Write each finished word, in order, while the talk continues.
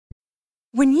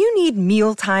When you need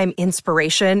mealtime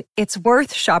inspiration, it's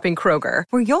worth shopping Kroger,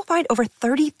 where you'll find over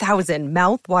 30,000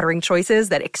 mouth-watering choices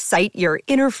that excite your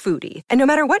inner foodie. And no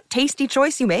matter what tasty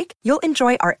choice you make, you'll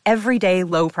enjoy our everyday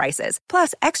low prices,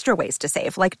 plus extra ways to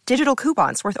save, like digital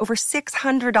coupons worth over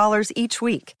 $600 each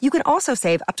week. You can also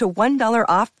save up to $1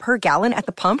 off per gallon at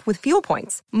the pump with fuel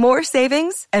points. More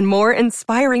savings and more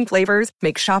inspiring flavors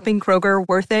make shopping Kroger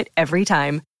worth it every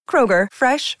time. Kroger,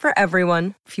 fresh for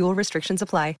everyone. Fuel restrictions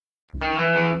apply. Hello,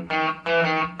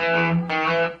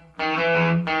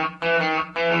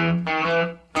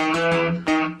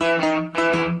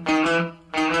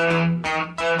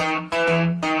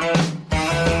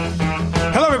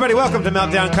 everybody. Welcome to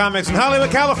Meltdown Comics in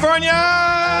Hollywood, California.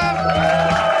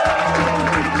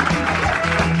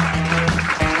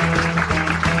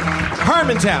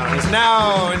 Harmontown is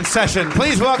now in session.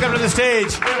 Please welcome to the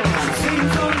stage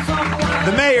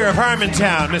the mayor of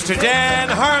Harmontown, Mr. Dan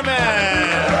Harmon.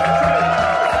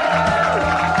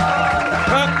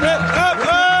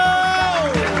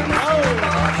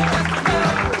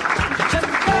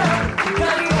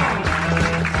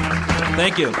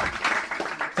 Thank you.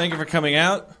 Thank you for coming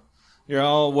out. You're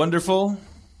all wonderful.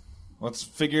 Let's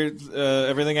figure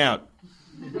everything out.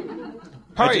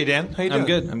 How are you, Dan? How you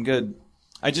doing? I'm good.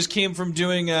 I just came from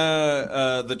doing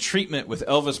the treatment with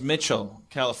Elvis Mitchell.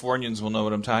 Californians will know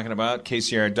what I'm talking about.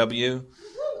 KCRW,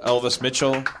 Elvis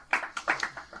Mitchell.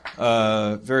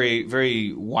 Very,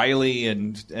 very wily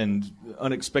and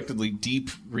unexpectedly deep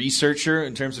researcher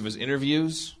in terms of his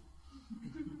interviews.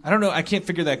 I don't know. I can't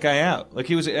figure that guy out. Like,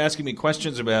 he was asking me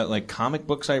questions about, like, comic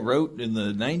books I wrote in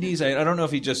the 90s. I don't know if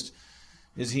he just...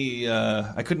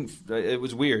 I couldn't... It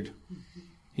was weird.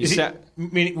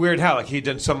 Weird how? Like, he'd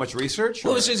done so much research?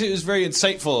 Well, it was very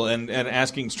insightful and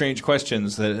asking strange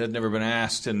questions that had never been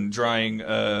asked and drawing...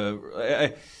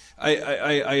 I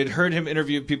had heard him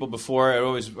interview people before. I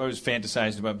always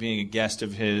fantasized about being a guest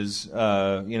of his,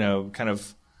 kind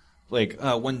of like,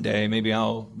 one day maybe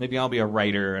I'll be a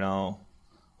writer and I'll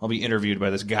be interviewed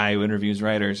by this guy who interviews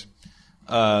writers.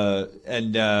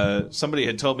 And somebody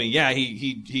had told me, yeah,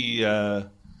 he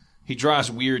draws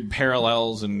weird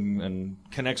parallels and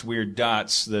connects weird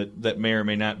dots that may or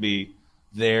may not be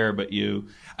there, but you.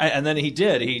 And then he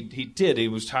did. He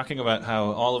was talking about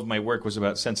how all of my work was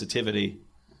about sensitivity,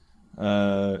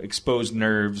 exposed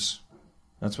nerves.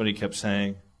 That's what he kept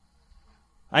saying.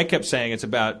 I kept saying it's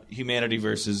about humanity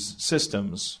versus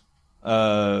systems.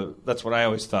 That's what I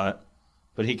always thought.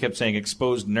 But he kept saying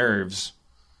exposed nerves,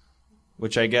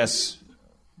 which I guess,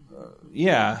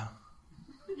 yeah.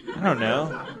 I don't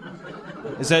know.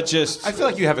 Is that just... I feel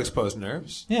like you have exposed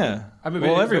nerves. Yeah.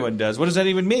 Well, everyone does. What does that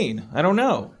even mean? I don't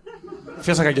know.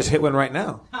 Feels like I just hit one right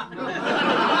now.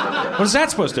 What is that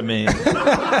supposed to mean? It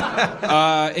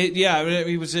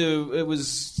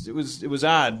was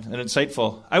odd and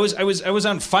insightful. I was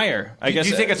on fire. I guess.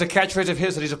 Do you think it's a catchphrase of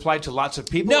his that he's applied to lots of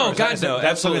people? No, God, no.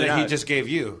 That's something absolutely that not. he just gave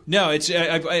you. No, it's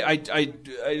I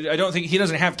don't think he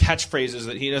doesn't have catchphrases,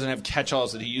 that he doesn't have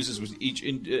catch-alls that he uses with each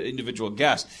individual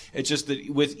guest. It's just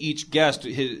that with each guest,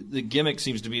 the gimmick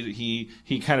seems to be that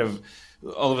he kind of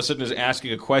all of a sudden is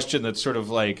asking a question that's sort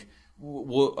of like,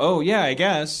 well, oh yeah, I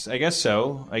guess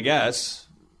so. I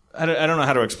don't know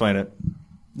how to explain it.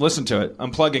 Listen to it.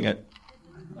 I'm plugging it.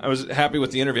 I was happy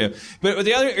with the interview. But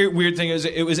the other weird thing is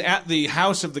it was at the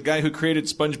house of the guy who created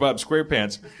SpongeBob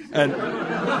SquarePants.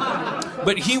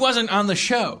 But he wasn't on the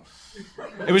show.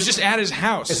 It was just at his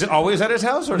house. Is it always at his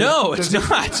house? Or no, it's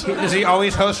not. Does he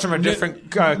always host from a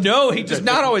different... no, he does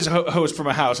not always host from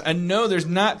a house. And no, there's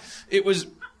not... It was...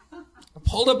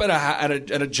 pulled up at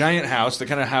a giant house, the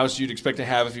kind of house you'd expect to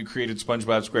have if you created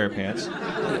SpongeBob SquarePants.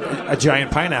 A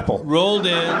giant pineapple. Rolled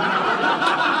in,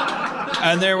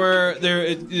 and there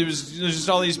was just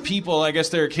all these people. I guess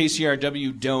they're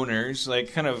KCRW donors,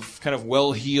 like kind of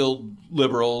well-heeled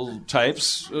liberal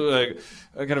types, kind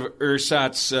of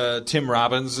ersatz Tim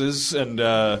Robinses, and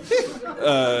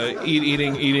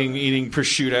eating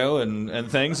prosciutto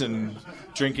and things and.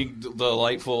 Drinking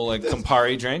delightful like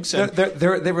Campari drinks. And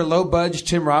they were low budge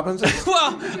Tim Robbins.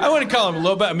 Well, I wouldn't call them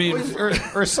low budge. I mean,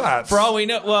 or sots. For all we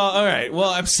know. Well, all right. Well,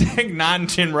 I'm saying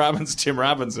non-Tim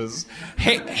Robbinses,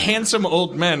 handsome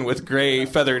old men with gray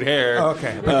feathered hair. Oh,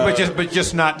 okay, but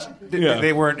just not. Yeah.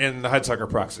 They weren't in the Hudsucker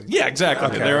Proxy. Yeah, exactly.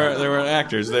 Okay. They were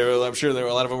actors. I'm sure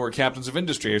a lot of them were captains of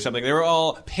industry or something. They were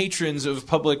all patrons of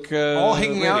public. All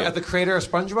hanging radio. out at the creator of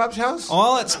SpongeBob's house.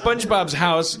 All at SpongeBob's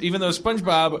house, even though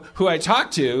SpongeBob, who I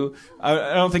talked to,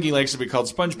 I don't think he likes to be called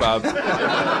SpongeBob.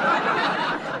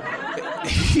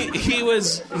 he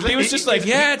was just like,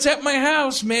 yeah, it's at my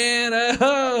house, man.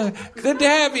 Good to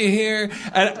have you here.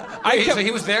 And so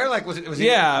he was there. Like, was he?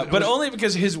 Yeah, but only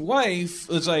because his wife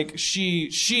was like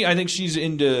she. I think she's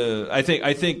into. I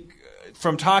think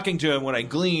from talking to him, what I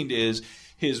gleaned is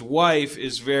his wife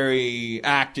is very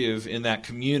active in that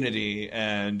community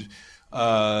and.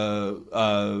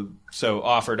 So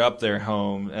offered up their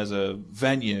home as a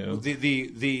venue.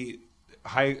 The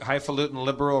highfalutin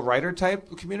liberal writer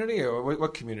type community, or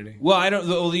what community? Well, I don't.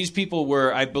 Well, these people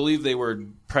were. I believe they were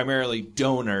primarily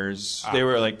donors. They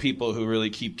were like people who really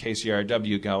keep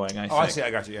KCRW going. I think. I see.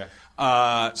 I got you. Yeah.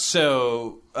 It's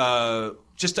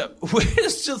just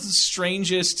the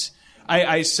strangest.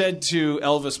 I said to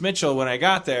Elvis Mitchell when I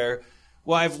got there.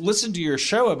 Well, I've listened to your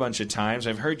show a bunch of times.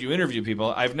 I've heard you interview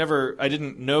people. I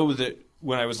didn't know that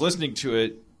when I was listening to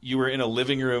it, you were in a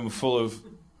living room full of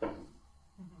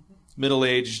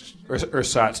middle-aged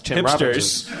ersatz Tim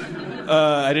hipsters.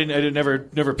 I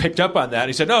never picked up on that.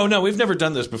 He said, "Oh no, we've never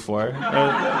done this before."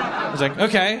 I was like,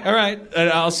 "Okay, all right,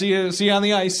 I'll see you on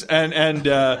the ice."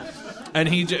 And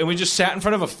we just sat in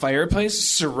front of a fireplace,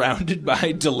 surrounded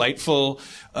by delightful,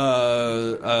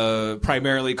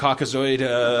 primarily Caucasoid,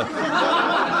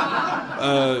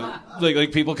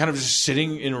 like people kind of just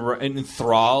sitting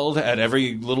enthralled at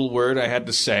every little word I had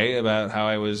to say about how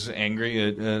I was angry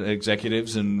at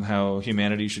executives and how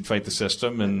humanity should fight the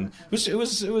system, and it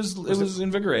was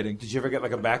invigorating. Did you ever get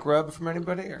like a back rub from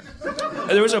anybody? Or?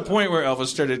 There was a point where Elvis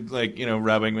started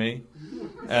rubbing me.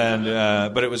 And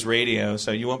but it was radio,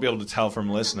 so you won't be able to tell from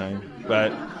listening.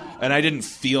 And I didn't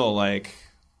feel like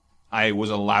I was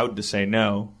allowed to say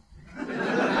no,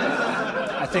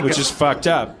 which is fucked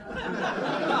up.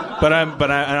 But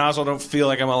I also don't feel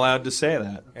like I'm allowed to say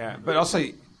that. Yeah, but also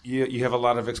you have a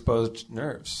lot of exposed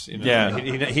nerves. You know? Yeah.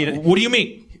 What do you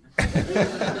mean?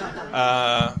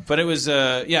 But it was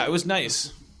it was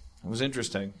nice. It was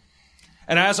interesting,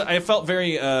 and I felt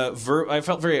very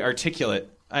articulate.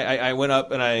 I went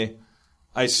up and I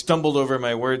stumbled over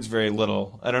my words very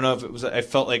little. I don't know if it was. I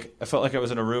felt like I was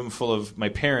in a room full of my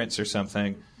parents or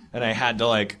something, and I had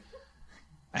to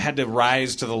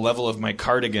rise to the level of my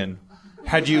cardigan.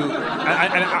 Had you?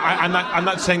 I'm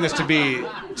not saying this to be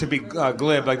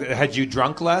glib. Like, had you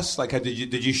drunk less? Like,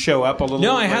 did you show up a little?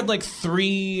 No, I had like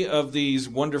 3 of these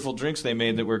wonderful drinks they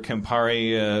made that were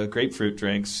Campari grapefruit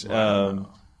drinks. Wow.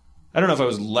 I don't know if I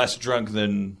was less drunk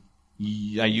than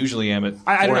I usually am at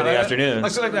 4 in the afternoon.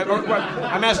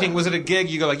 I'm asking, was it a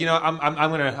gig? You go like, I'm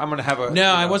gonna have a.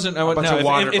 No, I wasn't.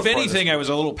 If anything, this. I was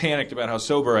a little panicked about how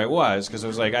sober I was because I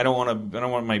was like, I don't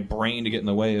want my brain to get in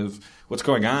the way of what's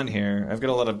going on here. I've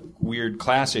got a lot of weird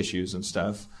class issues and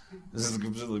stuff. This is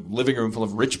a living room full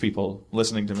of rich people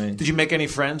listening to me. Did you make any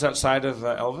friends outside of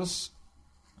Elvis?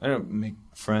 I don't make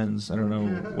friends. I don't know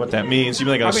what that means. You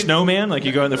mean like a snowman? Like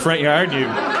you go in the front yard and you.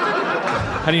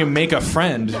 How do you make a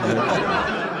friend?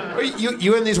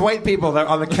 You and these white people that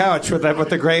on the couch with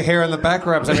the gray hair and the back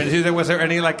rubs. I mean, was there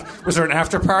an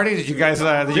after party? Did you guys?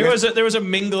 There was a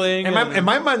mingling. In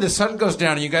my mind, the sun goes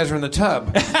down and you guys are in the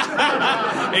tub.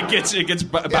 it gets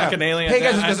bacchanalian. Hey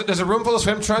guys, there's a room full of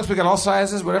swim trunks. We got all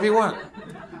sizes, whatever you want.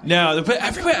 No, but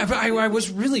I was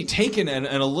really taken and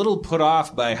a little put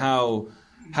off by how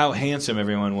handsome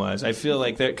everyone was. I feel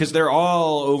like because they're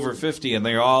all over 50 and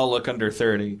they all look under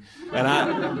 30,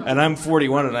 and I'm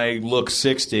 41 and I look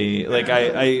 60. Like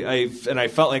I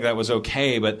felt like that was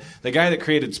okay. But the guy that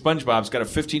created SpongeBob's got a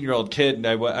 15-year-old kid, and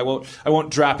I won't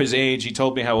drop his age. He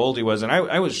told me how old he was, and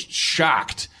I was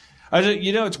shocked.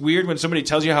 It's weird when somebody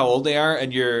tells you how old they are,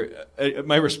 and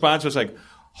my response was like,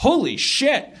 holy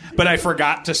shit. But I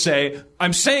forgot to say,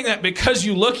 I'm saying that because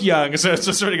you look young. So it's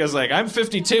just sort of goes like, I'm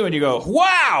 52, and you go,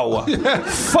 wow,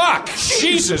 fuck,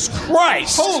 Jesus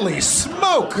Christ. Holy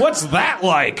smoke. What's that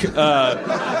like?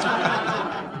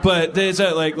 But there's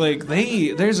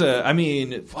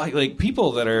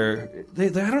people that are, I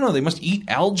don't know, they must eat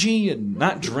algae and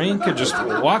not drink and just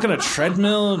walk on a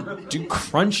treadmill and do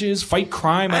crunches, fight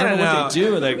crime. I don't know what they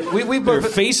do. Like, their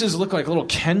faces look like little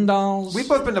Ken dolls. We've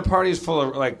both been to parties full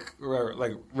of like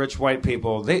rich white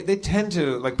people. They tend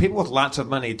to, like, people with lots of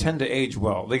money tend to age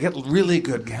well. They get really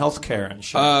good health care and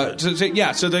shit. So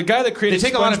the guy that created SpongeBob, they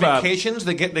take a lot of vacations.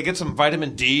 They get some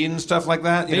vitamin D and stuff like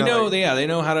that. They know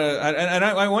how to. And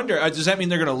I wonder, does that mean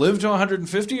they're going to live to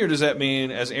 150, or does that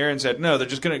mean, as Aaron said, no, they're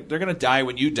going to die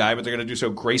when you die, but they're going to do so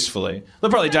gracefully? They'll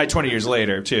probably die 20 years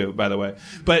later too, by the way.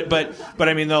 But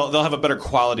I mean, they'll have a better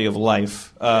quality of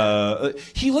life.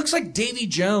 He looks like Davy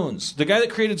Jones, the guy that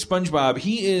created SpongeBob.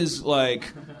 He is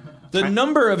like The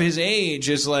number of his age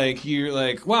is like you're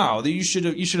like, wow, you should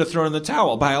have thrown in the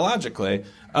towel biologically.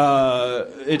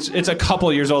 It's a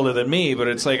couple years older than me, but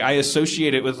it's like I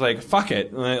associate it with like fuck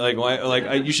it,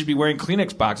 you should be wearing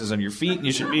Kleenex boxes on your feet, and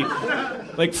you should be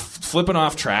like flipping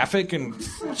off traffic and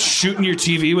shooting your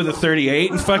TV with a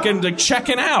 .38 and fucking like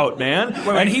checking out, man.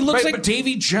 And he looks like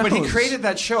Davy Jones. But he created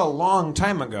that show a long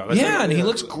time ago. And he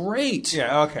looks great.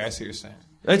 Yeah, okay, I see what you're saying.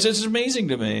 It's just amazing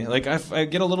to me. Like I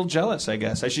get a little jealous. I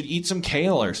guess I should eat some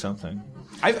kale or something.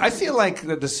 I feel like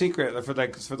the secret for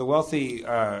the wealthy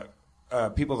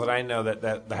people that I know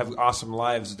that have awesome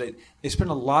lives, they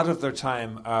spend a lot of their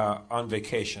time on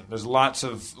vacation. There's lots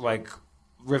of like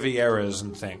Rivieras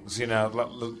and things. You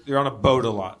know, you're on a boat a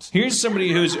lot. Here's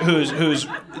somebody who's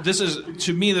this is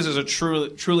to me this is a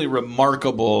truly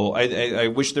remarkable. I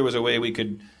wish there was a way we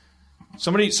could.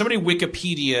 Somebody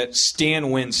Wikipedia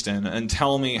Stan Winston and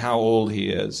tell me how old he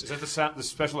is. Is that the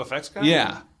special effects guy?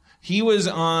 Yeah. He was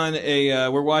on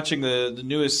we're watching the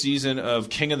newest season of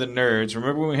King of the Nerds.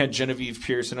 Remember when we had Genevieve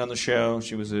Pearson on the show?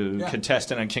 She was a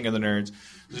contestant on King of the Nerds.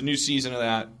 There's a new season of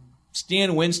that.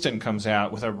 Stan Winston comes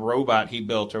out with a robot he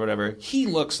built or whatever. He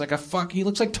looks like he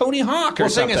looks like Tony Hawk or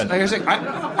something.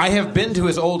 I have been to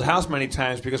his old house many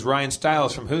times because Ryan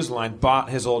Stiles from Who's Line bought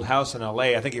his old house in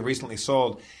L.A. I think he recently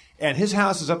sold. And his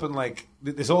house is up in, like,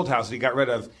 this old house that he got rid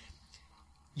of.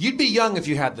 You'd be young if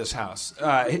you had this house.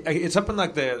 It's up in,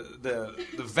 like, the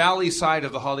valley side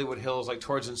of the Hollywood Hills, like,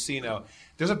 towards Encino.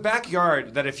 There's a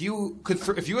backyard that if you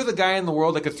were the guy in the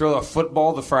world that could throw a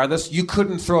football the farthest, you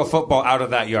couldn't throw a football out of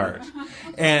that yard.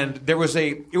 And it was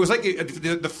like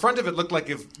the front of it looked like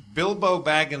if Bilbo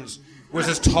Baggins was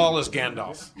as tall as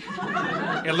Gandalf.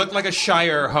 It looked like a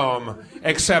Shire home,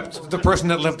 except the person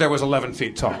that lived there was 11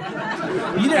 feet tall.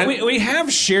 You know, we have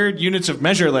shared units of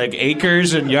measure like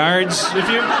acres and yards. If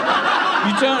you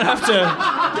don't have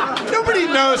to. Nobody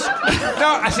knows.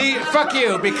 No, see, fuck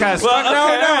you, because well,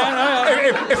 okay,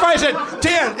 no. If I said,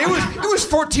 Dan, it was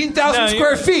 14,000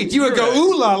 square feet, you would go,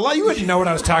 ooh la la. You wouldn't know what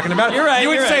I was talking about. You're right. You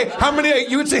would say how many?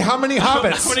 You would say how many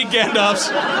hobbits? How many Gandalfs?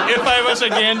 If I was a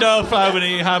Gandalf, how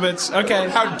many hobbits? Okay.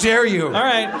 How dare you? All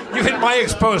right. You hit my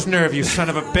exposed nerve, you son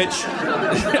of a bitch.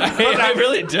 I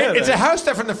really did. It's a house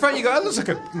that from the front you go, that looks like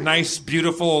a nice,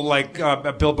 beautiful, like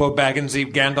a Bilbo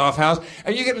Bagginsy Gandalf house.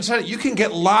 And you get inside it, you can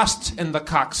get lost in the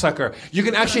cocksucker. You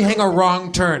can actually hang a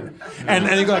wrong turn. And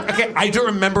you go like, okay, I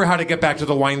don't remember how to get back to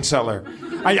the wine cellar.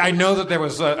 I know that there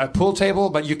was a pool table,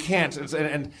 but you can't.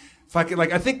 And fucking,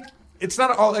 like, I think it's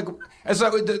not all like as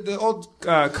the old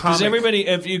comic. Because everybody,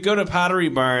 if you go to Pottery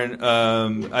Barn,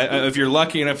 if you're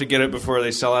lucky enough to get it before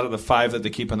they sell out of the 5 that they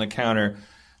keep on the counter,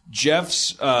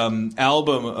 Jeff's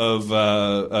album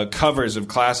of covers of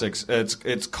classics,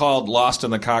 it's called Lost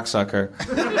in the Cocksucker.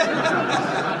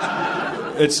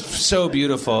 It's so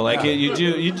beautiful. Like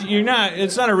you're not.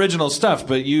 It's not original stuff,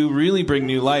 but you really bring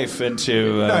new life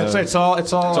into. No, it's all.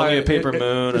 It's only a paper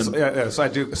moon. So I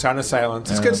do Sound of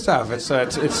Silence. It's good stuff. It's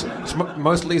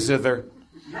mostly zither.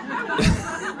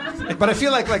 But I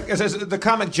feel like as the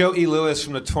comic Joe E. Lewis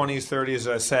from the 20s,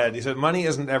 30s said, he said, money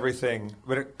isn't everything,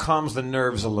 but it calms the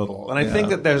nerves a little. And I think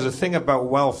that there's a thing about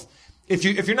wealth. If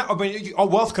you're not,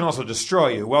 wealth can also destroy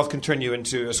you. Wealth can turn you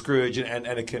into a Scrooge, and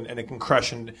it can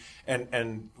crush and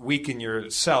weaken your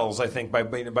cells. I think by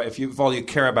if all you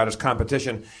care about is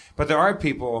competition. But there are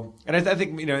people, and I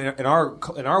think in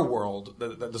our world,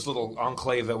 this little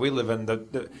enclave that we live in,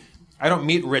 I don't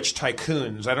meet rich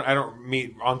tycoons. I don't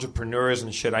meet entrepreneurs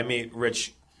and shit. I meet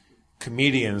rich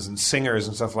comedians and singers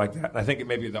and stuff like that. And I think it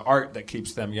may be the art that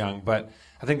keeps them young. But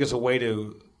I think there's a way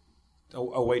to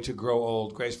grow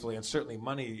old gracefully, and certainly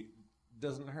money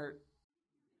doesn't hurt.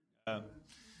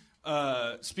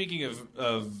 Speaking of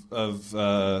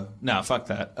no, fuck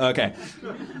that. Okay.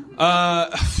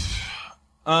 All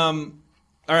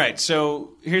right.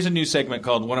 So here's a new segment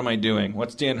called "What Am I Doing?"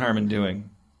 What's Dan Harmon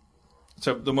doing?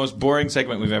 So the most boring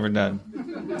segment we've ever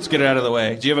done. Let's get it out of the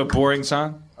way. Do you have a boring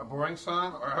song? A boring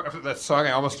song? Or that song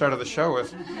I almost started the show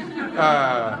with.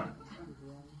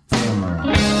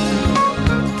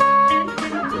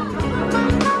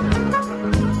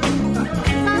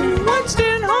 What's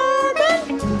Dan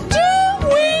Harmon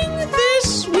doing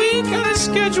this week on his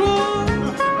schedule?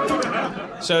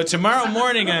 So tomorrow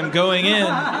morning I'm going in.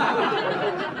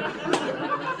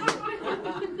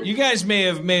 You guys may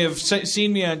have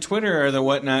seen me on Twitter or the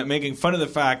whatnot making fun of the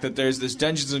fact that there's this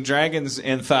Dungeons and Dragons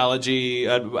anthology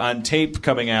on tape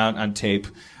coming out on tape.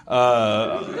 It's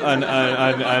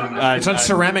on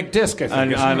ceramic disc, I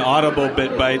think. On Audible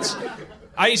Bit Bites.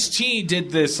 Ice-T did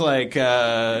this like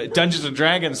Dungeons and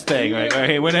Dragons thing. Like,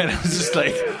 he went in, it was just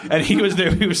like, and he was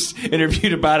there. He was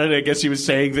interviewed about it. I guess he was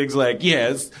saying things like, "Yeah,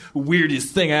 it's the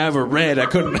weirdest thing I ever read. I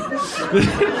couldn't.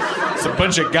 It's a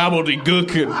bunch of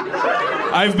gobbledygook." And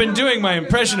I've been doing my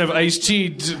impression of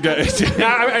Ice-T.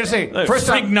 I say first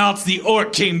off, Frignautz the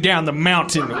orc came down the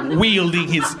mountain wielding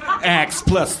his axe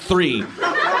 +3.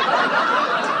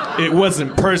 It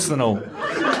wasn't personal.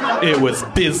 It was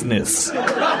business.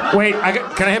 Wait,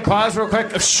 can I hit pause real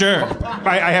quick? Sure.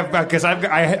 I have because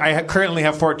I currently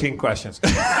have 14 questions.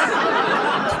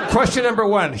 Question number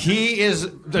 1: he is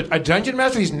a dungeon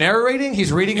master. He's narrating.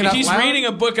 He's reading it out loud. He's reading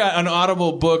a book, an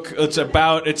Audible book. It's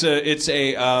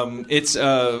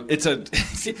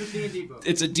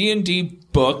a D&D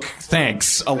book.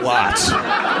 Thanks a lot.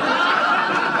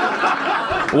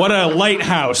 What a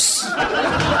lighthouse.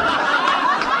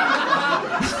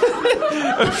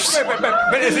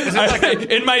 But is it like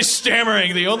in my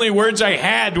stammering, the only words I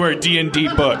had were D&D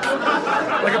book.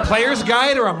 Like a player's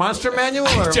guide or a monster manual?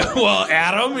 Or? Well,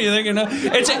 Adam, you think you know?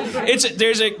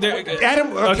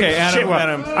 Adam. Okay, Adam. Shit, well,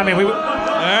 Adam. I mean, all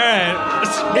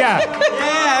right.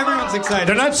 Yeah, everyone's excited.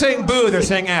 They're not saying boo. They're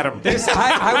saying Adam.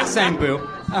 I was saying boo.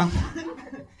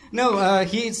 No,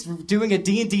 he's doing a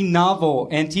D&D novel,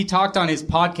 and he talked on his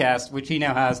podcast, which he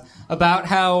now has, about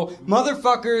how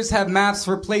motherfuckers have maps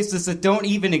for places that don't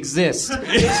even exist.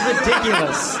 It's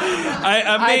ridiculous.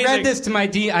 I read this to my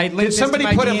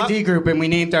D&D group, and we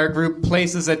named our group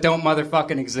Places That Don't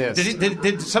Motherfucking Exist.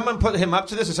 Did someone put him up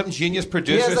to this? Or some genius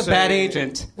producer? He has a bad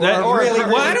agent. Well,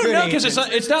 I don't know, because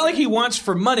it's not like he wants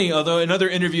for money, although in other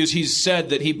interviews he's said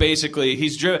that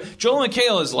he's driven. Joel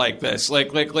McHale is like this.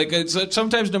 Like it's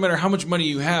sometimes no matter how much money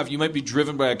you have, you might be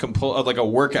driven by a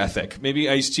work ethic. Maybe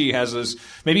Ice-T has this.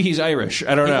 Maybe he's Irish.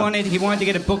 I don't know. He wanted to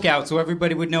get a book out so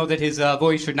everybody would know that his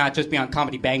voice should not just be on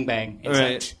Comedy Bang Bang.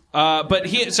 Right.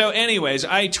 So anyways,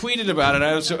 I tweeted about it.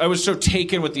 I was so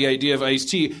taken with the idea of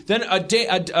Ice-T. Then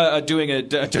doing a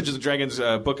Dungeons and Dragons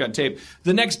book on tape.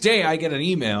 The next day, I get an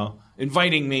email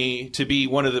inviting me to be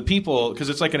one of the people because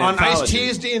it's like an anthology. On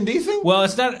Ice-T's D&D thing? Well,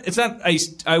 it's not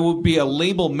Ice. I will be a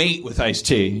label mate with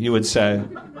Ice-T. You would say.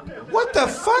 What the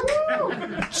fuck?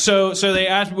 So they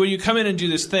asked, will you come in and do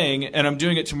this thing? And I'm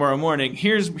doing it tomorrow morning.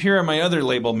 Here are my other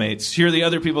label mates. Here are the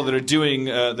other people that are doing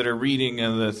that are reading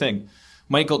the thing.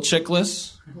 Michael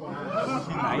Chiklis.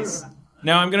 Nice.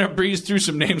 Now I'm going to breeze through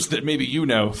some names that maybe you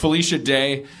know. Felicia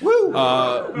Day. Woo!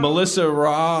 Melissa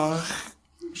Rosh.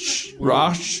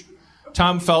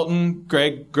 Tom Felton.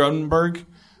 Greg Grunberg.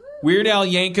 Weird Al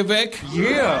Yankovic.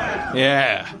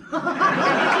 Yeah.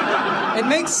 It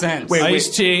makes sense.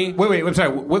 Ice-T. Wait, I'm sorry.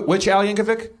 Which Al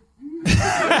Yankovic?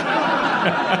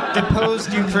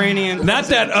 Deposed Ukrainian. Not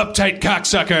that uptight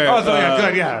cocksucker. Oh,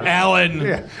 good, yeah. Alan.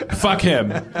 Yeah. Fuck him.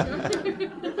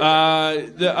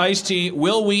 The Ice-T.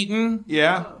 Will Wheaton.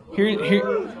 Yeah.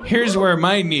 Here's where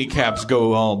my kneecaps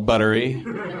go all buttery.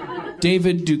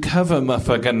 David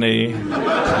Duchovny.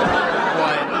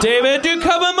 David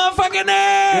Duchovny.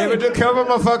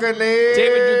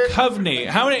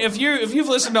 How many? If you've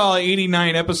listened to all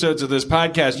 89 episodes of this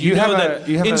podcast, you know that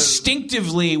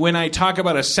instinctively when I talk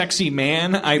about a sexy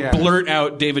man, I blurt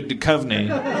out David Duchovny.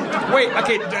 Wait,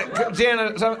 okay,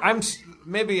 Dan. I'm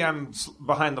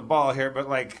behind the ball here, but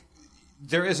like,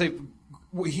 there is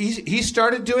he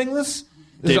started doing this.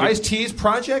 Is it Ice-T's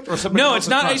project or somebody else's it's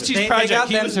not project? Ice-T's project. They got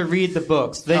them to read the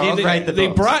books. They didn't write the books. They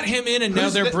brought him in, and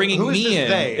now they're bringing me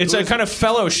in. It's a kind of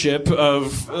fellowship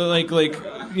of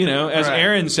as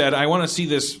Aaron said, I want to see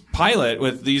this pilot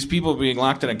with these people being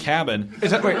locked in a cabin.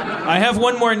 I have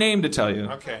one more name to tell you.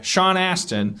 Okay. Sean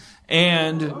Astin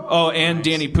and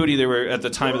Danny Pudi. They were at the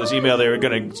time of this email. They were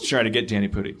going to try to get Danny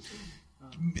Pudi.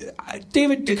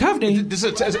 David Duchovny. This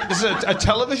is a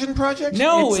television project?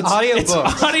 No, it's audio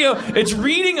books. Audio. It's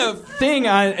reading a thing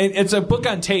on. It's a book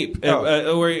on tape.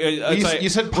 You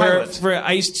said pilot for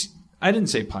Ice. I didn't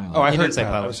say pilot. Oh, I heard say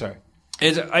pilot. I'm sorry.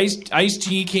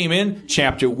 Ice-T came in.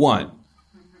 Chapter 1.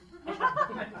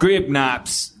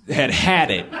 Gribnops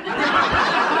had it.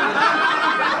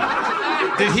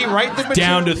 Did he write the material?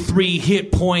 Down to 3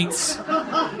 hit points.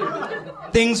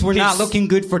 Things were not looking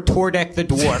good for Tordek the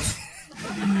dwarf.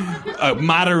 A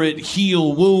moderate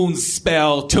heal wounds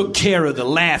spell took care of the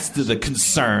last of the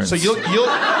concerns. So you'll.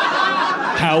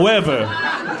 However,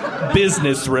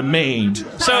 business remained.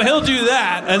 So he'll do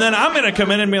that, and then I'm going to come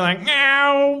in and be like,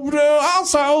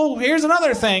 also, here's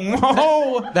another thing.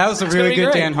 That was a really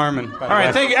good Dan Harmon. All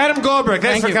right, thank you. Adam Goldberg,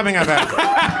 thanks for coming up.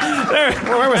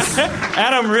 Where was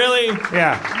Adam, really?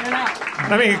 Yeah.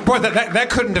 I mean, boy,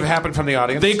 that couldn't have happened from the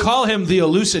audience. They call him the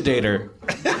Elucidator.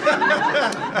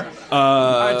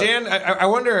 Dan, I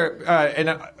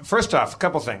wonder. First off, a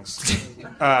couple things.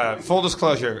 Full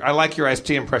disclosure: I like your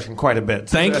Ice-T impression quite a bit.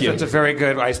 Thank you. It's a very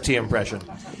good Ice-T impression.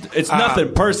 It's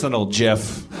nothing personal,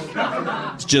 Jeff.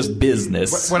 It's just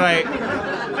business. What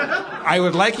I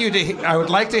would like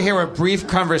to hear a brief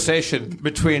conversation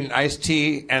between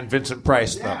Ice-T and Vincent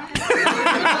Price, though.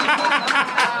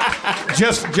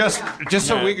 just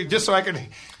so I can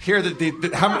hear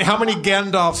how many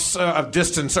Gandalfs of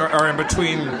distance are in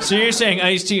between. So you're saying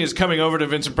Ice-T is coming over to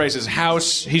Vincent Price's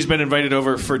house? He's been invited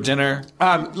over for dinner?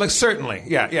 Certainly,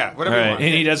 yeah, whatever you want.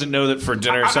 And he doesn't know that for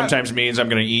dinner sometimes means I'm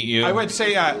going to eat you. I would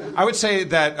say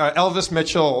that Elvis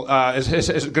Mitchell is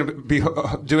going to be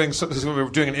doing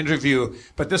an interview,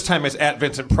 but this time it's at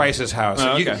Vincent Price's house.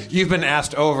 Oh, okay. You've been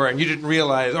asked over, and you didn't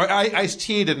realize, or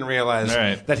Ice-T didn't realize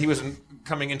that he was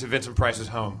coming into Vincent Price's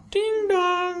home. Ding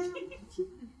dong.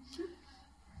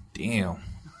 Damn.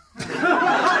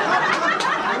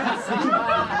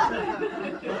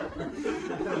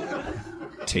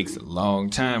 Takes a long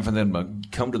time for them to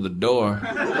come to the door.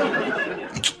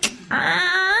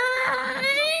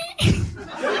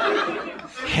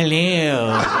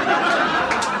 Hello.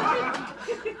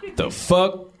 The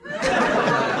fuck?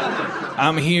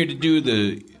 I'm here to do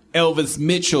the Elvis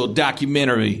Mitchell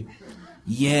documentary.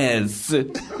 Yes.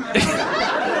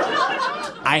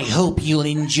 I hope you'll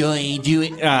enjoy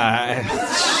doing. I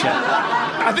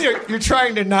think you're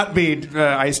trying to not be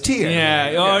Ice-T.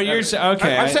 Yeah. Oh, you're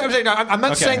okay. I'm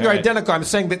not saying they're identical. I'm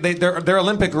saying that their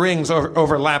Olympic rings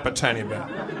overlap a tiny bit.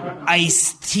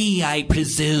 Ice-T, I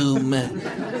presume.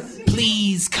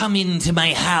 Please come into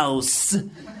my house.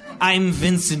 I'm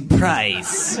Vincent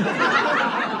Price.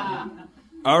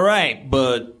 All right,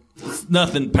 but it's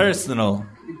nothing personal.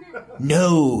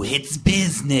 No, it's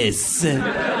business. You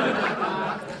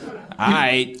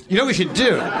know what we should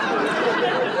do?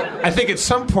 I think at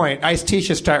some point Ice-T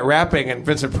should start rapping and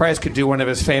Vincent Price could do one of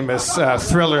his famous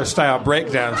Thriller-style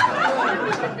breakdowns. All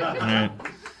right.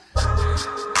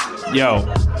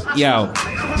 Yo.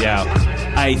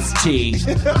 Ice-T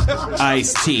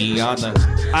on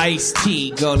the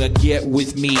Ice-T gonna get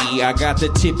with me. I got the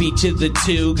tippy to the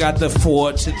 2, got the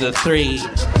 4 to the 3.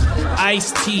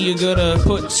 Ice-T, you're gonna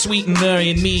put sweetener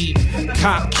in me.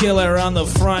 Cop killer on the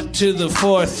front to the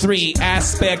 4-3.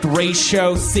 Aspect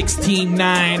ratio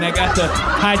 16:9. I got the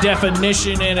high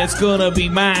definition and it's gonna be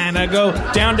mine. I go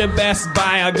down to Best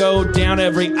Buy, I go down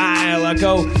every aisle. I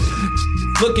go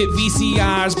look at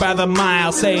VCRs by the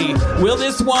mile. Say, will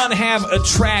this one have a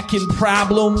tracking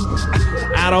problem?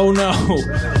 I don't know.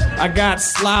 I got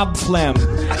slob phlegm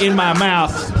in my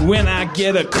mouth when I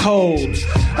get a cold.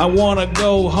 I want to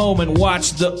go home and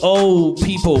watch the old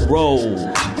people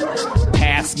roll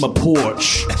past my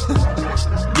porch.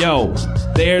 Yo,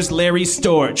 there's Larry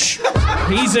Storch.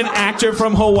 He's an actor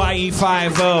from Hawaii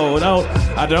Five-0. No,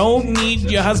 I don't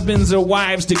need your husbands or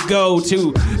wives to go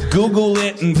to Google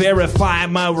it and verify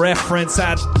my reference.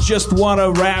 I just want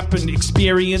to rap and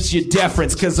experience your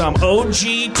deference, cause I'm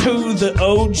OG to the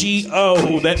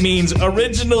OGO. That means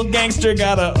original gangster,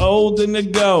 got a old and a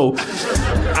go.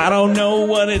 I don't know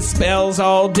what it spells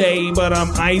all day, but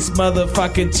I'm Ice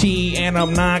motherfucking T and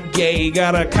I'm not gay.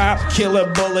 Got a cop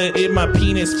killer bullet in my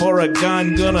penis for a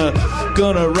gun. Gonna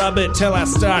rub it till I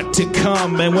start to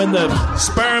come. And when the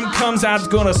sperm comes out, it's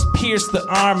gonna pierce the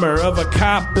armor of a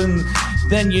cop. And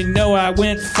then you know I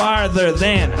went farther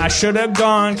than I should have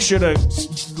gone. Should have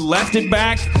left it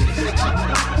back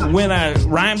when I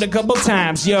rhymed a couple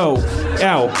times. Yo,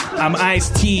 I'm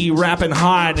Ice-T rapping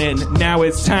hard, and now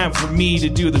it's time for me to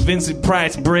do the Vincent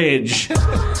Price bridge.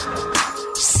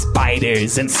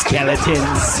 Spiders and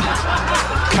skeletons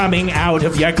coming out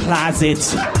of your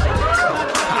closet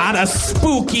on a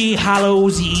spooky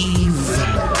Hallows Eve.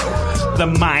 The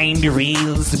mind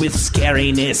reels with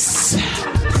scariness.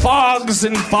 Fogs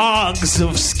and fogs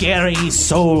of scary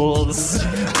souls.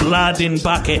 Blood in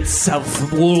buckets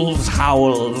of wolves'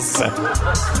 howls.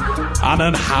 On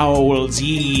an Howl's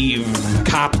Eve.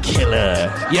 Cop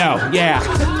killer. Yo, yeah.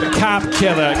 The cop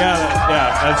killer. Got it.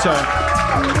 Yeah, that's right.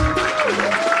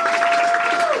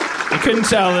 You couldn't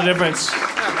tell the difference.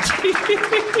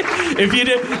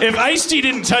 If Ice-T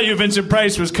didn't tell you Vincent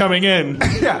Price was coming in,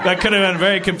 that could have been a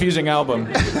very confusing album.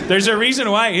 There's a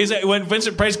reason why. When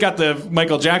Vincent Price got the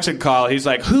Michael Jackson call, he's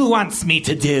like, who wants me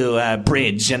to do a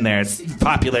bridge in their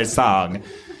popular song?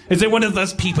 Is it one of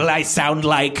those people I sound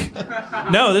like?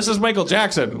 No, this is Michael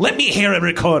Jackson. Let me hear a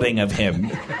recording of him.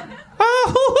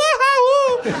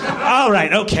 All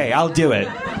right, okay, I'll do it.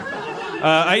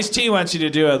 Ice-T wants you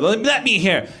to do it. Let me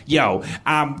hear. Yo,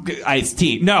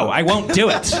 Ice-T. No, I won't do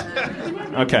it.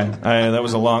 Okay, that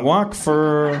was a long walk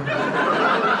for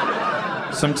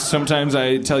Sometimes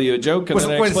I tell you a joke and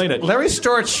then I explain it. Larry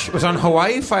Storch was on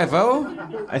Hawaii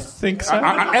Five-0? I think so.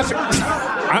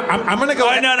 I'm going to go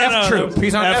F Troop.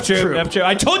 He's on F Troop. F Troop.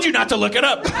 I told you not to look it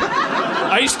up.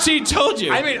 Ice-T told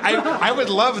you. I mean, I would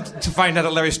love to find out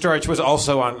that Larry Storch was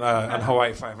also on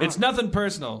Hawaii Five-0. It's nothing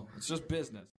personal. It's just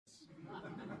business.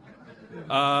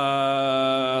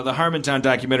 The Harmontown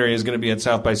documentary is going to be at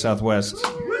South by Southwest.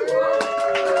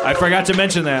 I forgot to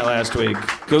mention that last week.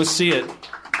 Go see it.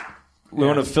 We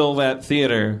want to fill that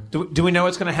theater. Do we know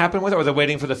what's going to happen with it, or are they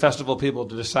waiting for the festival people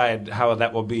to decide how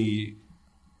that will be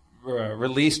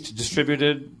released,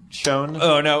 distributed, shown?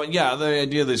 Oh, no. Yeah, the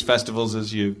idea of these festivals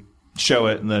is you show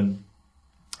it, and then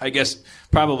I guess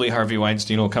probably Harvey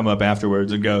Weinstein will come up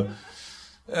afterwards and go,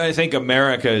 I think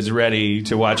America is ready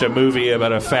to watch a movie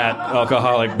about a fat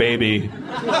alcoholic baby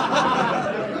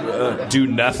do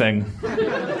nothing.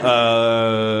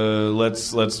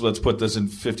 Let's put this in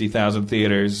 50,000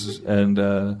 theaters, and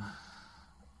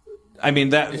I mean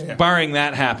that. Barring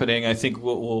that happening, I think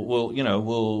it'll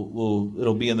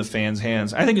be in the fans'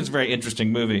 hands. I think it's a very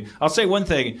interesting movie. I'll say one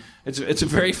thing: it's a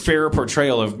very fair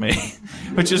portrayal of me,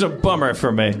 which is a bummer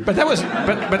for me. But that was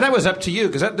up to you,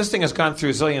 because this thing has gone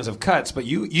through zillions of cuts. But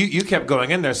you kept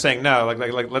going in there saying no,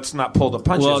 like let's not pull the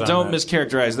punches. Well, on don't that.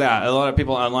 mischaracterize that. A lot of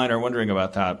people online are wondering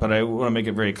about that, but I want to make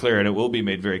it very clear, and it will be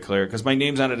made very clear because my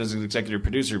name's on it as an executive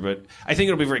producer. But I think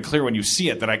it'll be very clear when you see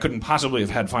it that I couldn't possibly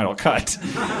have had final cut.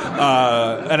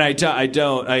 And I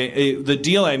don't. The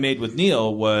deal I made with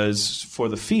Neil was for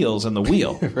the feels and the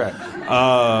wheel. Right.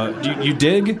 You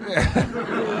dig?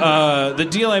 The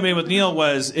deal I made with Neil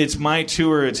was it's my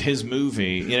tour, it's his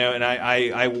movie, and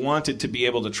I wanted to be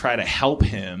able to try to help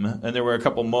him. And there were a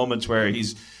couple moments where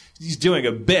he's doing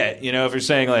a bit, if you're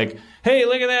saying like, hey,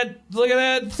 look at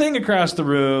that thing across the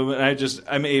room, and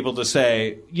I'm able to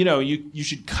say, you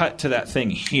should cut to that thing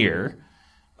here.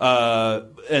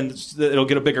 And it'll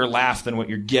get a bigger laugh than what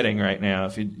you're getting right now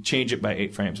if you change it by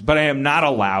 8 frames. But I am not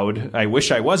allowed, I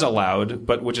wish I was allowed,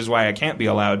 but which is why I can't be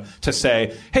allowed to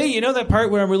say, hey, that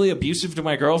part where I'm really abusive to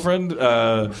my girlfriend?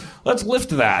 Let's lift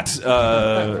that.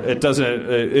 It doesn't,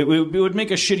 it would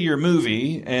make a shittier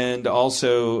movie, and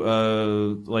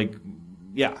also,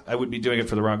 I would be doing it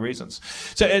for the wrong reasons.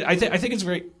 So I think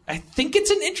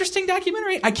it's an interesting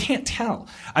documentary. I can't tell.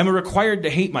 I'm required to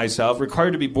hate myself,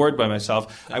 required to be bored by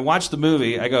myself. I watch the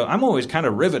movie. I go, I'm always kind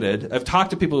of riveted. I've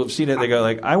talked to people who've seen it. They go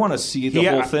like, I want to see the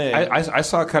whole thing. I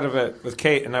saw a cut of it with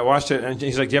Kate, and I watched it, and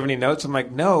he's like, do you have any notes? I'm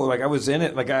like, no. Like, I was in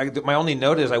it. Like, my only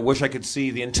note is I wish I could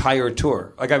see the entire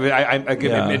tour. Like,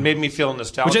 it made me feel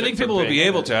nostalgic. Which I think people will be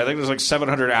able to. I think there's like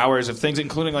 700 hours of things,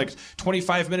 including like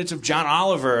 25 minutes of John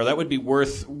Oliver. That would be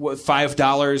worth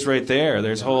 $5 right there.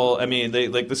 There's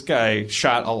this guy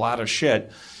shot a lot of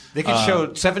shit. They could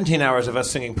show 17 hours of us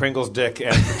singing Pringle's Dick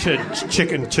and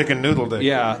chicken noodle dick.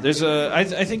 Yeah, I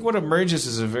think what emerges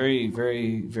is a very,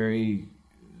 very, very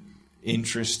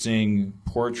interesting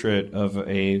portrait of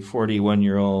a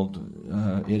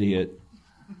 41-year-old idiot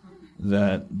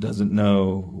that doesn't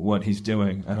know what he's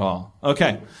doing at all.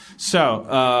 Okay,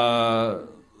 so,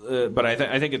 but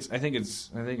I think it's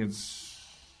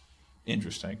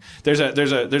interesting. There's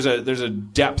a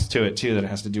depth to it too that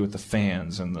has to do with the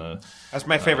fans and the. That's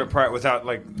my favorite part. Without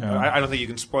I don't think you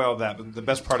can spoil that. But the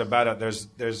best part about it,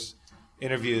 there's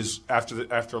interviews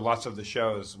after lots of the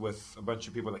shows with a bunch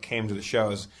of people that came to the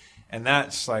shows, and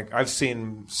that's like I've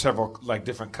seen several like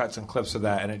different cuts and clips of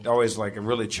that, and it always it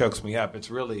really chokes me up.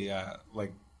 It's really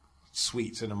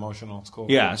sweet and emotional. It's cool.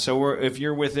 Yeah, so if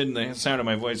you're within the sound of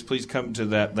my voice, please come to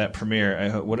that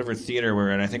premiere. Whatever theater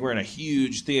we're in. I think we're in a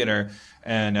huge theater,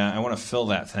 and I want to fill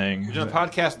that thing. We're doing a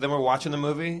podcast, then we're watching the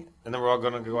movie, and then we're all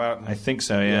going to go out. I think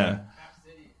so. Yeah.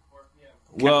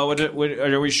 Well,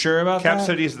 are we sure about Cap that?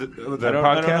 City's the podcast?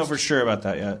 I don't know if we're sure about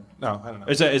that yet. No, I don't know.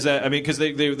 Is that? I mean, because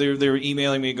they were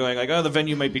emailing me going like, oh, the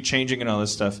venue might be changing and all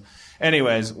this stuff.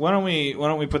 Anyways, why don't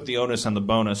we put the onus on the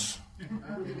bonus?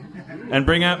 And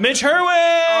bring out Mitch Hurwitz!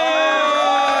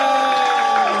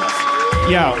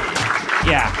 Yo.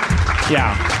 Yeah.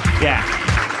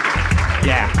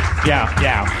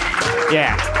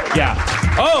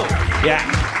 Oh! Yeah.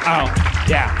 Oh.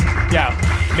 Yeah. Yo.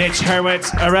 Mitch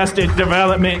Hurwitz, Arrested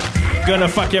Development. Gonna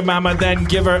fuck your mama, then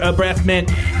give her a breath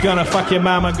mint. Gonna fuck your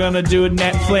mama, gonna do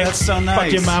Netflix. That's so nice.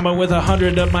 Fuck your mama with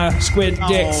 100 of my squid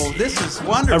dicks. Oh, this is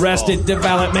wonderful. Arrested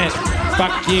Development.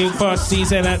 Fuck you for a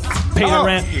season and pay the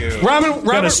rent. Robin,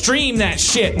 Gonna stream that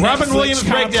shit. Robin Netflix, Williams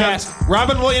breakdown. Comcast.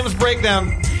 Robin Williams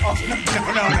breakdown. Oh,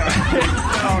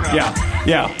 no.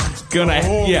 Yeah. Gonna.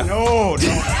 Yeah. No.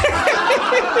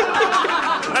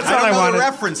 That's all I wanted.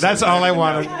 References. That's all I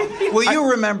wanted. Will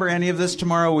you remember any of this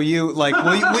tomorrow? Will you hear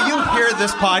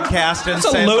this podcast and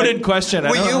That's say a loaded question.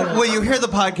 Will you hear the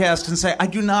podcast and say, I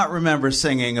do not remember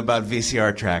singing about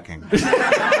VCR tracking?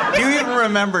 Do you even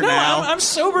remember now? I'm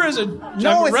sober as a.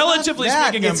 No, it's relatively not that.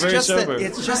 speaking, I'm It's very just sober.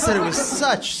 It's just that it was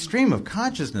such stream of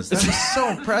consciousness. That was so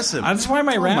impressive. That's why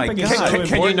my rapping is so Can you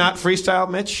important. not freestyle,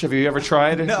 Mitch? Have you ever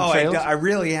tried it? No, and failed? I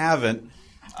really haven't.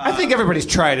 I think everybody's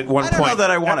tried at one I don't point. know that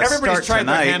I wanna Everybody's start tried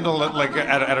tonight. to handle it like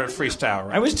at a freestyle,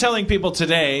 right? I was telling people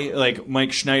today, like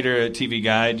Mike Schneider at TV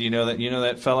Guide. Do you know that? You know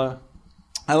that fella?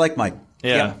 I like Mike.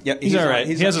 Yeah, He's all right.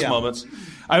 He has his yeah. moments.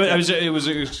 It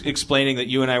was explaining that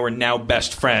you and I were now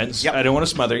best friends. Yep. I don't want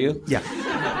to smother you. Yeah.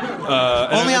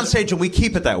 Only on stage, and we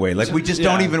keep it that way. Like we just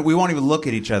Yeah. we won't even look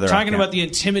at each other. Talking off about the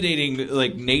intimidating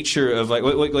like nature of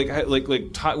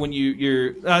when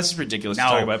you're this is ridiculous to No.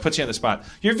 talk about. It puts you on the spot.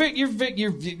 You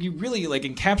really like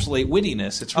encapsulate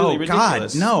wittiness. It's really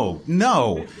ridiculous. God,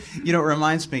 no. You know, it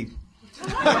reminds me.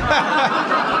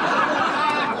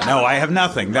 No, I have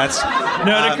nothing. That's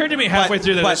No, it occurred to me halfway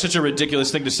through that but- it's such a ridiculous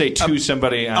thing to say to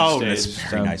somebody on stage. that's very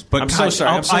So, nice. But I'm so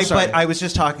sorry. I'm so sorry. But I was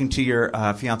just talking to your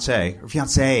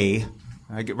fiancée.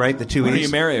 I get right the two Why don't E's.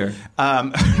 you marry her?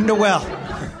 No, well,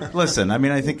 listen. I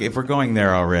mean, I think if we're going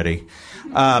there already.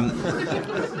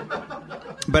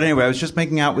 But anyway, I was just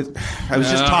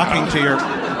talking to your,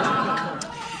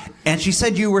 and she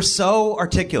said you were so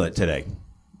articulate today,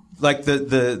 like the And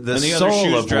the soul other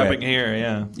shoes of dropping wit. here,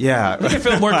 yeah. Yeah, I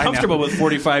feel more I know. comfortable with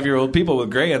 45-year-old people with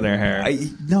gray in their hair.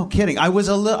 No kidding. I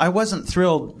wasn't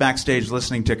thrilled backstage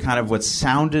listening to kind of what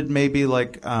sounded maybe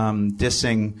like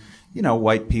dissing,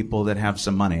 white people that have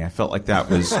some money. I felt like that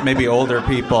was maybe older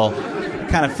people.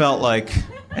 Kind of felt like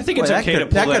I think it's boy, okay that to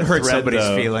could, pull that could hurt thread, somebody's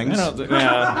though. feelings.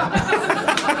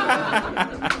 Yeah.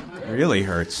 It really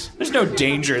hurts. There's no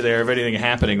danger there of anything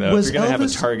happening, though. If you're going to have a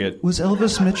target. Was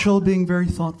Elvis Mitchell being very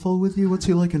thoughtful with you? What's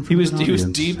he like in front He was of an audience?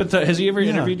 deep. Has he ever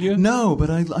interviewed you? No, but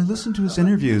I listened to his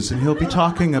interviews, and he'll be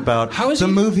talking about How is the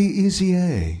he- movie Easy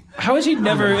A. How has he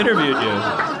never interviewed you?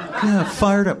 Yeah,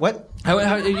 fired up. What?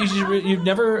 You've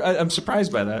never? I'm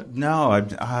surprised by that. No,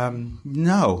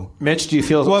 no. Mitch, do you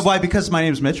feel? Well, why? Because my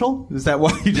name's Mitchell? Is that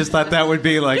why you just thought that would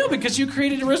be like? No, because you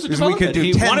created Arrested Because we Development. could do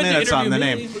He 10 wanted to minutes on the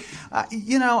interview name. me.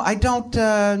 I don't.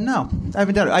 No, I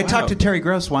haven't done it. I talked to Terry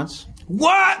Gross once.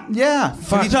 What? Yeah.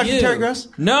 Have you talked to Terry Gross?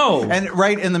 No. And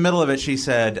right in the middle of it, she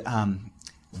said,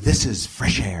 "This is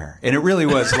fresh air," and it really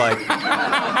was like,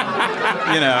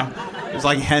 it was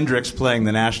like Hendrix playing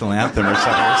the national anthem or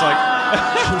something. It was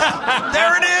like,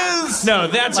 there it is. No,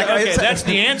 that's Like, okay. it's- That's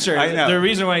the answer. I know. The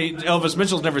reason why Elvis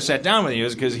Mitchell's never sat down with you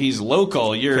is because he's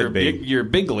local. You're Could be. you're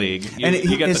big league. You, And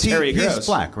you got the Terry Gross. he's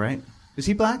black, right? Is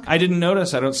he black? I didn't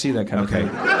notice. I don't see that kind of thing.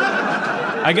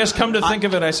 I guess, come to think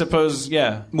of it, I suppose,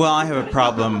 yeah. Well, I have a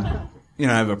problem. I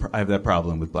have that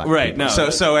problem with black Right, people. no,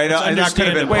 So that could have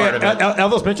been understandable. part of it.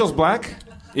 Elvis Mitchell's black,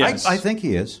 Yes. I think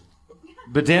he is.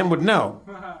 but Dan would know.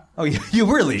 Oh, you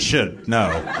really should know.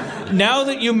 Now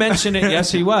that you mention it,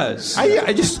 yes, he was.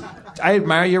 I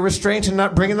admire your restraint in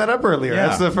not bringing that up earlier. Yeah.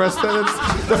 That's the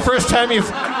first time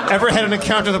you've ever had an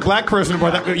encounter with a black person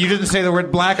where you didn't say the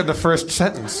word black in the first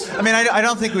sentence. I mean, I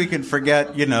don't think we can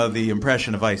forget, the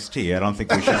impression of Ice-T. I don't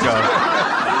think we should go.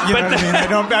 You know what I mean?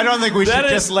 I don't think we should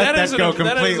just let that go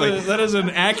completely. That is an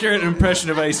accurate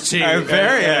impression of Ice-T.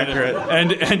 Very accurate.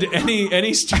 And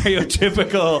any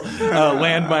stereotypical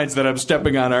landmines that I'm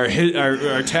stepping on are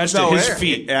attached to his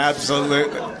feet. Absolutely.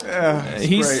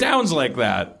 He great. sounds like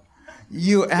that.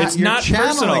 You're not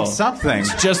channeling personal. something.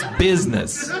 It's just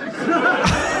business.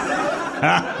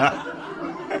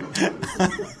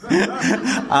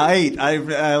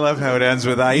 I love how it ends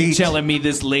with I eat. Telling me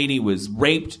this lady was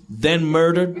raped, then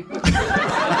murdered?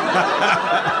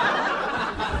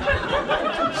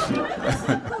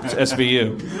 It's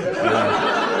SVU.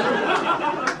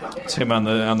 It's him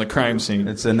on the crime scene.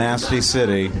 It's a nasty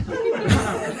city.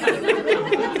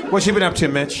 What's you been up to,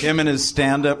 Mitch? Him and his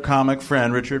stand-up comic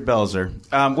friend, Richard Belzer.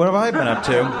 What have I been up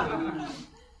to?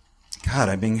 God,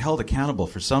 I'm being held accountable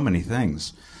for so many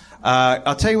things.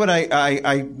 I'll tell you what,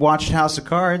 I watched House of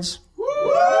Cards.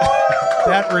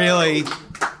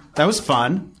 That was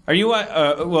fun. Are you,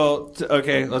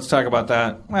 okay, let's talk about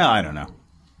that. Well, I don't know.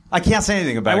 I can't say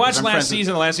anything about I it. 'cause watched I'm last friends with-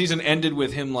 season. The last season ended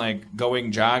with him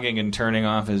going jogging and turning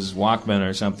off his Walkman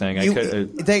or something.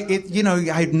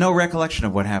 I had no recollection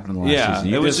of what happened in the last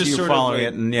season. it was just you sort of following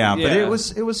like- it, and but it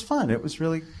was fun. It was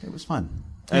fun.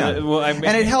 Yeah. And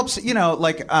it helps,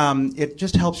 it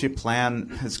just helps you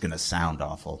plan. It's going to sound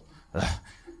awful. Ugh.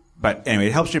 But anyway,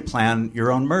 it helps you plan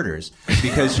your own murders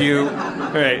because you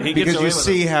right, he gets because away you with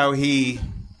see it. how he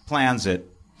plans it.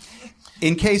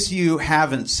 In case you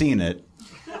haven't seen it,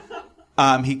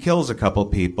 He kills a couple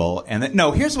people, and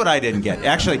no. Here's what I didn't get.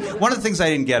 Actually, one of the things I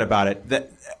didn't get about it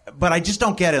but I just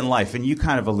don't get in life, and you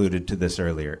kind of alluded to this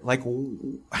earlier. Like,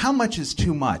 how much is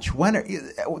too much?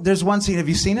 There's one scene. Have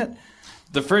you seen it?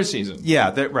 The first season.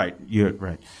 Yeah, right. You're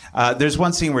right. There's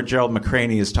one scene where Gerald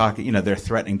McCraney is talking. They're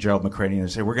threatening Gerald McCraney, and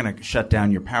they say, "We're going to shut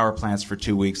down your power plants for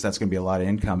 2 weeks. That's going to be a lot of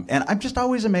income." And I'm just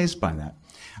always amazed by that.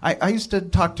 I used to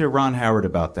talk to Ron Howard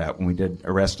about that when we did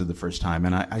Arrested the first time,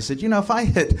 and I said, if I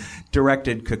had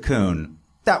directed Cocoon,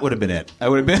 that would have been it. I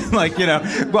would have been like,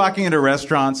 walking into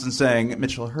restaurants and saying,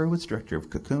 Mitchell Hurwitz, director of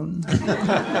Cocoon.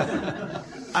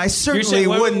 I certainly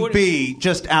wouldn't be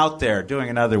just out there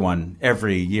doing another one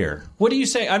every year. What do you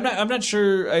say? I'm not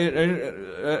sure. I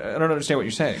don't understand what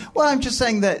you're saying. Well, I'm just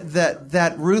saying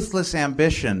that ruthless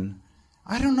ambition.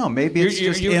 I don't know. Maybe it's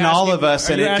just in all of us,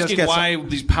 and it just gets. Why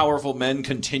these powerful men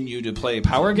continue to play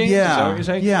power games? Yeah, is that what you're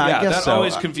saying? Yeah, I guess that so.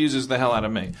 always confuses the hell out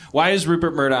of me. Why does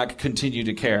Rupert Murdoch continue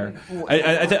to care?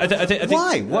 I think,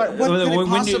 why? What could it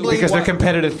possibly? Because they're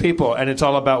competitive people, and it's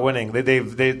all about winning.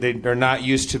 They're not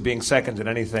used to being second in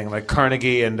anything. Like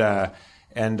Carnegie and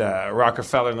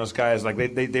Rockefeller and those guys, like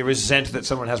they resent that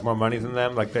someone has more money than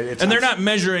them. Like they're not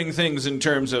measuring things in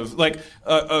terms of like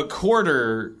a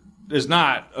quarter. Is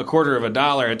not a quarter of a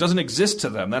dollar. It doesn't exist to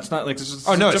them. That's not like this is.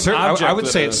 Oh no, I would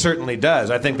say it certainly does.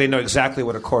 I think they know exactly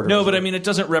what a quarter. No, is. but I mean, it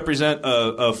doesn't represent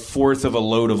a fourth of a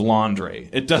load of laundry.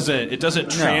 It doesn't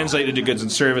translate into goods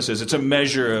and services. It's a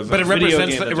measure of. But it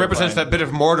represents that bit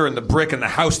of mortar and the brick in the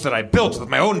house that I built with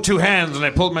my own 2 hands, and I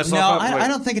pulled myself up. No, I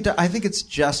don't think it does. I think it's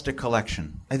just a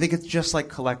collection. I think it's just like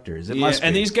collectors. It must be.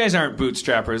 And these guys aren't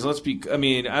bootstrappers. Let's be. I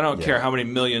mean, I don't care how many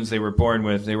millions they were born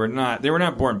with. They were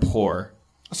not born poor.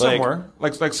 Somewhere,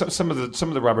 like some of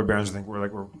the robber barons, I think were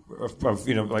like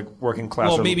working class.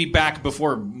 Well, maybe back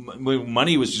before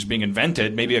money was just being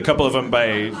invented. Maybe a couple of them,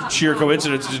 by sheer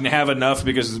coincidence, didn't have enough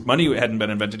because money hadn't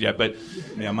been invented yet. But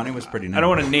yeah, money was pretty. I don't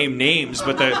want to name names,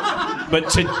 but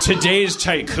today's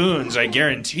tycoons, I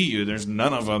guarantee you, there's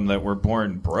none of them that were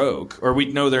born broke, or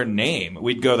we'd know their name.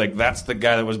 We'd go like, that's the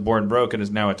guy that was born broke and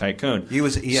is now a tycoon. He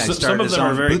was. Yeah, some of them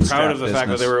are very proud of the fact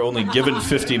that they were only given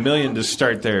 $50 million to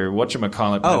start their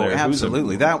whatchamacallit. Oh,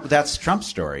 absolutely. That's Trump's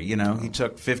story. He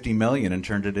took $50 million and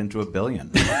turned it into $1 billion.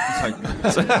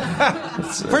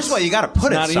 First of all, you got to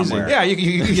put it somewhere. Yeah,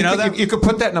 you could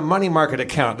put that in a money market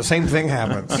account. The same thing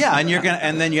happens. Yeah,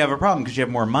 and then you have a problem because you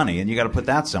have more money, and you got to put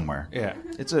that somewhere. Yeah,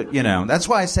 it's that's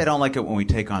why I say I don't like it when we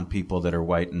take on people that are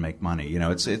white and make money.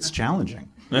 It's challenging.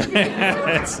 Thank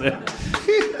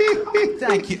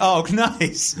you. Oh,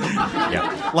 nice.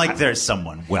 Yeah, like there's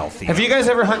someone wealthy. Have you guys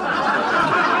ever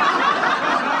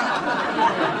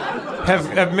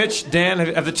Have Mitch, Dan,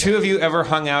 have the two of you ever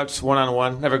hung out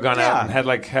one-on-one? Ever gone out and had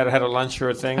a lunch or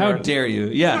a thing? How dare you?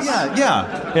 Yes.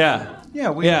 Yeah.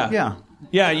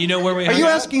 Yeah, you know where we hung out? Are you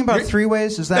asking about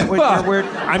three-ways? Is that what you're weird?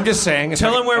 I'm just saying.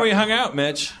 Tell him where we hung out,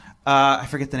 Mitch. I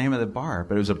forget the name of the bar,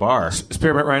 but it was a bar.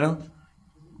 Spearmint Rhino?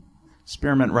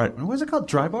 Spearmint Rhino. What was it called?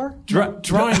 Dry bar? Drawing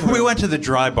room. We went to the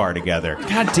dry bar together.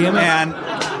 God damn it.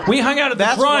 And we hung out at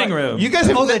the drawing room. You guys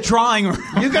have the drawing room.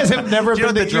 You guys have never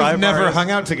been the dry bar. Never hung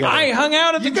out together. I hung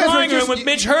out at the drawing room with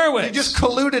Mitch Hurwitz. You just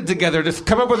colluded together to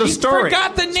come up with a story.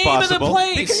 Forgot the name of the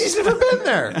place. Because he's never been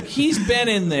there. He's been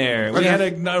in there. We had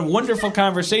a wonderful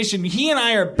conversation. He and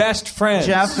I are best friends.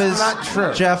 Jeff is not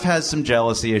true. Jeff has some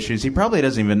jealousy issues. He probably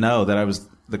doesn't even know that I was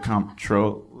the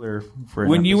comptroller for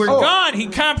when you were gone, he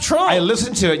comptrolled. I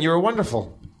listened to it, and you were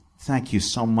wonderful. Thank you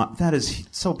so much. That is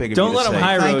so big of Don't you to let say. him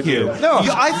high road you. No,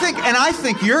 I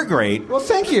think you're great. Well,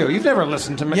 thank you. You've never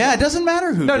listened to me. Yeah, it doesn't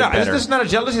matter who. No, did better. this is not a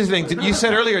jealousy thing. You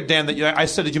said earlier, Dan, that I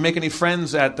said, "Did you make any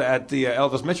friends at the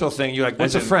Elvis Mitchell thing?" You're like,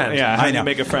 "What's a friend?" Yeah, I know. You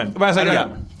make a friend. But I was like,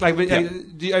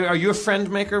 are you a friend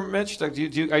maker, Mitch? Like, are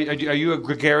you a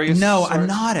gregarious? No, sort? I'm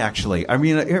not actually. I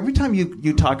mean, every time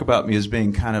you talk about me as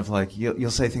being kind of like, you'll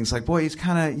say things like, "Boy, he's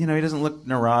kind of, he doesn't look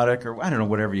neurotic," or I don't know,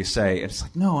 whatever you say. It's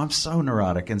like, no, I'm so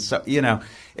neurotic, and so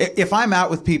if I'm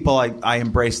out with people, I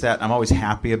embrace that. I'm always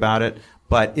happy about it.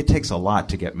 But it takes a lot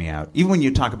to get me out. Even when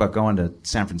you talk about going to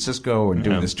San Francisco and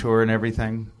doing this tour and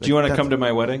everything. Do you want to come to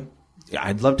my wedding?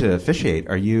 I'd love to officiate.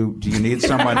 Do you need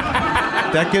someone?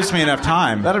 That gives me enough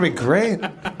time. That'd be great.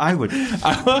 I would.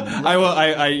 I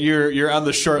will. You're on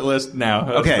the short list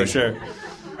now. Okay, for sure.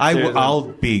 I'll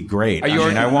be great.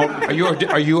 I won't.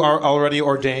 Are you already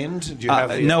ordained? Do you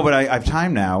have no, but I have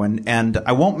time now, and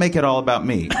I won't make it all about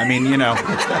me. I mean,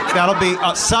 that'll be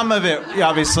some of it.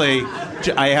 Obviously,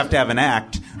 I have to have an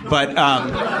act, but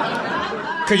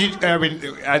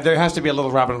there has to be a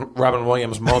little Robin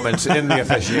Williams moment in the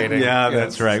officiating. Yeah,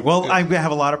 that's right. Well, I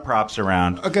have a lot of props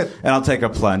around. Okay. And I'll take a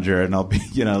plunger, and I'll be,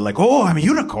 like, oh, I'm a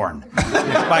unicorn.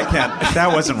 I can't.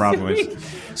 That wasn't Robin Williams.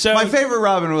 So my favorite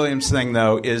Robin Williams thing,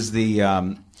 though, is the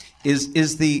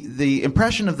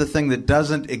impression of the thing that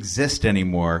doesn't exist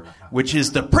anymore, which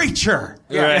is the preacher.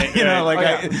 Right,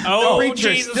 the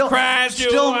preacher Jesus still, Christ,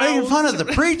 still making fun of the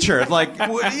preacher. Like,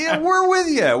 we're with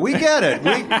you. We get it.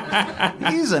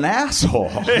 He's an asshole.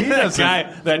 He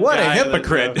doesn't. What a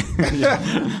hypocrite.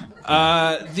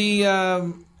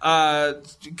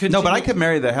 No, but I could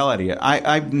marry the hell out of you.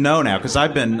 I know now because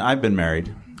I've been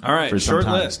married. All right, for some short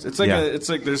time. list. It's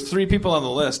like there's 3 people on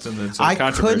the list, and it's a I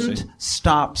controversy. couldn't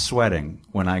stop sweating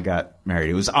when I got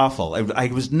married. It was awful. I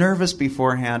was nervous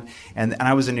beforehand, and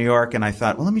I was in New York, and I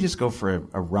thought, well, let me just go for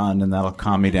a run, and that'll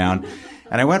calm me down.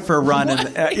 And I went for a run,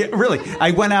 and really, I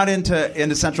went out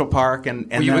into Central Park,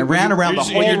 and I ran around the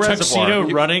whole reservoir. Tuxedo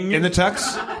running in the tux?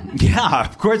 Yeah,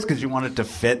 of course, because you want it to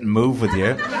fit and move with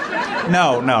you.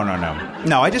 No.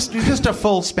 I just a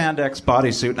full spandex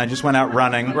bodysuit, and I just went out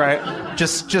running. Right.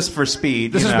 Just for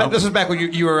speed. This is back when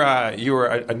you were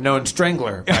a known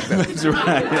strangler. Back then. That's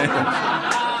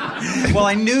right. Well,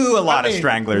 I knew a lot of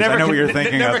stranglers. I know what you're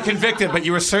thinking never of. convicted, but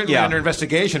you were certainly under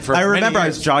investigation for I remember many I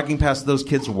years. was jogging past those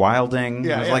kids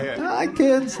wilding. I was like, hi,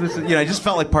 kids. This is, I just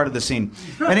felt like part of the scene.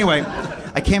 Anyway,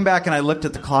 I came back and I looked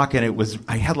at the clock, and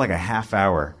I had like a half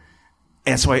hour.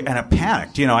 And so I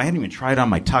panicked. I hadn't even tried on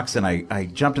my tux, and I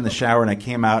jumped in the shower, and I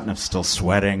came out, and I'm still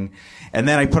sweating. And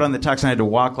then I put on the tux, and I had to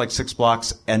walk like 6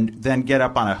 blocks and then get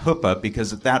up on a huppah,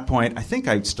 because at that point, I think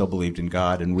I still believed in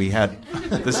God, and we had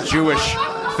this Jewish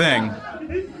thing.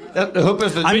 The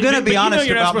huppah's the... I'm going to be honest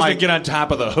you're not about supposed to get on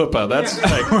top of the huppah. That's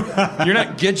like, you're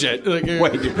not Gidget. Like,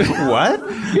 Wait, what?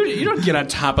 You don't get on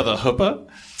top of the huppah.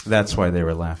 That's why they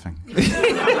were laughing.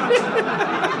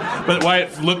 But why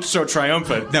it looked so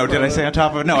triumphant. No, did I say on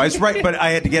top of it? No, I was right, but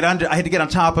I had to get on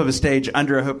top of a stage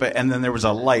under a huppah, and then there was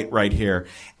a light right here.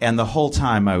 And the whole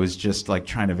time I was just like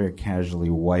trying to very casually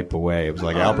wipe away. It was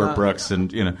like Albert Brooks,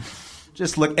 and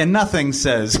just look, and nothing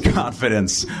says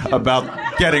confidence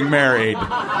about getting married.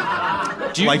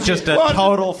 Just a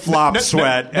total flop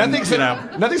sweat. Nothing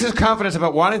says confidence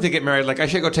about wanting to get married. Like, I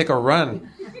should go take a run.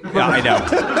 Yeah, I know.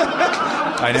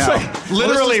 Like,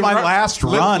 literally, this is my last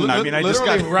run. I just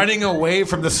got running away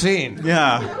from the scene.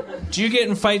 Yeah. Do you get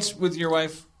in fights with your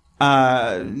wife?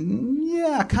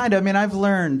 Yeah, kind of. I mean, I've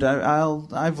learned.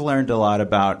 I've learned a lot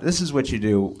about. This is what you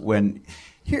do when.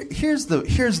 Here's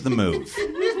the move.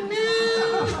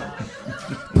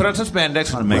 Put on some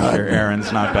spandex. I want to make sure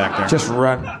Aaron's not back there. Just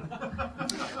run.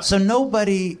 So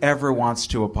nobody ever wants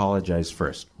to apologize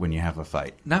first when you have a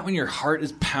fight. Not when your heart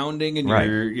is pounding and Right.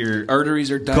 your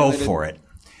arteries are Go dilated. for it.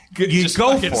 You Just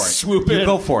go for it. Swoop You in.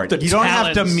 go for it. The You don't have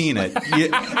to talons. mean it.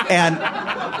 And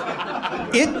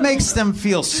it makes them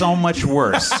feel so much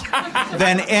worse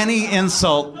than any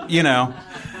insult,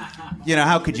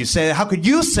 how could you say that? How could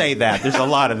you say that? There's a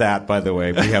lot of that, by the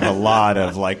way. We have a lot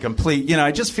of complete,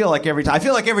 I just feel like every time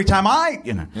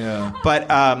Yeah.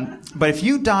 But if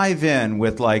you dive in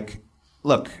with look,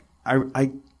 I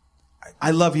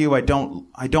love you. I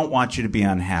don't want you to be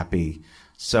unhappy.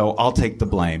 So I'll take the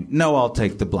blame. No, I'll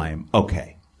take the blame.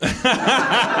 Okay. They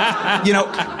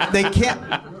can't.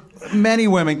 Many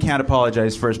women can't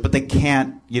apologize first, but they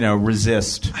can't,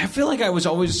 resist. I feel like I was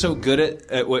always so good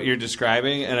at what you're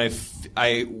describing, and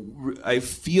I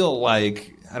feel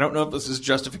like, I don't know if this is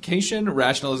justification,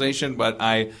 rationalization, but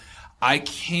I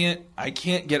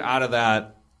can't get out of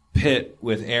that pit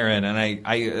with Erin, and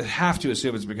I have to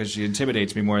assume it's because she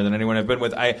intimidates me more than anyone I've been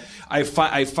with. I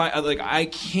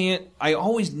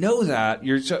always know that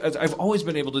I've always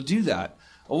been able to do that.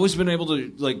 Always been able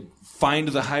to find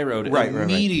the high road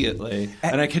immediately,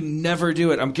 and I can never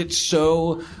do it. I'm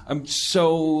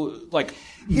so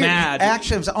mad.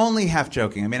 Actually, I was only half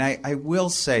joking. I mean, I will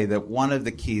say that one of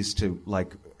the keys to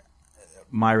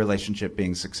my relationship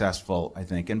being successful, I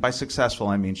think, and by successful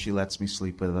I mean she lets me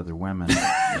sleep with other women. Safe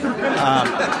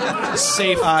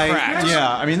crack.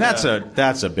 Yeah, I mean that's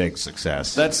a big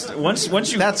success. That's once you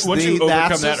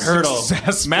overcome that hurdle,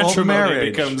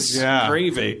 matrimony becomes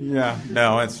gravy. Yeah,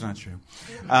 no, it's not true.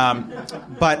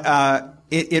 But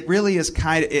it really is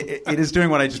it is doing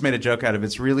what I just made a joke out of.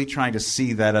 It's really trying to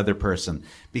see that other person,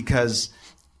 because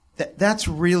that's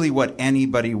really what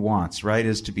anybody wants, right?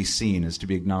 Is to be seen, is to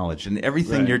be acknowledged, and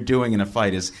everything you're doing in a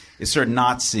fight is sort of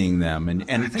not seeing them and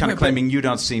kind of claiming you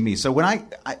don't see me. So when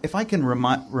if I can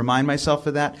remind myself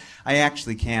of that, I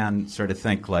actually can sort of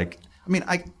think look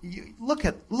at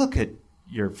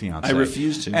your fiance. I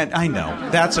refuse to, and I know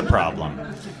that's a problem.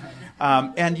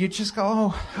 And you just go,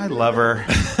 oh, I love her.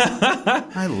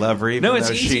 I love her, even No, it's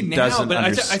though easy she now, doesn't but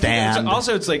understand. I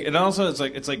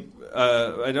think it's like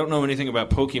I don't know anything about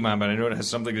Pokemon, but I know it has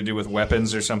something to do with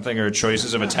weapons or something, or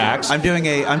choices of attacks. I'm doing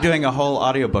a whole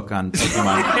audiobook on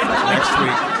Pokemon next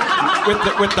week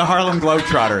with the Harlem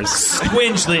Globetrotters.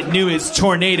 Squinchlet knew his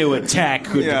tornado attack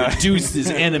could Yeah. reduce his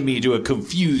enemy to a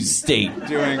confused state.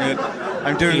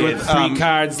 I'm doing He it had with 3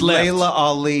 cards left. Layla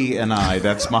Ali and I.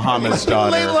 That's Muhammad's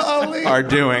daughter. Layla Ali. Are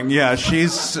doing. Yeah,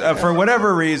 she's for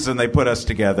whatever reason they put us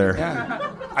together.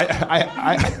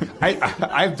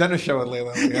 I've done a show with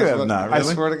Layla. You have not, I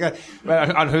really? swear to God.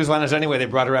 But on Whose Line Is It Anyway, they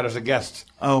brought her out as a guest.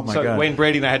 Oh, my so God. Wayne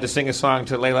Brady and I had to sing a song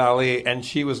to Layla Ali, and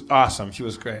she was awesome. She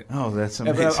was great. Oh, that's Yeah,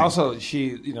 amazing. but also,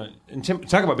 she,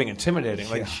 talk about being intimidating.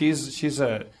 Like she's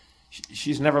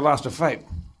never lost a fight.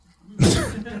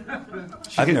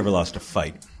 I've never lost a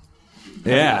fight.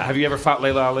 Yeah. Have you ever fought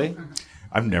Layla Ali?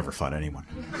 I've never fought anyone.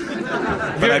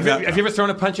 Have you ever thrown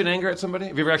a punch in anger at somebody?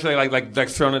 Have you ever actually like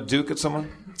thrown a duke at someone?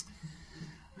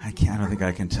 I don't think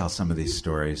I can tell some of these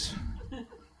stories. It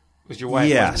was your wife.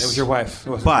 Yes. Wasn't it? It was your wife. It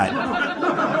wasn't. But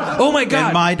Oh my God.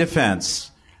 in my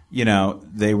defense,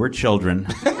 they were children.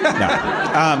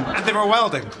 No. They were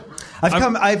welding.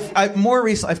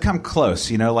 I've come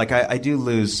close. I do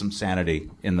lose some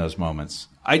sanity in those moments.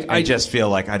 I just feel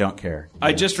like I don't care.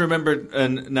 I just remembered,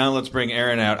 and now let's bring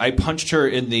Aaron out. I punched her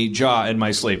in the jaw in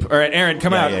my sleep. All right, Aaron,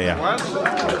 come out. Yeah.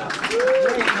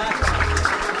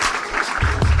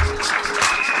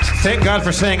 Thank God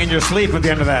for saying in your sleep at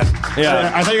the end of that.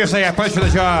 Yeah. I thought you were going to say I punched you in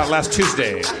the jaw last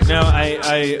Tuesday. No,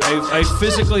 I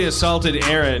physically assaulted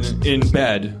Aaron in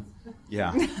bed.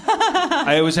 Yeah. We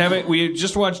had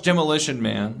just watched Demolition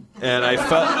Man, and I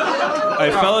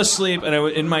fell asleep, and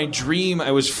in my dream I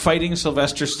was fighting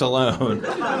Sylvester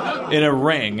Stallone in a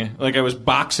ring, like I was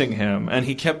boxing him, and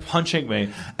he kept punching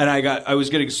me, and I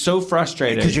was getting so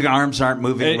frustrated Because your arms aren't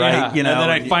moving right. Yeah. And then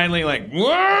I finally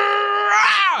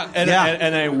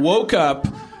and I woke up,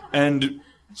 and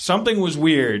something was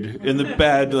weird in the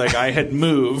bed, like I had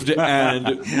moved,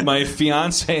 and my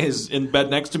fiance is in bed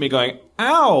next to me going,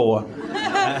 ow,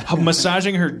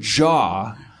 massaging her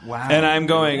jaw. Wow. And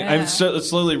I'm so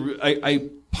slowly, I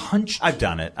punched. I've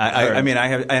done it. I mean, I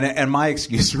have, and my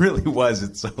excuse really was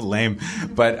it's so lame.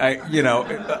 But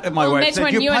my wife Mitch, said,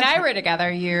 when you and punch- I were together,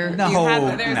 there's No.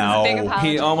 this big apology.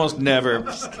 He almost never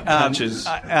punches.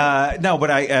 No,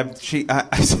 but I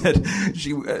said,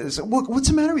 what's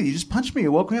the matter with you? You just punched me.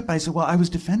 You woke me up. I said, well, I was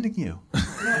defending you,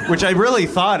 which I really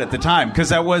thought at the time because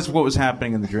that was what was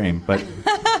happening in the dream. But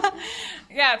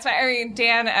Yeah, it's fine. I mean,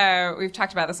 Dan, we've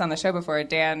talked about this on the show before.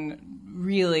 Dan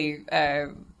really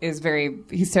he's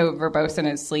so verbose in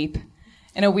his sleep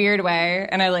in a weird way,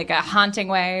 in a haunting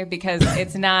way, because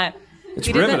it's not... It's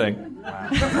riveting.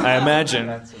 I imagine.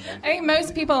 I think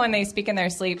most people, when they speak in their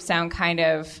sleep, sound kind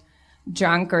of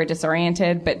drunk or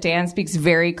disoriented, but Dan speaks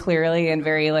very clearly and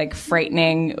very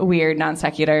frightening, weird non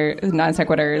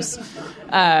sequiturs.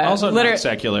 Also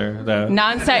non-secular, though.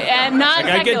 Non-secular.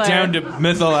 I get down to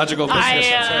mythological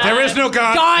positions. There is no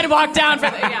God. God walked down for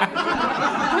yeah.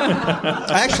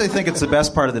 I actually think it's the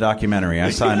best part of the documentary.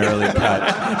 I saw an early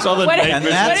cut. It's all the What if- night And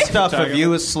vision that you're stuff talking of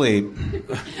you asleep.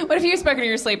 What if you spoke in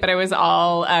your sleep, but it was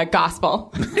all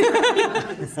gospel?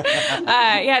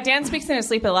 Yeah, Dan speaks in his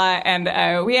sleep a lot,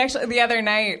 and we actually the other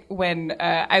night when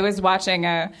I was watching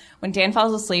when Dan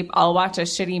falls asleep, I'll watch a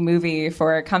shitty movie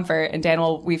for comfort,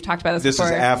 and we've talked about this This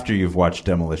before. is after you've watched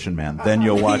Demolition Man. Then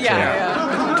you'll watch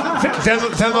yeah. Then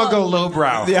they'll go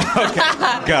lowbrow. it. Yeah,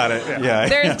 okay. Got it. Yeah.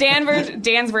 There's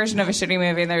Dan's version of a shitty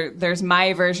movie, and there's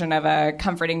my version of a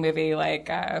comforting movie, like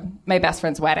My Best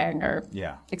Friend's Wedding, or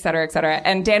et cetera, et cetera.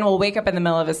 And Dan will wake up in the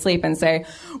middle of his sleep and say,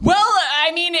 "Well,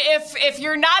 I mean, if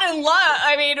you're not in love,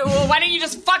 I mean, well, why don't you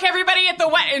just fuck everybody at the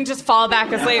wedding?" And just fall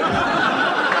back asleep.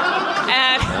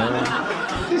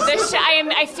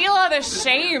 And I feel all the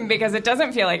shame because it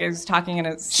doesn't feel like he's talking in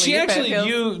his sleep. She actually, It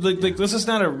feels- this is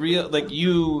not a real,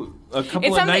 a couple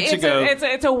It's of nights ago.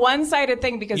 It's a one-sided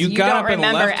thing because you got don't up and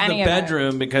remember left any the of it.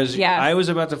 bedroom because I was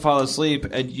about to fall asleep,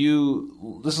 and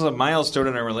this is a milestone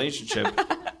in our relationship.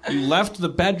 You left the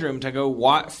bedroom to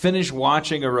go finish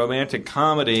watching a romantic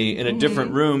comedy in a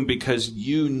different room because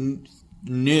you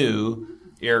knew,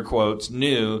 air quotes,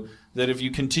 knew that if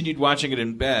you continued watching it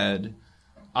in bed,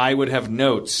 I would have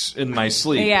notes in my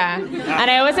sleep. Yeah,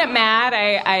 and I wasn't mad.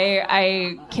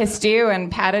 I kissed you and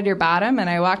patted your bottom, and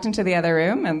I walked into the other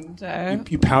room, and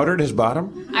You powdered his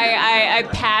bottom? I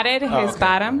patted his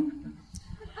bottom.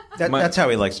 That's how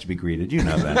he likes to be greeted. You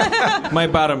know that. My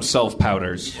bottom self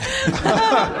powders.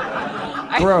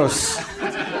 Gross.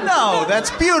 No,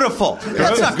 that's beautiful.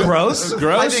 That's not gross.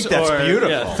 Gross. I think that's beautiful.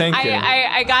 Yeah, thank you.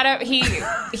 I got up.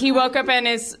 He woke up in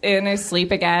his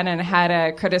sleep again and had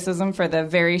a criticism for the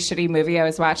very shitty movie I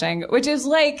was watching, which is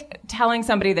like telling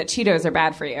somebody that Cheetos are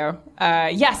bad for you.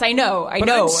 Yes, I know. But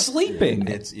I'm sleeping.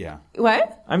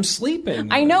 What? I'm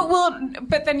sleeping. I know. Well,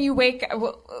 but then you wake.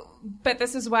 But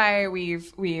this is why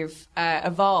we've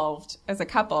evolved as a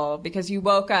couple, because you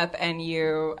woke up and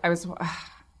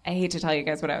I hate to tell you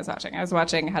guys what I was watching. I was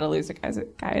watching How to Lose a Guy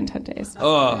in 10 Days.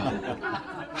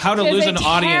 How to lose an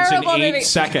audience in 8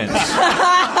 seconds.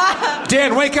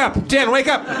 Dan, wake up! Dan, wake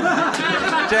up!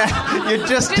 Dan, you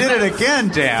just did it again,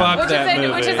 Dan. Fuck that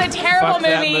movie. Which is a terrible Fuck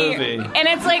that movie. And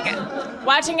it's like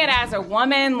watching it as a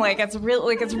woman, like it's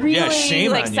really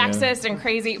shame like on you. sexist and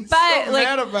crazy. But like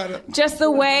mad about it. Just the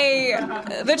way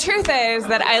the truth is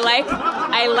that I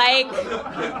like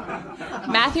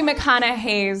Matthew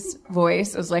McConaughey's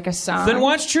voice is like a song. Then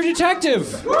watch True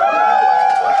Detective.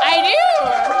 I do.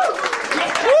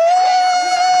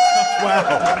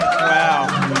 Wow.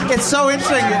 It's so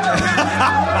interesting.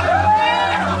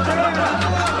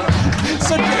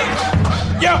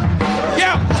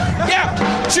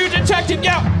 True Detective,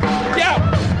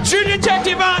 True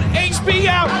Detective on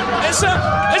HBO. It's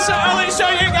the only show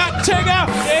you got to go.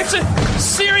 It's a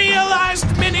serialized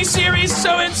miniseries,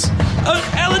 so it's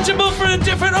eligible for a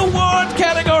different award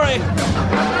category.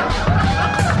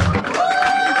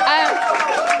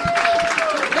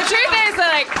 The truth is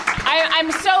that, like,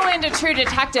 I'm so into True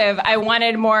Detective. I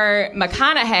wanted more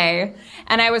McConaughey,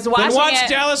 and I was watching Then watch it.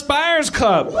 Dallas Buyers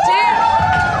Club. Dude.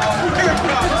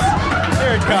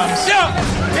 Here it comes.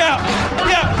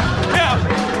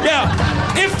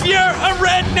 If you're a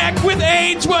redneck with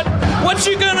AIDS, what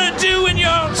you gonna do when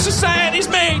your society's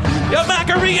made your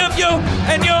mockery of you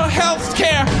and your health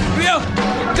care? You're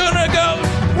gonna go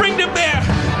bring to bear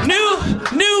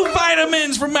new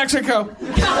vitamins from Mexico.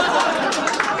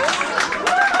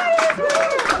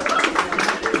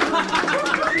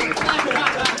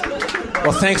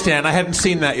 Well, thanks, Dan. I hadn't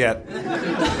seen that yet.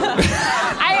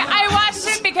 I watched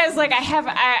it because, like,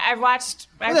 I've watched.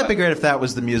 Wouldn't that be great if that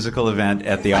was the musical event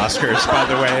at the Oscars, by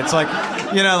the way? It's like,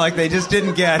 like they just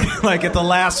didn't get, like, at the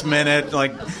last minute,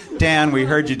 like, Dan, we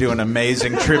heard you do an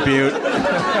amazing tribute.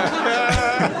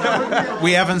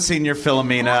 We haven't seen your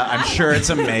Philomena. I'm sure it's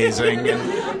amazing.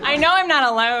 I know I'm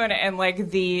not alone in,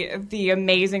 like, the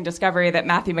amazing discovery that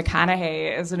Matthew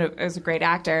McConaughey is a great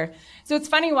actor. So it's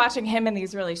funny watching him in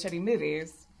these really shitty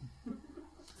movies.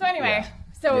 So anyway,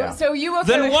 so you will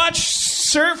Then watch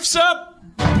Surf's Up,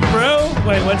 bro.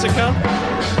 Wait, what's it called?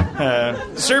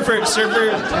 Surfer.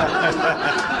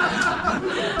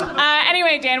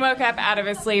 Anyway, Dan woke up out of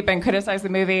his sleep and criticized the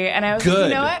movie, and I was like, Good.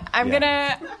 you know what? I'm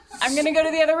gonna go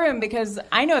to the other room because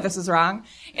I know this is wrong.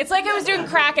 It's like I was doing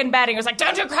crack in bed. He was like,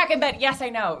 "Don't do crack in bed." Yes, I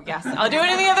know. Yes, I'll do it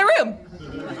in the other room.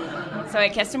 So I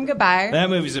kissed him goodbye. That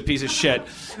movie's a piece of shit.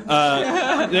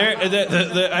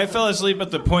 I fell asleep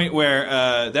at the point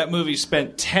where that movie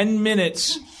spent 10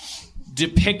 minutes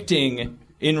depicting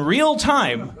in real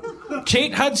time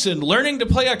Kate Hudson learning to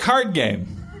play a card game.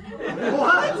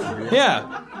 What?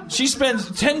 Yeah. She spends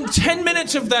 10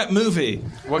 minutes of that movie.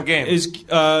 What game?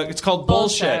 It's called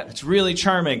Bullshit. It's really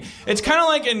charming. It's kind of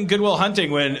like in Good Will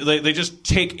Hunting when they just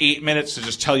take 8 minutes to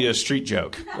just tell you a street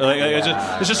joke.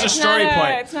 It's just a story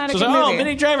point. It's not a so good it's like, movie.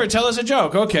 Minnie Driver, tell us a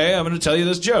joke. Okay, I'm going to tell you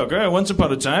this joke. Once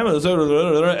upon a time,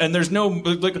 and there's no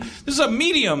like. This is a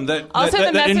medium that Also,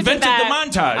 the message invented of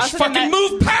that- the montage. also the Fucking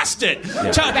move past it.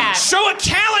 Bad. Show a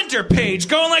calendar page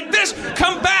going like this.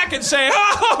 Come back and say,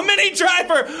 "Oh, Minnie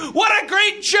Driver, what a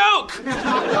great joke."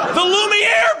 The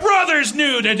Lumiere brothers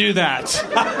knew to do that.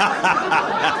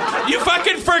 You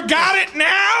fucking forgot it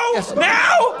now? Yes.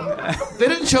 Now? They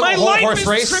didn't show My the whole life horse is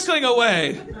race. trickling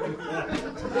away.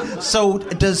 So,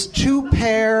 does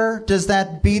does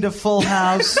that beat a Full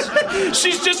House?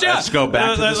 She's just, Let's go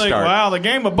back to the like, start. wow, the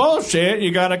game of bullshit,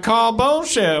 you gotta call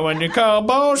bullshit when you call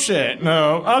bullshit.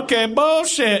 No, okay,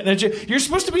 bullshit. And you're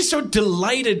supposed to be so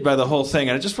delighted by the whole thing,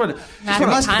 and I just want to... Matthew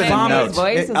must have been McConaughey's notes.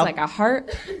 voice is I'll- like a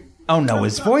heart. Oh no,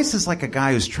 his voice is like a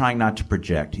guy who's trying not to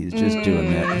project. He's just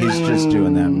doing that. He's just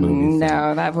doing that movie.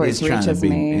 No, that voice He's trying to reaches be-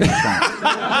 me. he's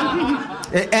trying-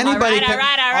 Anybody All can-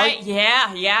 right.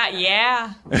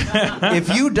 Yeah.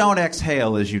 If you don't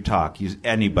exhale as you talk,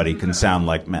 anybody can sound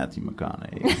like Matthew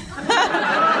McConaughey.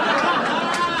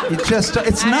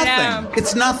 It's I nothing. know.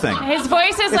 It's nothing. His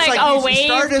voice is It's like like a he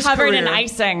started wave his covered in career-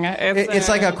 icing. It's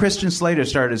like how Christian Slater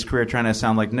started his career trying to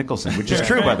sound like Nicholson, which is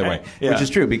true, by the way. Yeah. Which is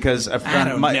true because a friend,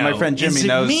 don't my know. friend Jimmy Is it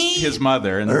knows me? his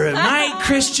mother. And, Or am I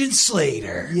Christian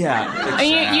Slater? yeah,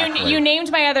 exactly. You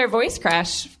named my other voice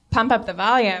crush pump up the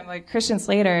volume, like Christian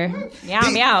Slater, meow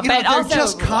meow. You But know, they're also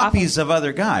just copies of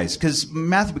other guys because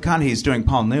Matthew McConaughey is doing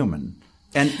Paul Newman,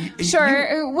 and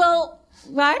sure. Well,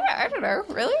 I don't know.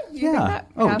 Really? You think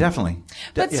that? Oh, definitely.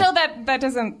 But still, that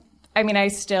doesn't. I mean, I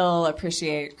still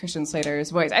appreciate Christian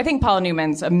Slater's voice. I think Paul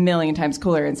Newman's a million times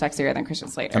cooler and sexier than Christian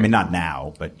Slater. I mean, not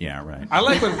now, but yeah, right. I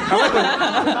like when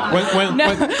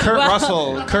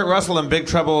Kurt Russell in Big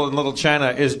Trouble in Little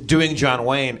China is doing John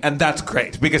Wayne, and that's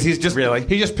great because he just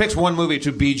picks one movie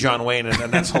to be John Wayne,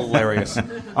 and that's hilarious.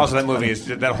 Also, that movie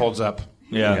that holds up.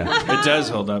 Yeah, it does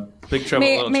hold up. Big Trouble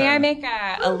in Little China. May I make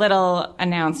a little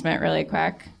announcement really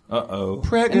quick? Uh-oh.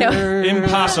 Prager. No.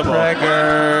 Impossible.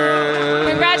 Prager.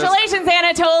 Congratulations,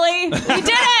 Anatoly! You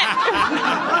did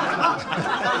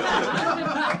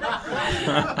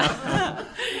it!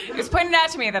 It was pointed out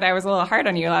to me that I was a little hard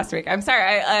on you last week. I'm sorry.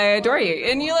 I adore you.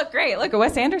 And you look great. Look at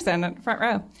Wes Anderson in the front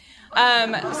row.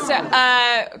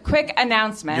 Quick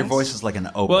announcement. Your voice is like an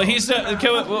oboe. Well, he's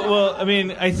well. I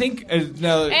mean, I think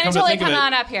now. Anatoly, come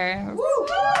on up here.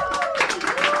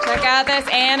 Check out this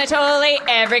Anatoly,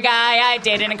 every guy I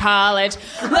dated in college.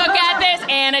 Look at this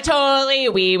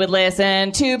Anatoly, we would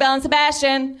listen to Belle and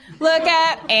Sebastian. Look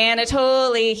at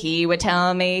Anatoly, he would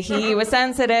tell me he was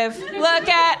sensitive. Look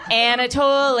at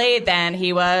Anatoly, then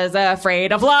he was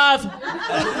afraid of love.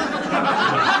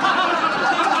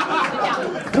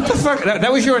 What the fuck?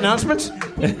 That was your announcement?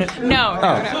 No.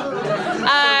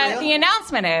 The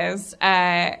announcement is,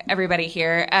 everybody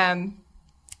here,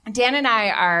 Dan and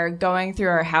I are going through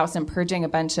our house and purging a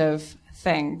bunch of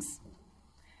things.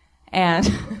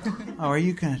 And oh, are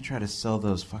you going to try to sell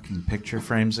those fucking picture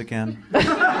frames again?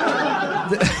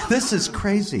 This is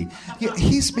crazy.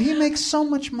 He makes so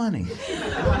much money.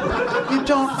 You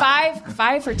don't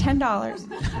five for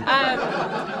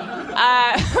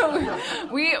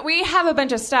 $10. We have a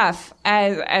bunch of stuff,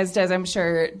 as does I'm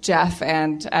sure Jeff,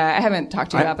 and I haven't talked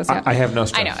to you about this yet. I have no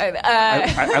stuff. I know.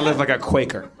 I live like a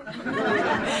Quaker.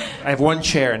 I have one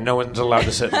chair and no one's allowed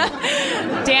to sit in it.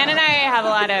 Dan and I have a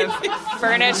lot of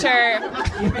furniture.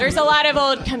 There's a lot of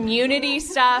old community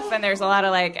stuff, and there's a lot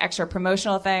of like extra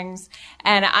promotional things.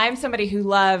 And I'm somebody who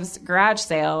loves garage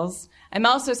sales. I'm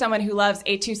also someone who loves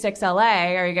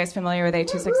 826LA. Are you guys familiar with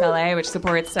 826LA, which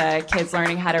supports kids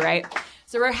learning how to write?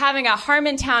 So we're having a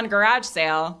Harmontown garage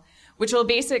sale, which will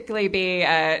basically be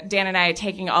Dan and I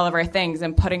taking all of our things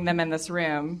and putting them in this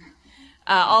room.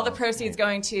 All the proceeds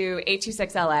going to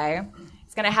 826LA.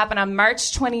 It's going to happen on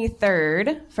March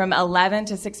 23rd from 11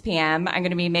 to 6 p.m. I'm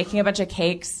going to be making a bunch of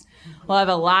cakes. We'll have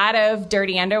a lot of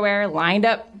dirty underwear lined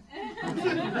up.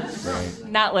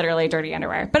 Not literally dirty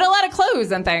underwear, but a lot of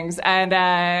clothes and things, and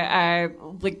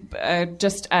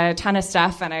just a ton of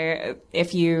stuff. And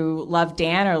if you love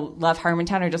Dan or love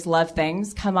Harmontown or just love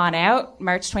things, come on out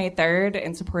March 23rd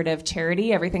in support of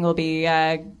charity. Everything will be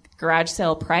garage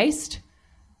sale priced.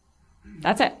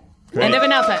 That's it. Great. End of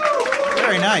announcement.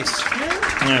 Very nice.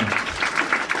 Yeah.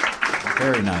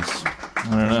 Very nice. I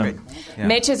don't know. Great. Yeah.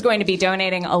 Mitch is going to be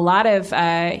donating a lot of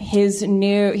he's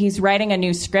writing a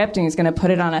new script and he's going to put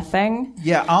it on a thing.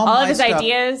 Yeah, all of his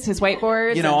ideas, his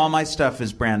whiteboards. All my stuff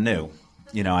is brand new.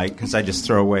 Because I just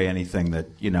throw away anything that,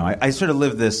 I sort of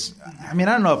live this, I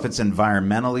don't know if it's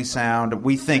environmentally sound.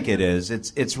 We think it is.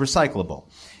 It's recyclable.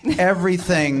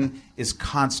 Everything is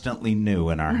constantly new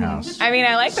in our house. I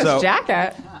like this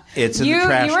jacket. It's in the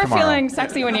trash You were tomorrow. feeling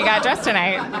sexy when you got dressed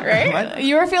tonight, right? What?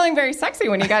 You were feeling very sexy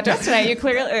when you got dressed tonight. You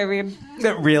clearly,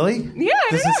 Really? Yeah.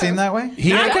 Does it seem that way?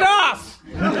 Knock it off!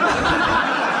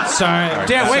 Sorry.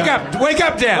 Dan, wake up! Wake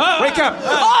up, Dan! Wake up!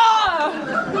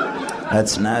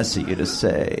 That's nice of you to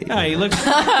say. Yeah, he looks.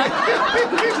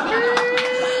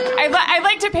 I'd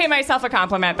like to pay myself a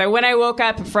compliment that when I woke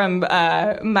up from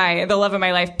the love of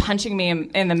my life punching me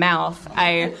in the mouth,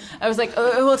 I was like,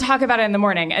 we'll talk about it in the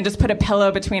morning, and just put a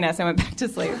pillow between us and went back to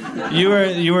sleep. You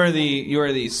are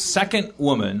the second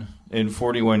woman in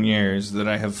 41 years that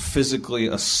I have physically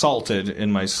assaulted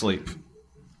in my sleep.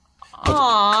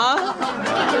 Aww.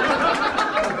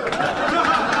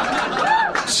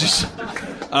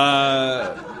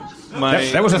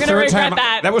 That was the third time.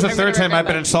 That was the third time I've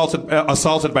been that.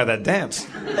 assaulted by that dance.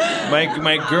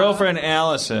 My girlfriend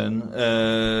Allison,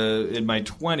 in my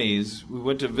 20s, we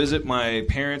went to visit my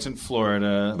parents in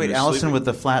Florida. Wait, Allison with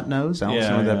the flat nose?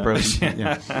 Allison with that broken...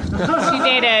 Yeah.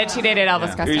 She dated Elvis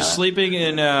Costello. We were sleeping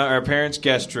in our parents'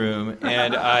 guest room,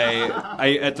 and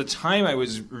I at the time I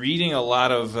was reading a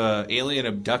lot of alien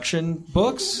abduction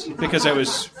books because I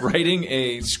was writing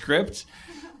a script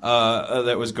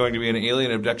that was going to be an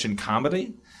alien abduction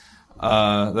comedy.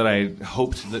 That I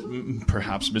hoped that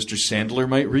perhaps Mr. Sandler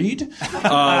might read.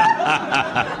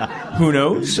 Who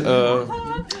knows?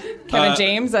 Kevin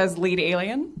James as lead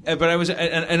alien. But I was,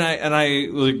 and I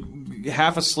like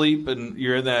half asleep, and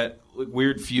you're in that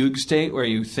weird fugue state where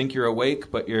you think you're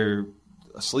awake, but you're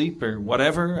asleep or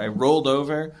whatever. I rolled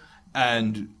over,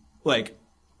 and like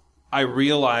I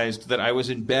realized that I was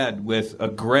in bed with a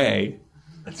gray.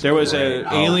 There was an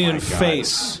alien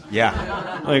face.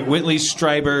 Yeah. Like Whitley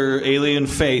Strieber alien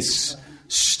face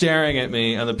staring at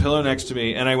me on the pillow next to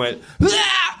me, and I went,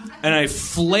 ah! And I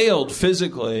flailed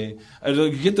physically. I was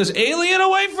like, get this alien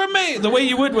away from me! The way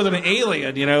you would with an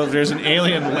alien, there's an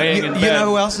alien laying in bed. You know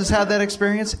who else has had that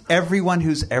experience? Everyone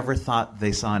who's ever thought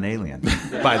they saw an alien,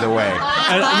 by the way. You know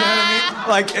what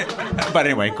I mean? But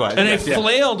anyway, go ahead. And I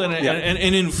flailed, and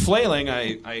in flailing,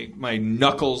 I my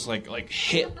knuckles like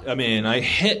hit. I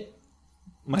hit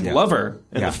my lover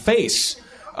in the face.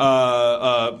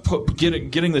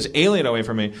 Getting this alien away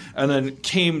from me, and then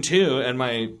came to, and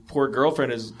my poor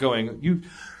girlfriend is going, "You,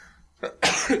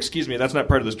 excuse me, that's not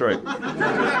part of the story."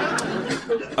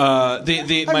 I've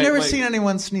never seen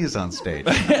anyone sneeze on stage.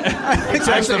 It's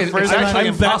actually I'm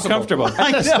that comfortable.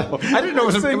 I know. I didn't know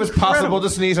it was possible to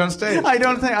sneeze on stage. I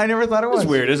never thought it was. It's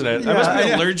weird, isn't it? I must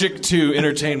be allergic to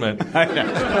entertainment. I know.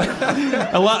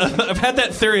 I've had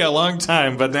that theory a long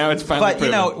time, but now it's finally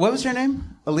proven. What was your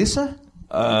name? Elisa?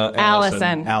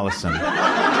 Allison. Allison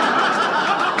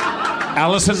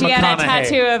She McConaughey. had a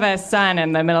tattoo of a sun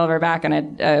in the middle of her back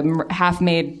and a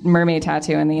half-made mermaid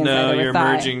tattoo in the inside of her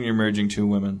thigh. You're merging two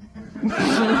women.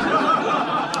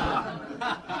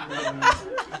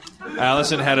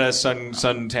 Allison had a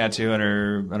sun tattoo on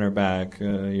her back.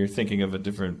 You're thinking of a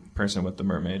different person with the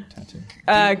mermaid tattoo.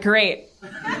 Great.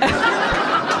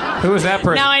 Who was that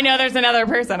person? Now I know there's another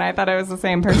person. I thought it was the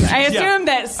same person. I assumed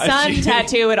that sun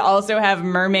tattoo would also have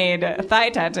mermaid thigh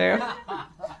tattoo.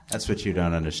 That's what you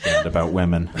don't understand about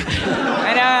women.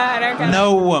 I don't.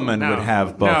 No woman would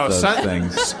have both those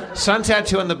things. Sun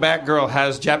tattoo on the back girl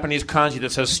has Japanese kanji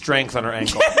that says strength on her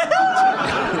ankle.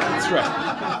 That's right.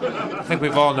 I think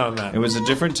we've all known that. It was a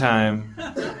different time.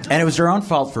 And it was her own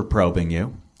fault for probing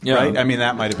you. Yeah. Right? I mean,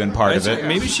 that might have been part of it.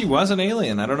 Maybe she was an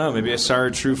alien. I don't know. Maybe I saw her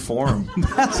true form.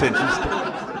 That's interesting.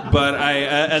 But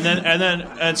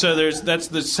so that's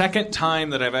the second time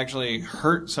that I've actually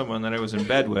hurt someone that I was in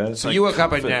bed with. So you woke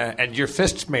up and your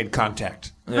fists made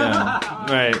contact.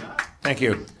 Yeah. Right. Thank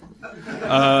you.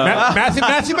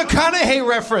 Matthew McConaughey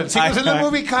reference. He was in the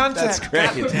movie Contact. That's great.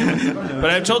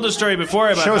 But I've told the story before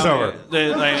about Show's over.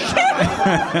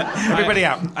 Everybody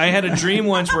out. I had a dream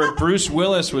once where Bruce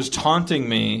Willis was taunting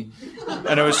me,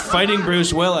 and I was fighting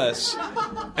Bruce Willis,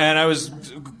 and I was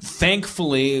thank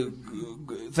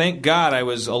God I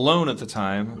was alone at the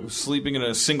time. I was sleeping in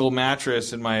a single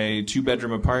mattress in my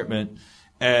 2-bedroom apartment,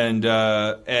 and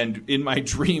in my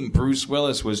dream Bruce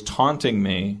Willis was taunting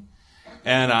me.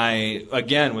 And I,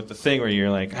 again, with the thing where you're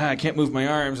like, I can't move my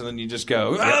arms, and then you just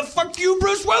go, fuck you,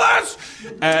 Bruce Willis!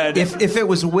 And if it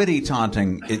was witty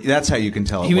taunting, that's how you can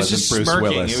tell it wasn't Bruce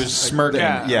smirking. Willis. He was smirking.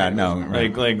 Yeah, no.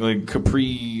 Right. Like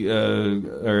Capri or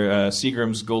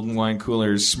Seagram's Golden Wine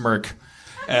Cooler's smirk.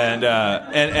 And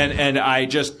I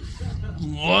just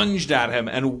lunged at him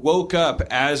and woke up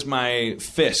as my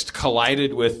fist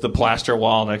collided with the plaster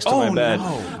wall next to my bed,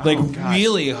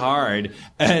 really hard.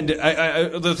 And I,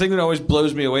 the thing that always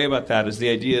blows me away about that is the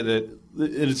idea that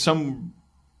in some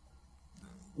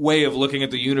way of looking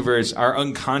at the universe, our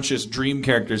unconscious dream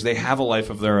characters, they have a life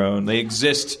of their own. They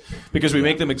exist because we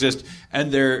make them exist,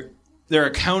 and they're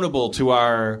accountable to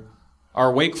our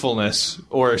wakefulness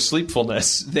or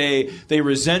sleepfulness. They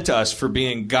resent us for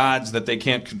being gods that they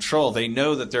can't control. They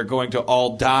know that they're going to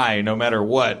all die no matter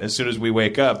what as soon as we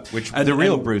wake up. Which the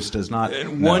real Bruce does not know.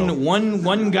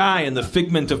 One guy in the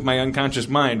figment of my unconscious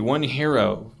mind, one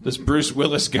hero, this Bruce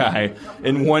Willis guy,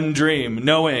 in one dream,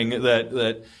 knowing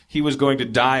that he was going to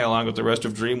die along with the rest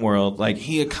of Dreamworld, like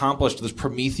he accomplished this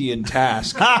Promethean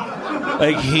task.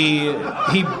 Like he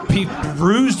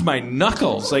bruised my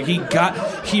knuckles. Like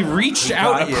he reached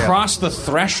out across the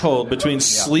threshold between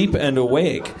sleep and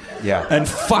awake. Yeah. And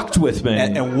fucked with me.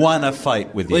 And won a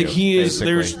fight with you. Like he is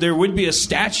basically. there would be a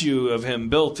statue of him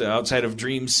built outside of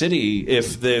Dream City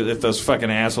if those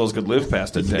fucking assholes could live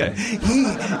past a day.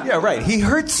 He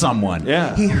hurt someone.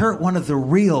 Yeah. He hurt one of the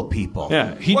real people.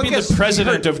 Yeah. He'd be the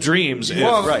president of Dreams.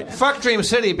 Fuck Dream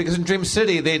City, because in Dream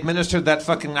City they administered that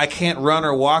fucking I can't run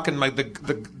or walk and like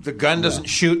the gun doesn't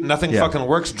shoot, nothing fucking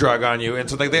works drug on you, and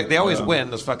so they always win,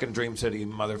 those fucking Dream City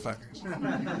motherfuckers.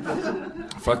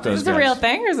 Fuck those guys. Is this a real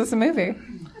thing or is this a movie?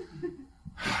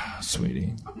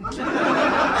 Sweetie. Did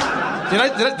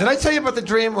I tell you about the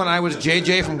dream when I was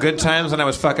JJ from Good Times and I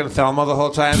was fucking Thelma the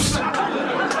whole time?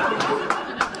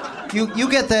 You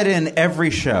get that in every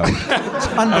show. It's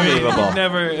unbelievable.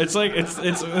 Never. It's like it's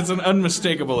an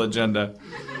unmistakable agenda.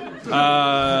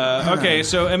 Okay,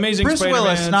 so Amazing Bruce Spider-Man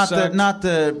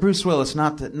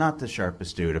Willis, not the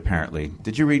sharpest dude. Apparently,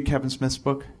 did you read Kevin Smith's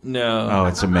book? No. Oh,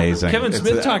 it's amazing. Kevin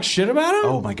Smith talks shit about him?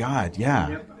 Oh my God,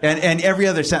 yeah. And every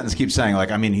other sentence keeps saying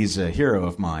like, I mean, he's a hero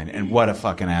of mine, and what a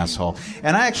fucking asshole.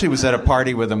 And I actually was at a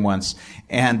party with him once,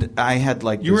 and I had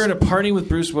like you were at a party with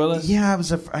Bruce Willis? Yeah,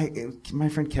 my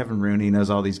friend Kevin Rooney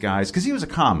knows all these guys because he was a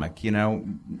comic, you know.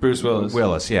 Bruce Willis.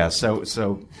 Willis, yeah.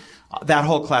 So. That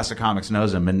whole class of comics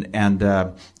knows him, and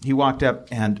he walked up,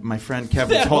 and my friend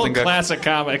Kevin was holding a class of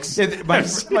comics.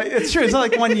 It's true. It's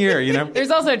like 1 year, you know.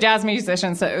 There's also a jazz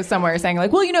musician somewhere saying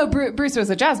like, well, you know, Bruce was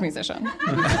a jazz musician.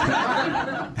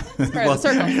 Well,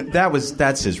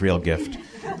 that's his real gift,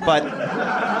 but.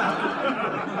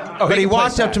 But he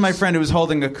walked up to my friend who was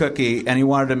holding a cookie, and he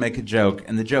wanted to make a joke,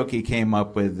 and the joke he came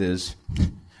up with is,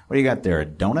 "What do you got there? A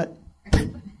donut?"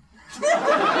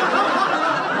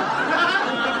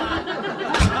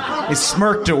 He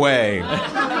smirked away.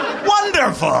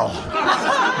 Wonderful! Well,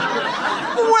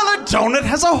 a donut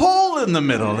has a hole in the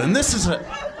middle, and this is a...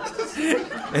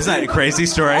 Isn't that a crazy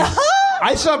story?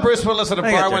 I saw Bruce Willis at a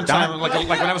bar one time, like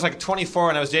when I was like 24,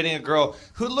 and I was dating a girl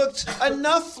who looked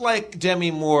enough like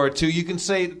Demi Moore to, you can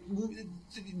say,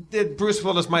 that Bruce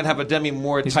Willis might have a Demi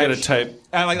Moore type. He's got a type.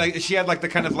 Like she had like the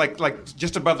kind of like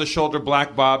just above the shoulder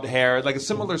black bobbed hair, like a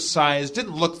similar size,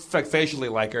 didn't look facially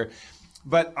like her.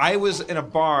 But I was in a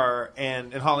bar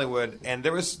in Hollywood, and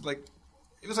there was like,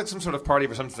 it was like some sort of party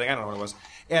or something. I don't know what it was.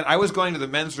 And I was going to the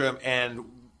men's room, and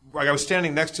I was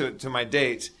standing next to my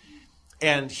date,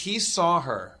 and he saw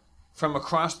her from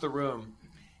across the room,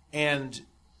 and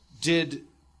did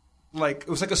like, it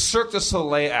was like a Cirque du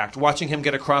Soleil act watching him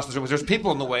get across the room. There's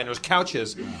people in the way, and there's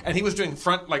couches, and he was doing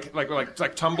front like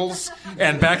tumbles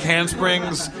and back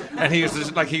handsprings, and he was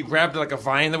just, like, he grabbed like a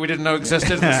vine that we didn't know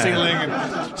existed in the ceiling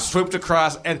and swooped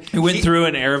across, and he went through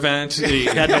an air vent. He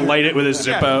had to light it with his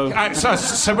Zippo. Yeah, I saw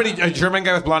a German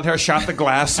guy with blonde hair shot the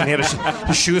glass, and he had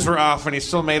his shoes were off, and he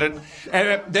still made it.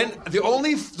 And then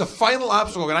the final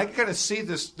obstacle, and I could kind of see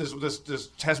this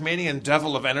Tasmanian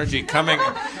devil of energy coming,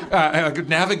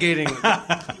 navigating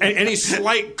any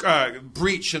slight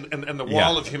breach in the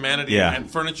wall of humanity and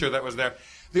furniture that was there.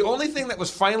 The only thing that was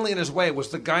finally in his way was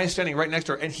the guy standing right next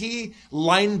to her, and he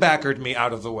linebackered me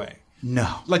out of the way.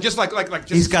 No. Just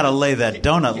he's got to lay that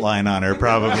donut line on her,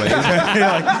 probably.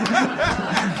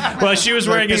 Well, she was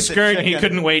wearing a skirt, and he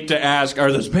couldn't wait to ask,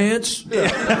 "Are those pants?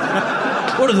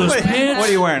 What are those pants? What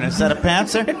are you wearing? Is that a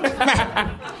pantser?"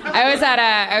 I was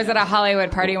at a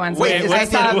Hollywood party once. What's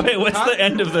the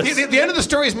end of this? The end of the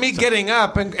story is me getting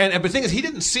up, and the thing is, he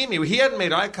didn't see me. He hadn't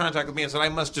made eye contact with me and said, "I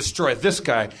must destroy this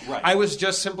guy." Right. I was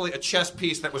just simply a chess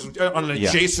piece that was on an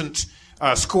adjacent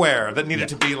square that needed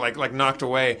to be like knocked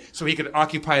away so he could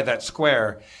occupy that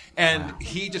square. And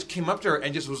he just came up to her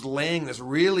and just was laying this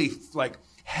really like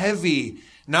heavy,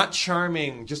 not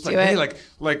charming, just like, hey, like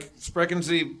Sprechen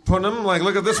Sie Punham, like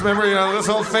look at this, remember, you know, this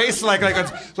whole face, like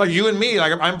you and me,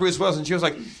 like I'm Bruce Willis, and she was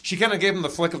like, she kind of gave him the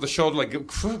flick of the shoulder, like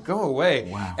go away.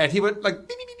 Wow. And he went like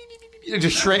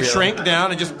just shrank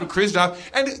down and just cruised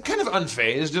off, and kind of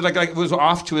unfazed, like was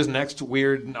off to his next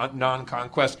weird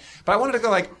non-conquest. But I wanted to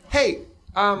go like, hey,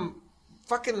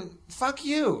 fuck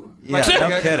you. Yeah,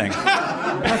 no kidding.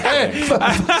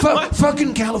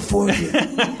 Fucking California.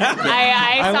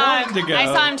 I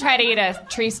saw him try to eat a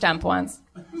tree stump once.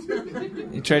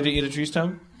 You tried to eat a tree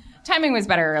stump? Timing was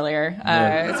better earlier.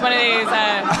 It's one of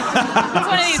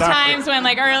these times when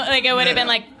like it would have been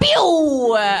like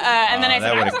pew, and then I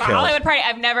said I was at a Hollywood party.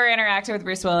 I've never interacted with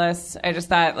Bruce Willis. I just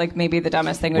thought like maybe the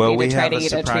dumbest thing would be to try to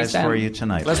eat a tree stump. Well, we have a surprise for you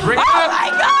tonight. Let's bring him out. Oh my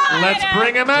God! Let's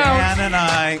bring him out. Dan and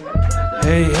I.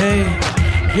 Hey,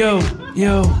 yo,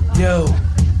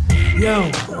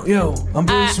 I'm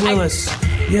Bruce Willis.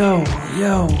 Yo,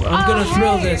 I'm gonna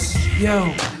thrill this.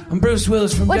 Yo, I'm Bruce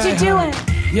Willis from What Die you doing? Hard.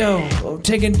 Yo,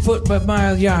 taking foot by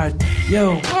mile yard.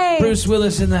 Yo, hey, Bruce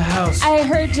Willis in the house. I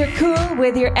heard you're cool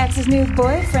with your ex's new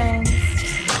boyfriend.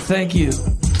 Thank you.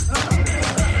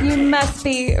 You must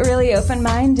be really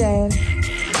open-minded.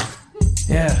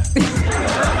 Yeah.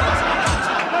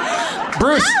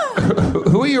 Bruce,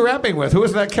 who are you rapping with? Who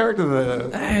is that character?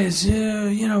 It's,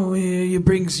 you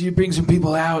bring some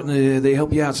people out and they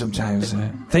help you out sometimes.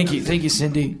 Thank you,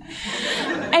 Cindy.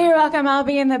 You're welcome. I'll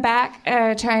be in the back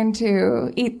trying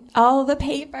to eat all the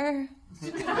paper.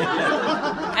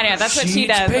 I know, that's what she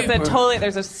does. There's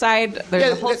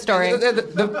a whole story.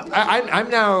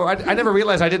 I never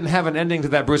realized I didn't have an ending to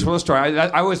that Bruce Willis story.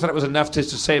 I always thought it was enough to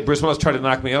say Bruce Willis tried to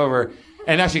knock me over.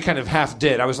 and actually kind of half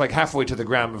did. I was like halfway to the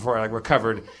ground before I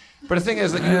recovered. But the thing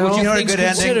is, like, You know what a good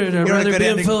ending? I'd rather be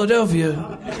in Philadelphia.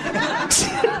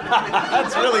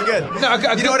 That's really good. No,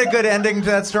 you know what a good ending to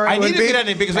that story I would need a be? good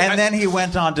ending because then he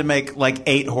went on to make like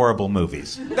 8 horrible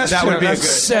movies. That's that true. would be That's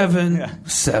a good.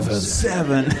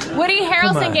 Seven. Woody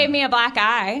Harrelson on. gave me a black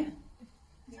eye.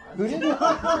 Who did?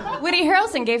 Woody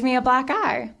Harrelson gave me a black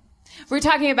eye. We're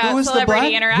talking Who about was the celebrity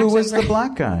black? interactions. Who was the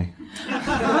black guy?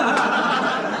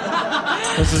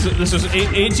 This was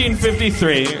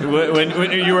 1853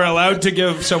 when you were allowed to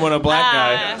give someone a black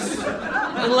guy.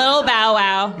 Little Bow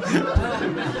Wow.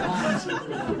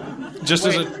 Just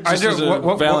as a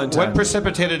Valentine. What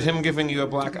precipitated him giving you a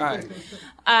black eye?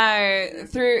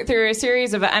 Through a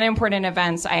series of unimportant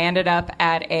events, I ended up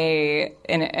at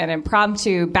an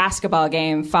impromptu basketball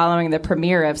game following the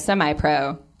premiere of Semi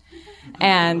Pro,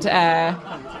 and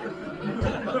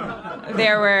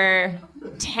there were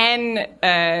 10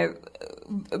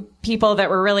 people that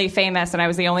were really famous, and I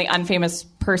was the only unfamous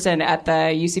person at the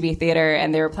UCB theater,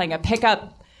 and they were playing a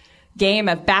pickup game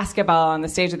of basketball on the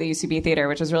stage of the UCB theater,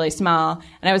 which was really small,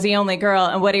 and I was the only girl,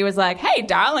 and Woody was like, "Hey,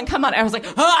 darling, come on." I was like,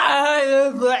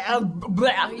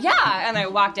 yeah, and I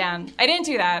walked down. I didn't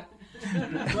do that.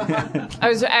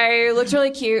 I looked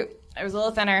really cute. I was a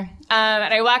little thinner.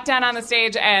 And I walked down on the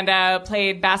stage and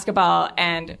played basketball,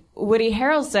 and Woody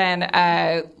Harrelson,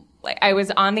 I was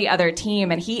on the other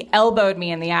team, and he elbowed me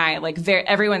in the eye. Like,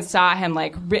 everyone saw him,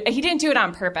 like, he didn't do it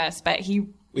on purpose, but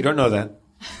We don't know that.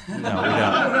 No, we don't.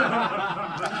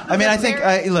 I mean, I think,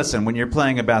 listen, when you're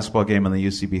playing a basketball game in the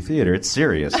UCB theater, it's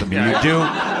serious. I mean, you do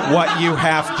what you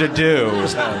have to do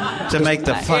to make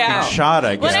the fucking shot,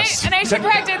 I guess. Well, I should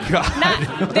correct it.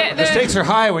 The stakes are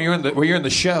high when you're in the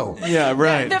show. Yeah,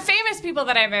 right. The famous people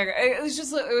that I met, it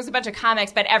was a bunch of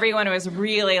comics, but everyone was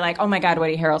really like, "Oh my God,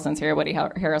 Woody Harrelson's here! Woody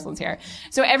Harrelson's here!"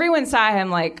 So everyone saw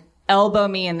him like elbow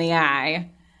me in the eye.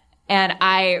 And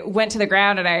I went to the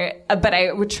ground, and I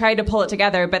tried to pull it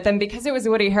together. But then because it was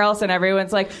Woody Harrelson,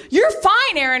 everyone's like, "You're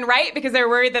fine, Aaron, right?" Because they're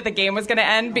worried that the game was going to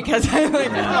end because I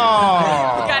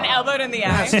got elbowed in the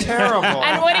eye. That's terrible.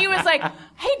 And Woody was like,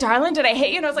 "Hey, darling, did I hit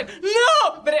you?" And I was like,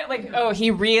 "No!" But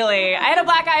he really... I had a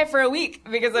black eye for a week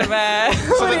because of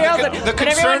Woody Harrelson. The But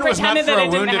everyone concern was not pretended for that a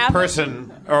it didn't wounded happen.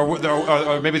 person,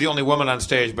 or maybe the only woman on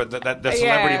stage, but that the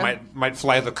celebrity might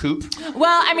fly the coop.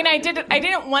 Well, I mean, I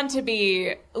didn't want to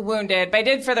be wounded, but I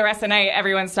did for the rest of the night.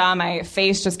 Everyone saw my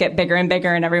face just get bigger and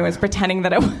bigger, and everyone was pretending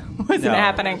that it wasn't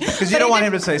happening. Because you don't want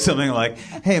him to say something like,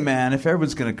 "Hey, man, if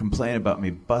everyone's going to complain about me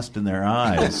busting their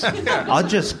eyes, I'll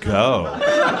just go."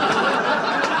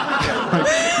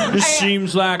 It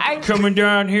seems like coming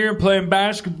down here and playing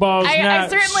basketball is not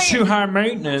too high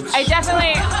maintenance. I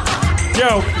definitely...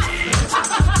 Yo.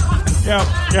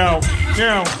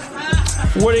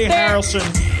 Woody Harrelson.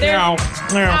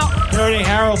 Woody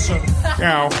Harrelson.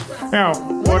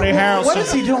 Woody Harrelson. What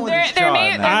is he doing with his jaw?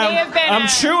 I'm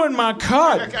chewing my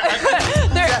cud.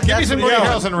 Give me some Woody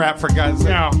Harrelson rap, for God's sake.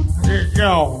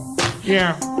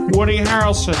 Woody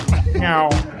Harrelson.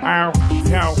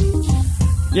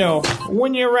 Yo,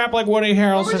 when you rap like Woody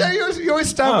Harrelson... You always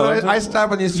stop. I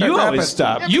stop when you start You rapping. always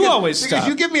stop. Yeah, You always stop. Because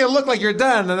you give me a look like you're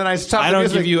done, and then I stop. I don't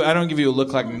give you a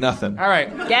look like nothing. All right.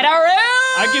 Get a room!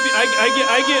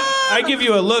 I give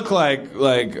you a look like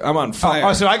I'm on fire.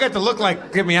 Oh, so I got to look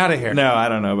like get me out of here. No, I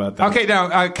don't know about that. Okay,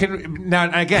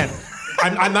 now again,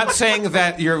 I'm not saying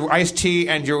that your iced tea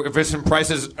and your Vincent Price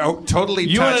is totally.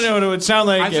 You want to know what it would sound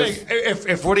like I'm saying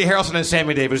if Woody Harrelson and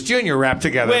Sammy Davis Jr. rap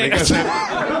together. Wait.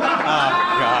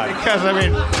 Because I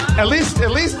mean, at least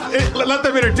let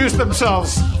them introduce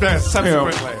themselves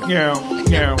subsequently.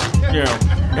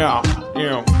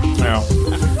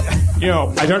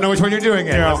 I don't know which one you're doing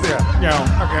it.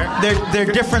 Okay. They're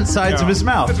different sides of his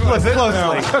mouth. Look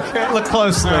closely. Look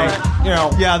closely.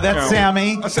 Yeah, that's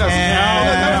Sammy. That's Sammy.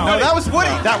 And... No, that was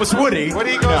Woody. That was Woody.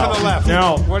 Woody goes on the left.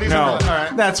 Woody's on the left. All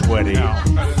right. That's Woody.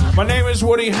 My name is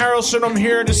Woody Harrelson. I'm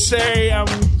here to say I'm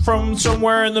from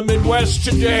somewhere in the Midwest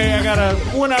today.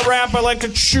 When I rap, I like to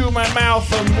chew my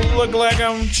mouth and look like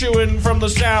I'm chewing from the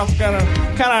South. Gotta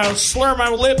kind of slur my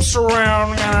lips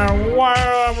around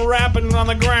while I'm rapping on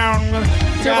the ground.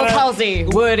 Cerebral palsy,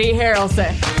 Woody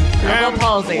Harrelson. Cerebral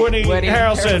palsy, Woody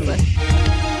Harrelson.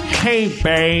 Hey,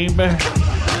 babe.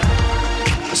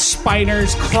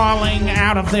 Spiders crawling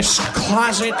out of this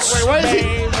closet. Wait, what is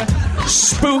babe.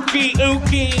 Spooky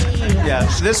ooky.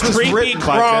 Yes, this was creepy written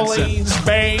by crawlies,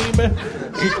 babe.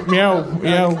 Yo.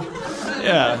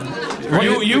 Yeah.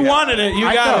 You wanted it.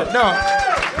 You got it. No.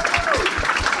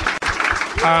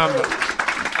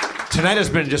 Tonight has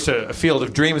been just a field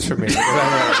of dreams for me.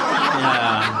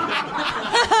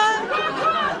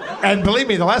 And believe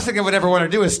me, the last thing I would ever want to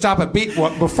do is stop a beat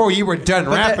before you were done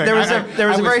rapping. There was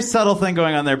a very subtle thing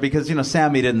going on there because,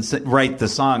 Sammy didn't write the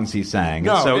songs he sang.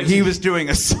 No, so he was doing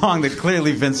a song that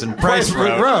clearly Vincent Price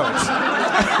wrote.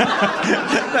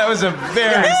 That was a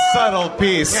very subtle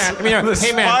piece. Yeah, the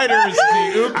spiders.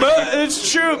 But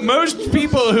it's true. Most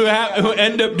people who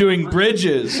end up doing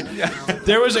bridges,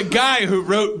 there was a guy who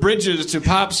wrote bridges to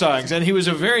pop songs, and he was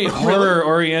a very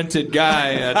horror-oriented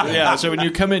guy. So when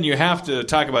you come in, you have to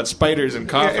talk about spiders and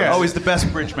coffins. Always the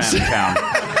best bridge man in town.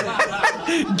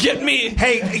 Get me.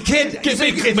 Hey, kid,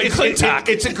 McClintock.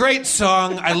 It's a great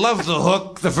song. I love the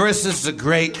hook. The verses are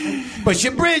great. But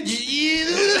your bridge,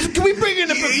 can we bring in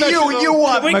a professional? You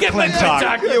want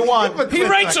McClintock. You want McClintock. He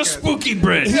writes a spooky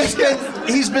bridge.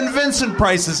 He's been Vincent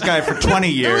Price's guy for 20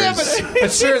 years.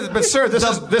 But sir, this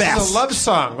is a love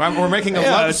song. We're making a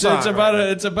love song.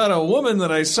 It's about a woman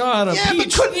that I saw on a beach.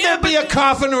 But couldn't there be a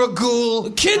coffin or a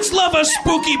ghoul? Kids love a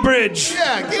spooky bridge.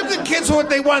 Yeah, give the kids what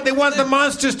they want. They want the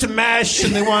monsters to mash,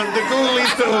 and they want the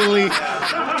ghoulies to hooly.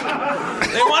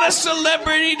 They want a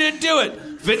celebrity to do it.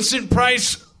 Vincent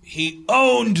Price, he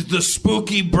owned the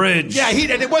spooky bridge. Yeah,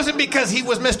 and it wasn't because he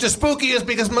was Mr. Spooky. It's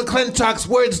because McClintock's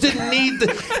words didn't need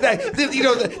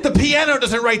the piano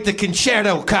doesn't write the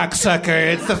concerto,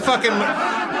 cocksucker. It's the fucking.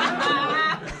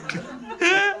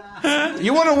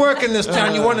 You want to work in this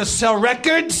town? You want to sell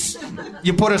records?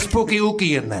 You put a spooky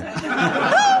ookie in there.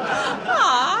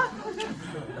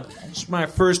 It's my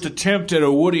first attempt at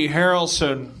a Woody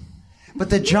Harrelson. But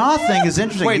the jaw thing is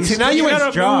interesting. Wait, see, now you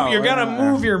gotta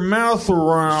move your mouth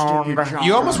around.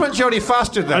 You almost went Jodie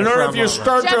Foster there. I know if you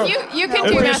start Jeff, to you can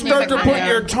do if you start to put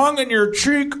your tongue in your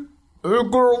cheek, you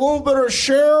get a little bit of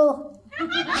Cher.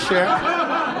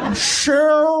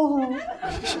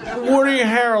 Woody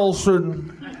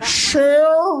Harrelson.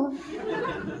 Cher.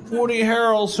 Woody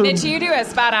Harrelson. Did you do a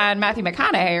spot on Matthew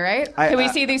McConaughey, right? Can we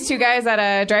see these two guys at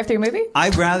a drive-through movie?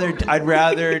 I'd rather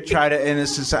try to,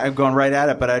 and I'm going right at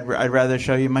it, but I'd rather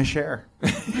show you my Cher.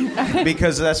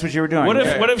 Because that's what you were doing.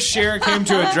 What if Cher came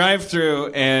to a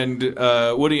drive-through and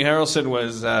Woody Harrelson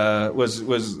was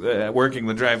working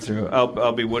the drive-through?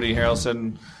 I'll be Woody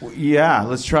Harrelson. Yeah,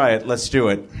 let's try it. Let's do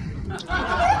it.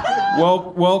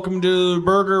 Welcome to the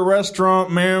burger restaurant,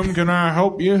 ma'am. Can I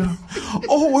help you?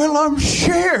 Oh, well, I'm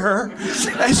Cher,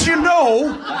 as you know.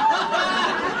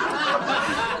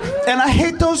 And I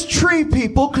hate those tree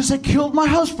people because they killed my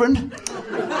husband.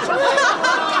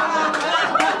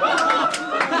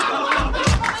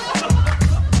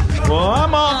 Well,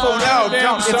 I'm off. Oh, no,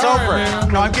 don't. It's over.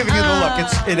 Man. No, I'm giving you the look.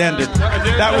 It ended.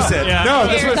 That was it. Yeah. No,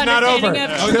 this was not over.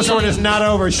 This one is not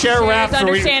over. Cher raps.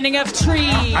 Understanding of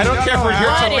trees. I don't care if we're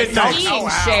here till midnight.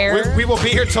 Cher. We will be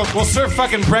here till we'll serve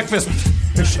fucking breakfast.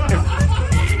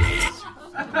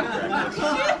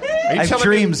 I have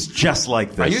dreams just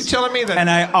like this. Are you telling me that? And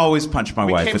I always punch my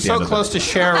wife at the end of it. We came so close to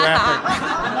Cher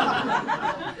rapping.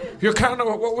 You're kind of,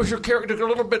 what was your character? A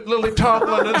little bit Lily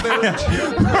Tomlin in there.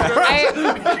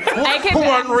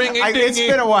 It's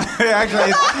been a while.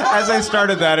 Actually, as I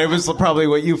started that, it was probably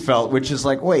what you felt, which is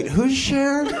like, wait, who's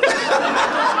Cher?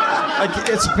 Like,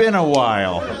 it's been a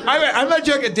while. I'm not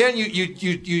joking, Dan. You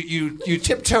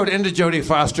tiptoed into Jodie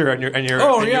Foster and your.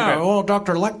 Oh yeah. Well,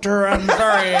 Dr. Lecter, I'm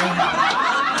sorry.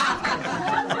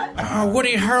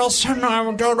 Woody Harrelson, I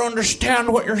don't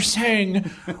understand what you're saying.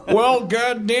 Well,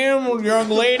 goddamn, young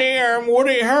lady, I'm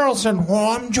Woody Harrelson.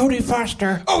 Well, I'm Jodie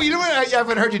Foster. Oh, you know what? I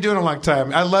haven't heard you do in a long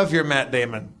time. I love your Matt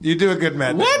Damon. You do a good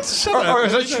Matt Damon. What? Or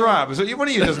is it Schraub? One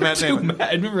of you does Matt Damon.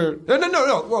 I never.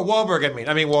 No. Well, Wahlberg,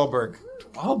 I mean Wahlberg.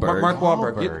 Mark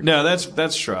Wahlberg. No, that's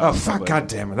Schraub. Oh, fuck, God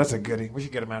damn it. That's a goodie. We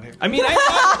should get him out here. I mean,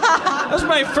 that was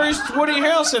my first Woody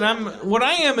Harrelson. What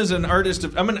I am is an artist.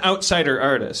 I'm an outsider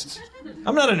artist.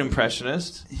 I'm not an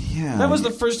impressionist. Yeah. That was the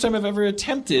first time I've ever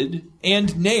attempted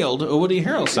and nailed a Woody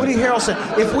Harrelson. Woody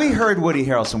Harrelson. If we heard Woody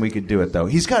Harrelson, we could do it, though.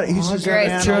 He's just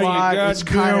a lot. It's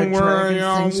kind of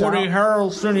Woody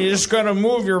Harrelson, you just got to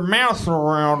move your mouth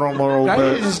around a little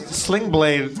bit. You just sling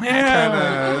blade.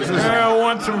 I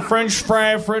want some French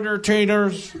fry fritter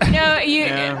taters. No,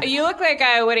 you look like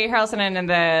Woody Harrelson in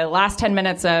the last 10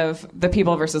 minutes of The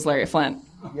People versus Larry Flint.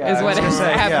 Yeah, is what is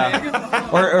happening.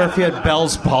 Yeah. or if you had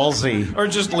Bell's palsy. Or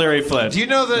just Larry Flint. Do you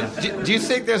know that? Do you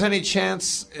think there's any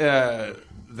chance that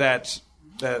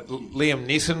Liam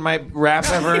Neeson might rap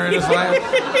ever in his life?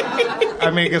 I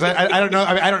mean, because I don't know.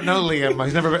 I don't know Liam.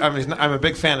 He's never. I'm a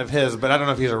big fan of his, but I don't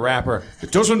know if he's a rapper.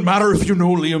 It doesn't matter if you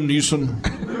know Liam Neeson.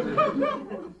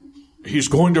 He's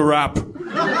going to rap.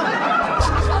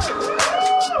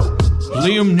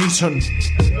 Liam Neeson.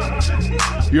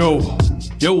 Yo.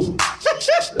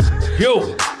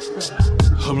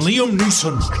 I'm Liam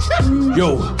Neeson.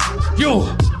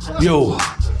 Yo.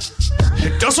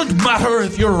 It doesn't matter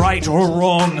if you're right or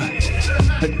wrong.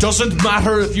 It doesn't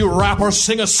matter if you rap or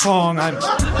sing a song. I'm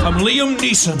Liam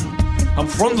Neeson. I'm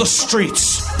from the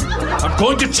streets. I'm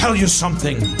going to tell you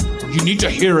something. You need to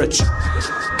hear it.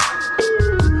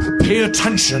 Pay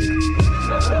attention,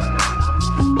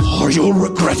 or you'll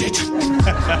regret it.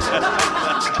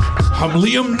 I'm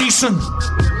Liam Neeson.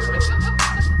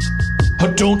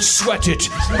 Don't sweat it.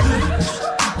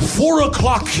 4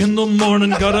 o'clock in the morning,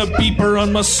 got a beeper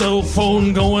on my cell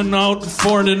phone going out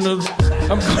for it.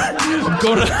 I'm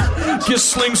gonna just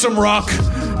sling some rock.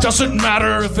 Doesn't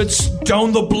matter if it's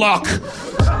down the block.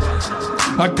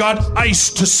 I got ice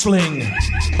to sling.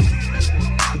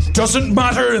 Doesn't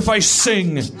matter if I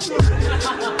sing.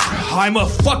 I'm a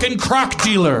fucking crack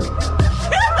dealer.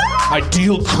 I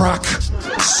deal crack.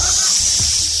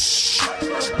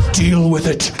 Deal with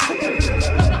it.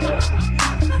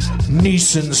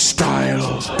 Neeson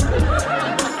style.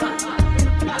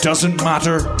 Doesn't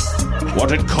matter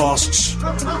what it costs.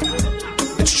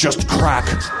 It's just crack.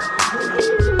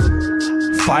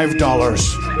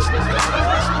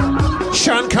 $5.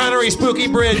 Sean Connery, Spooky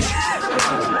Bridge.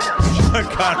 Sean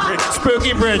Connery.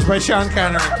 Spooky Bridge by Sean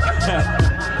Connery.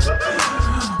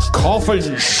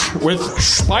 Coffins with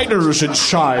spiders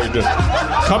inside,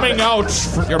 coming out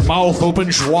from your mouth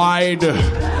opens wide.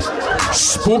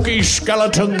 Spooky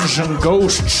skeletons and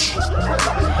ghosts,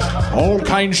 all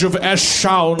kinds of S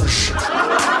sounds.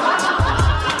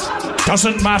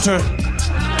 Doesn't matter.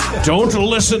 Don't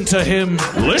listen to him.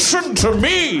 Listen to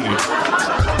me.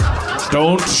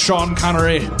 Don't, Sean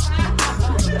Connery.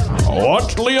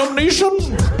 What, Liam Neeson?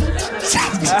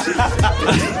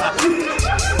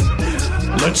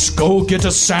 Let's go get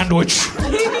a sandwich.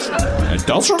 It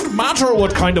doesn't matter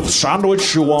what kind of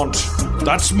sandwich you want.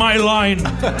 That's my line.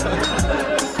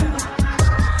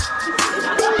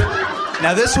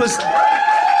 Now this was...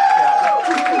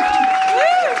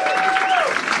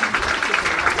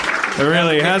 It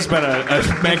really has been a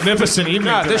magnificent evening.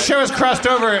 No, this show has crossed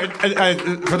over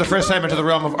for the first time into the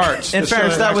realm of arts. In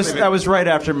fairness, that was right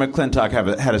after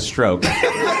McClintock had a stroke.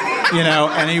 You know,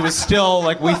 and he was still,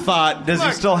 like, we thought, does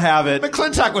he still have it?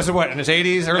 McClintock was, what, in his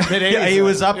 80s or mid-80s? Yeah, he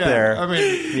was up there. I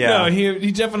mean, yeah. No,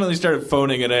 he definitely started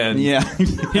phoning it in. Yeah.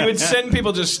 He would send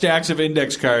people just stacks of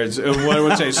index cards. What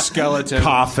would say skeleton,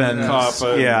 Coffin.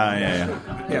 Yeah.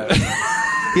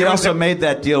 He also made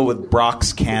that deal with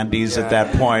Brock's Candies at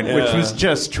that point, which was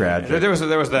just tragic. There was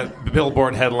that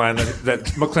Billboard headline that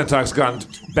McClintock's gone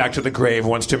back to the grave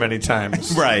once too many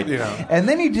times. Right. You know. And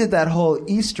then he did that whole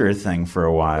Easter thing for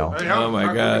a while. Oh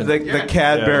my God. The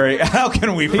Cadbury. Yeah. How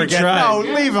can we forget? tried. No,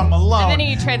 leave him alone. And then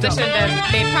he transitioned to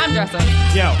made prom dresses.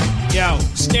 Yo,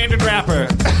 standard rapper.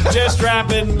 Just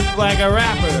rapping like a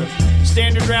rapper.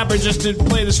 Standard rapper just to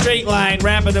play the straight line.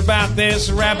 Rapping about this,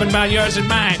 rapping about yours and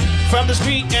mine. From the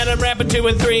street, and I'm rapping 2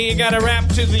 and 3. Gotta rap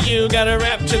to the you, gotta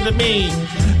rap to the me.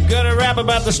 Gotta rap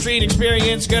about the street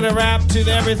experience. Gotta rap to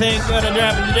the everything. Gotta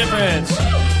rap the difference.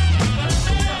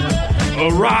 A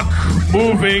rock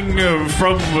moving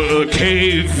from a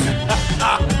cave.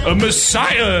 A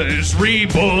messiah is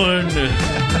reborn.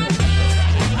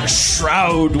 A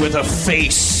shroud with a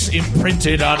face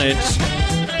imprinted on it.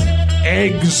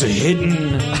 Eggs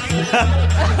hidden.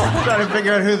 I'm trying to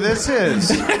figure out who this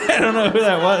is. I don't know who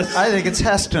that was. I think it's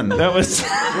Heston. That was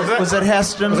Was it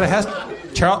Heston? Was it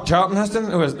Charlton Heston?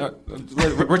 It was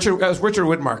Richard. That was Richard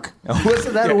Widmark.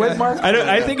 Was that a Widmark?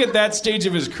 I think at that stage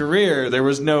of his career, there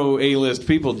was no A-list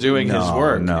people doing his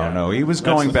work. No. He was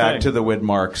going back to the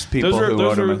Widmarks.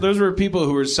 Those were people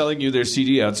who were selling you their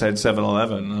CD outside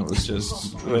 7-Eleven. It was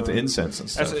just with incense and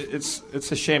stuff.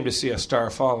 It's a shame to see a star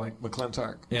fall like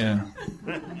McClintock. Yeah.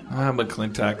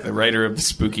 McClintock, the writer of The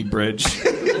Spooky Bridge.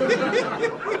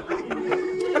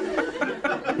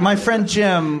 My friend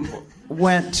Jim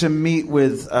went to meet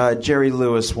with Jerry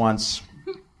Lewis once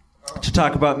to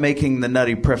talk about making The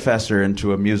Nutty Professor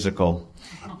into a musical.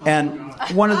 And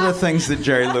one of the things that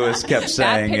Jerry Lewis kept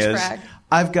saying is,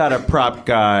 I've got a prop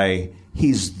guy,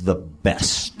 he's the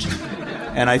best.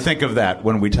 And I think of that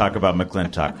when we talk about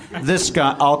McClintock. This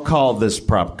guy, I'll call this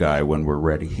prop guy when we're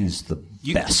ready. He's the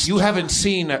best. You haven't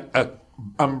seen a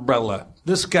umbrella.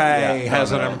 This guy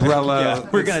has an umbrella. Yeah,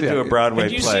 we're going to do a Broadway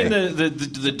Have you play. seen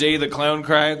the Day the Clown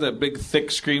Cried, that big thick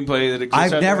screenplay that exists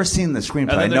I've out never there? seen the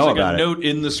screenplay. And I then know there's about a it. note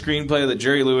in the screenplay that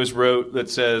Jerry Lewis wrote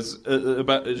that says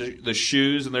about the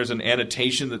shoes, and there's an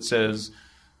annotation that says,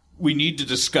 we need to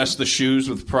discuss the shoes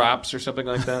with props or something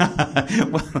like that.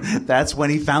 Well, that's when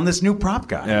he found this new prop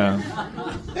guy. Yeah.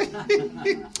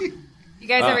 You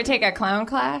guys ever take a clown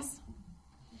class?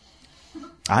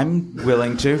 I'm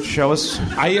willing to. Show us.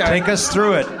 Take us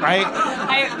through it. I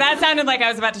That sounded like I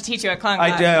was about to teach you a clown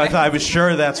class. I thought I was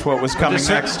sure that's what was coming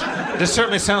next. This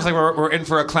certainly sounds like we're in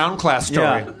for a clown class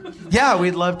story. Yeah,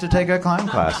 we'd love to take a clown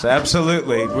class.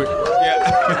 Absolutely.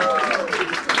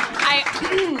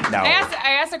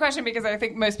 I asked the question because I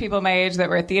think most people my age that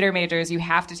were theater majors, you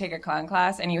have to take a clown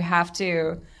class and you have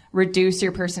to reduce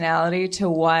your personality to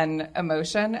one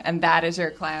emotion, and that is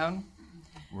your clown.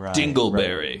 Right,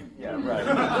 Dingleberry. Right. Yeah,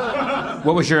 right.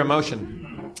 What was your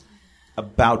emotion?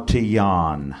 About to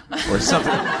yawn or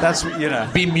something. That's,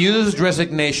 Bemused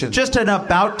resignation. Just an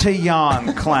about to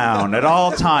yawn clown at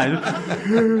all times.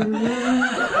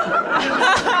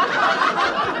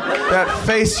 That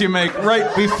face you make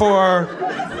right before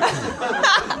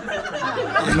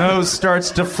nose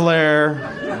starts to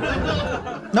flare.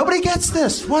 Nobody gets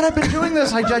this. What? I've been doing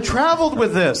this. I traveled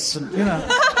with this. And,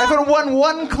 I haven't won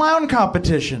one clown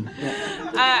competition.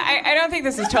 I don't think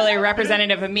this is totally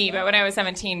representative of me, but when I was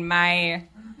 17, my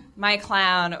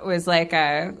clown was like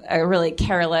a really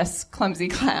careless, clumsy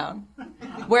clown.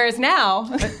 Whereas now...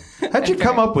 How'd you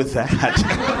come up with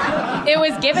that? It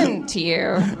was given to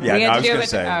you. Yeah, I was going to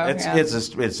say,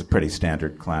 it's a pretty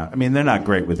standard clown. I mean, they're not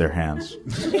great with their hands.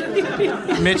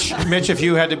 Mitch, if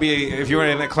you were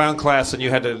in a clown class and you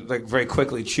had to very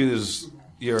quickly choose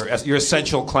your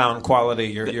essential clown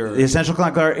quality, the essential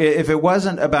clown quality, if it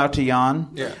wasn't about to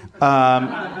yawn,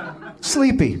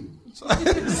 sleepy.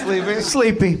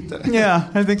 Sleepy. Yeah,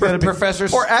 I think that'd be... Professor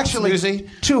Or actually, Snoozy?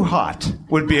 Too hot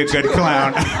would be a good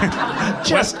clown.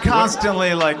 Just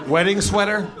constantly wedding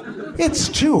sweater? It's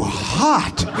too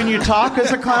hot. Can you talk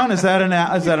as a clown? Is that an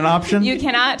option? You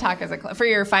cannot talk as a clown. For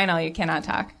your final, you cannot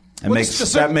talk. That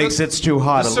makes it's too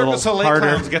hot a little harder.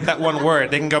 Clowns get that one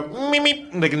word. They can go meep,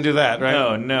 meep. They can do that, right?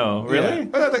 Oh, no. Really?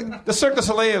 Yeah. The Cirque du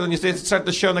Soleil, when you start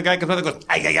the show and the guy comes out and goes,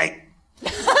 ay, ay, ay.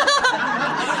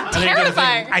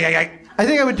 Terrifying. I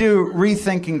think I would do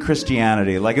rethinking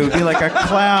Christianity. It would be like a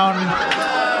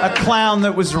clown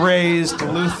that was raised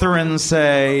Lutheran,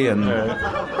 say,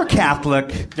 or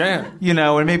Catholic. Yeah.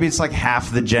 And maybe it's like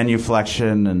half the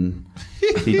genuflection, and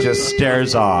he just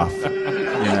stares off.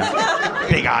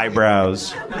 Big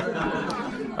eyebrows.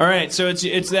 All right, so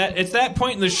it's that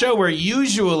point in the show where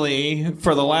usually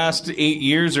for the last 8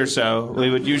 years or so we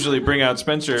would usually bring out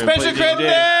Spencer. Spencer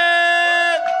Crittenden!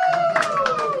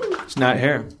 He's not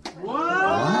here.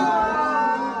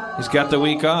 He's got the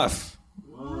week off.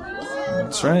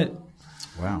 That's right.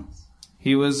 Wow.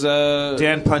 He was...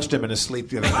 Dan punched him in his sleep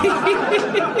the other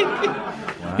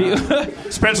night.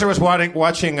 Spencer was watching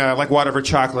Water for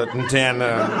Chocolate, and Dan...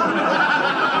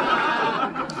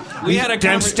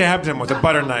 Dan stabbed him with a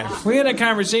butter knife. We had a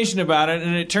conversation about it,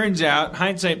 and it turns out,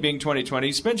 hindsight being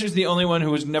 20/20, Spencer's the only one who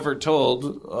was never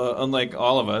told, unlike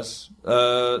all of us,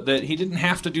 that he didn't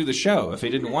have to do the show if he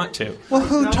didn't want to. Well,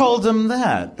 who told him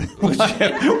that?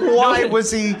 Why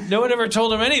was he? No one ever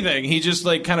told him anything. He just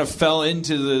kind of fell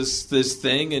into this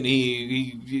thing, and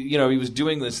he was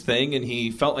doing this thing, and he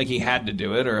felt like he had to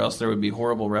do it, or else there would be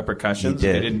horrible repercussions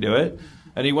if he didn't do it.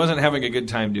 And he wasn't having a good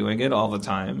time doing it all the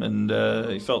time, and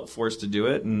he felt forced to do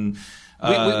it. And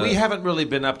we haven't really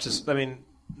been up to... I mean,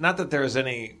 not that there's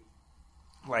any,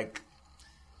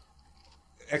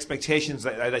 expectations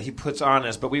that he puts on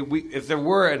us, but we if there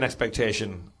were an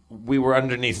expectation, we were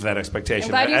underneath that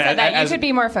expectation. I'm glad you said that. You should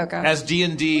be more focused. As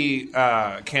D&D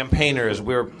campaigners,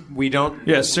 we don't...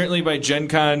 Yes, certainly by Gen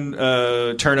Con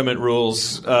tournament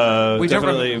rules, we don't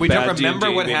remember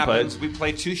D&D what happens. We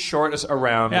play too short a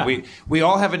round. Yeah. We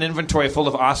all have an inventory full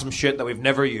of awesome shit that we've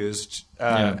never used.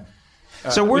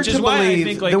 So we're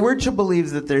to believe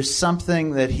that there's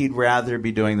something that he'd rather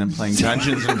be doing than playing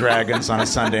Dungeons and Dragons on a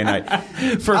Sunday night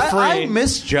for free. I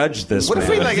misjudged this. What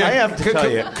man. If we? I have to tell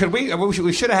you. Could we?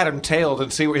 We should have had him tailed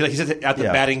and see where he's at the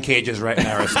batting cages right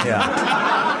now.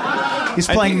 He's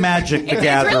playing Magic the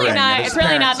Gathering. It's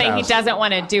really not that he doesn't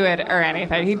want to do it or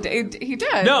anything. He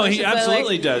does. No, he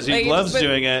absolutely does. He loves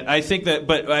doing it. I think that,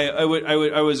 but I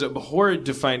was abhorred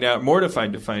to find out,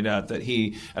 mortified to find out that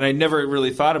he, and I never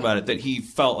really thought about it, that he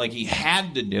felt like he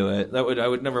had to do it. I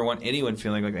would never want anyone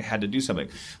feeling like they had to do something.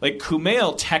 Like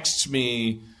Kumail texts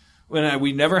me.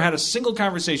 We never had a single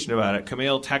conversation about it.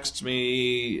 Kumail texts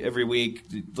me every week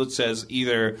that says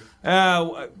either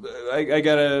I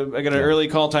got an early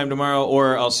call time tomorrow,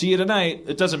 or I'll see you tonight.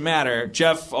 It doesn't matter.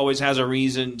 Jeff always has a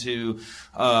reason to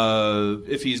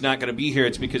if he's not going to be here,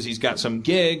 it's because he's got some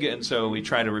gig, and so we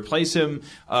try to replace him.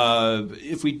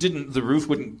 If we didn't, the roof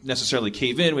wouldn't necessarily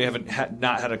cave in. We haven't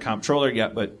not had a comptroller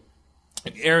yet, but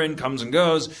Aaron comes and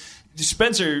goes.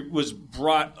 Spencer was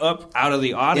brought up out of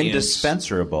the audience,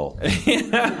 indispensable,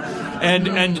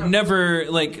 and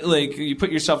never like you put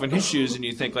yourself in his shoes and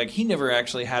you think he never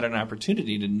actually had an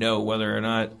opportunity to know whether or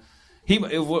not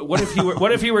What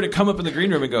if he were to come up in the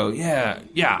green room and go, yeah,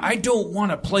 I don't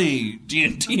want to play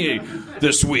D&D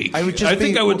this week. I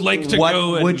think I would like to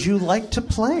go. What would you like to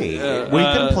play? We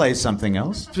can play something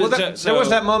else. Well, there was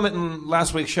that moment in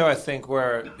last week's show, I think,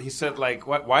 where he said, like,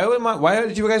 why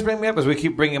did you guys bring me up? Because we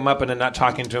keep bringing him up and then not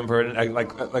talking to him for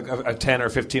like a 10 or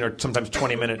 15 or sometimes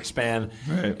 20-minute span.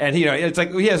 Right. And it's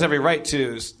like he has every right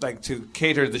to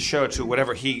cater the show to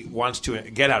whatever he wants to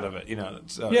get out of it.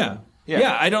 So.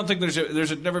 Yeah, I don't think there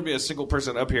should never be a single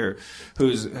person up here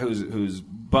who's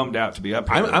bummed out to be up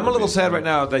here. I'm a little sad right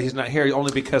now that he's not here,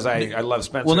 only because I love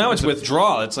Spencer. Well, now it's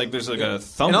withdrawal. It's like there's like a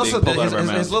thumb being pulled out of our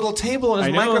mouth. His little table and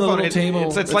his microphone. Little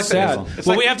table. It's like sad. It's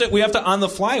well, like, we have to on the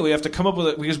fly. We have to come up with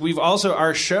it because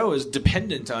our show is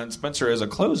dependent on Spencer as a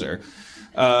closer.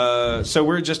 So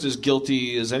we're just as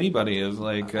guilty as anybody of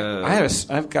like.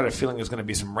 I've got a feeling there's going to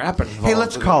be some rapping involved. Hey,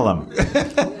 let's call him.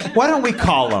 Why don't we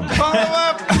call him? Call him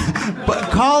up.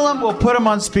 But call him. We'll put him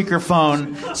on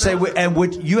speakerphone.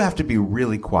 You have to be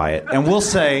really quiet, and we'll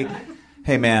say,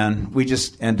 "Hey, man, we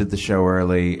just ended the show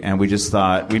early, and we just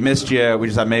thought we missed you. We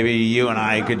just thought maybe you and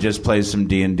I could just play some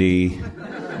D&D."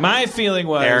 My feeling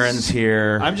was Aaron's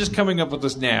here. I'm just coming up with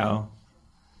this now.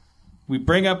 We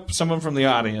bring up someone from the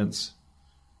audience.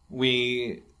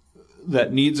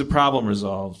 That needs a problem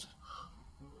resolved.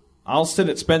 I'll sit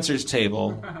at Spencer's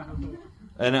table,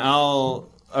 and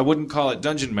I wouldn't call it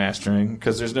dungeon mastering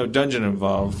because there's no dungeon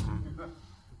involved.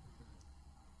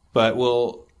 But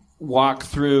we'll walk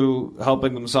through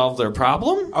helping them solve their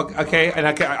problem. Okay, and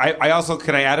I also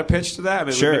can I add a pitch to that? I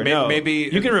mean, sure. Maybe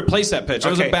you can replace that pitch. That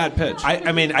was a bad pitch.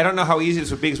 I mean, I don't know how easy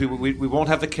this would be because we won't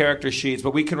have the character sheets,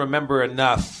 but we can remember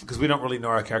enough because we don't really know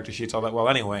our character sheets all that well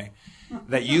anyway.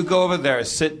 That you go over there,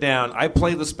 sit down. I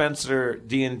play the Spencer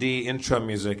D&D intro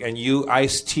music, and you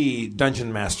Ice-T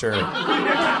Dungeon Master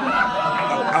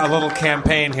a little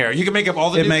campaign here. You can make up all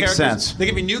the new characters. It makes sense. They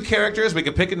could be new characters. We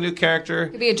could pick a new character. It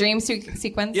could be a dream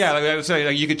sequence. Yeah, like I was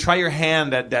saying, you could try your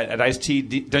hand at Ice-T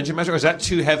Dungeon Master, or is that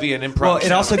too heavy an improv? Well,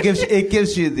 it also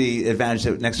gives you the advantage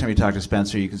that next time you talk to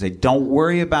Spencer, you can say, "Don't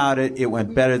worry about it. It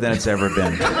went better than it's ever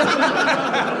been."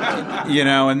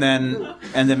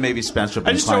 And then maybe Spencer will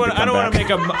be inclined to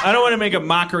come back. I don't want to make a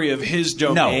mockery of his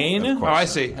domain. No, of course. Oh, I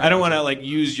see. I don't want to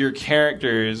use your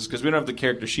characters because we don't have the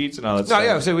character sheets and all that No, stuff.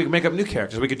 yeah, so we can make up new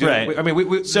characters. We could do right. it. I mean,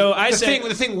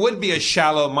 the thing would be a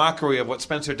shallow mockery of what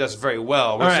Spencer does very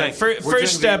well. All right.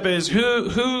 First step is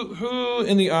who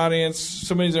in the audience?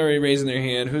 Somebody's already raising their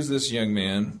hand. Who's this young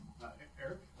man?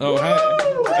 Eric. Oh, hi,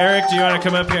 Eric. Do you want to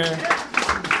come up here?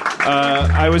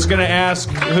 I was going to ask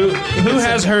who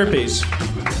has herpes.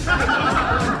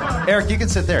 Eric, you can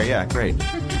sit there. Yeah, great.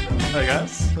 I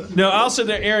guess. No, I'll sit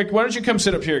there. Eric, why don't you come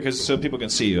sit up here so people can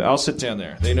see you? I'll sit down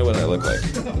there. They know what I look like.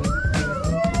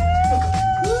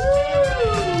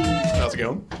 How's it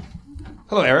going?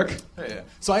 Hello, Eric. Hey.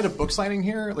 So I had a book signing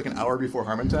here like an hour before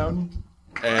Harmontown,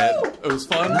 and it was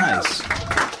fun. Nice.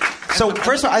 So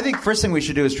first of all, I think first thing we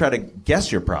should do is try to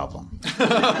guess your problem.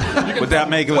 Would that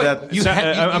make it? I'm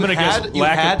going to guess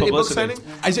lack of publicity.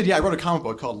 I said, yeah, I wrote a comic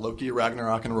book called Loki,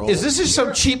 Ragnarok, and Roll. Is this just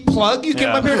some cheap plug you came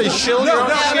up here to shill your own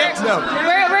shit? No.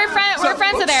 We're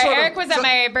friends with Eric. Eric was at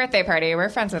my birthday party. We're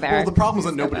friends with Eric. Well, the problem was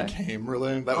that nobody came,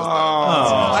 really. That was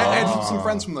I had some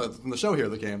friends from the show here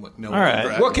that came. Like, no. All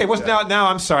right. Well, okay, now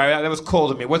I'm sorry. That was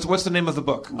cold of me. What's the name of the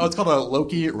book? Oh, it's called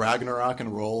Loki, Ragnarok,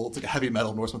 and Roll. It's like a heavy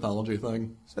metal Norse mythology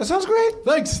thing. That sounds great.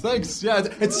 Thanks. Yeah,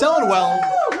 it's selling well.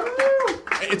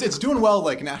 It's doing well,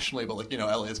 like, nationally, but, like,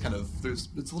 LA is kind of, it's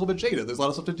a little bit jaded. There's a lot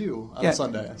of stuff to do on a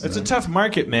Sunday. So. It's a tough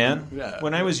market, man. Yeah.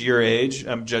 When I was your age,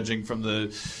 I'm judging from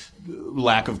the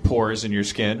lack of pores in your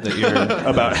skin that you're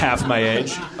about half my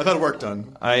age. I've had work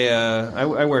done. I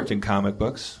worked in comic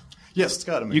books. Yes, it's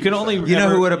got to make You can only You know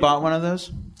who would have bought one of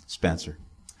those? Spencer.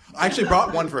 I actually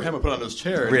brought one for him and put it on his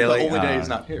chair. Really? The only day he's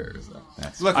not here. So.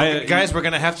 Look, guys, we're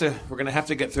gonna have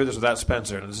to get through this without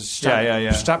Spencer.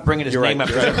 Stop bringing his name up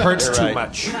because it hurts too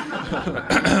much.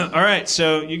 All right,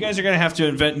 so you guys are gonna have to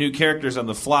invent new characters on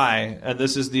the fly, and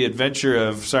this is the adventure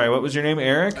of. Sorry, what was your name?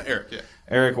 Eric. Eric. Yeah.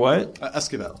 Eric what?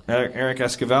 Esquivel. Eric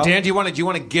Esquivel. Dan, do you want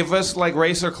to give us like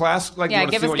race or class? Like, yeah,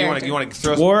 give us character. You want to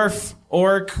throw dwarf,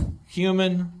 orc,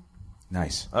 human.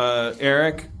 Nice.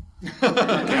 Eric.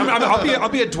 I'll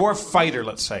be a dwarf fighter,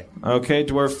 let's say. Okay,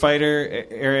 dwarf fighter.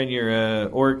 Aaron, you're a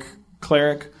orc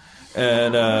cleric.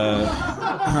 And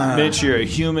Mitch, you're a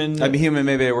human. I'm a human.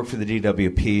 Maybe I work for the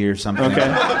DWP or something. Okay.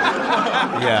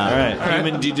 Yeah. All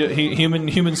right.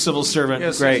 Human civil servant.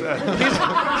 Yes, great.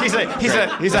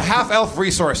 He's a half elf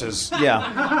resources. Yeah.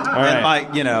 All right.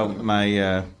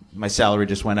 And my salary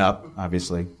just went up,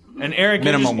 obviously. And Eric,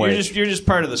 minimum wage. You're just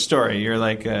part of the story. You're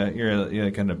like you're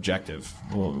like an objective.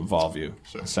 We'll involve you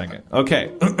in a second.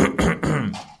 Okay.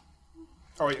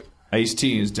 How are you?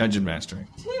 Ice-T is dungeon mastering.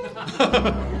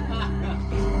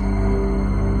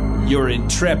 Your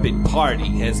intrepid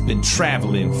party has been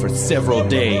traveling for several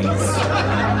days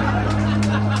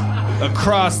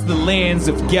across the lands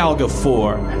of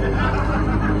Galgafor.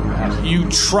 You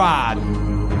trod,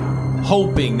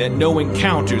 hoping that no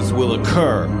encounters will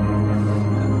occur.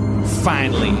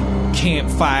 Finally,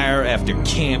 campfire after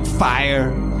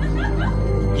campfire,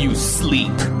 you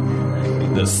sleep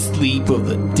the sleep of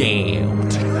the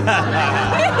damned.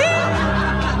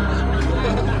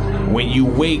 When you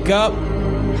wake up,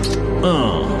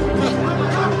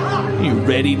 you're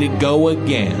ready to go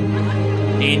again.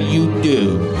 And you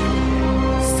do.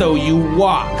 So you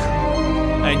walk,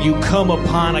 and you come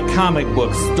upon a comic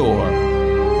book store.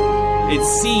 It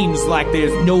seems like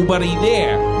there's nobody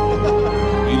there.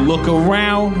 You look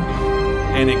around,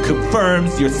 and it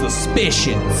confirms your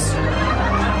suspicions.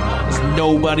 There's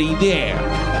nobody there.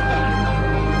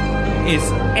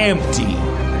 It's empty.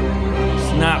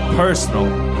 It's not personal.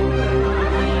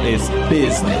 It's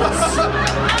business.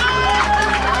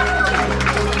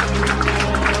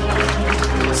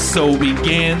 So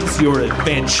begins your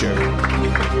adventure.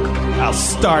 I'll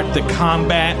start the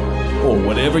combat, or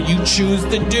whatever you choose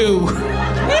to do,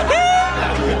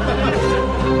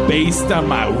 based on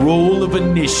my roll of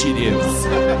initiatives.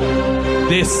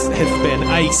 This has been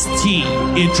Ice-T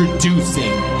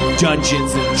introducing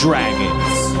Dungeons and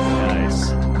Dragons.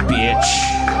 Nice. Bitch.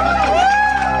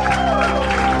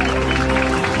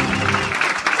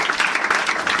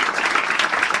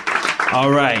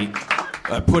 All right.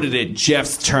 I put it at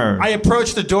Jeff's turn. I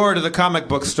approached the door to the comic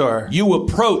book store. You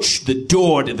approach the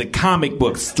door to the comic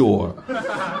book store.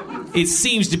 It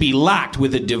seems to be locked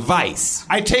with a device.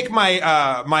 I take my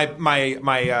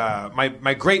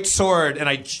great sword and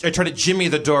I try to jimmy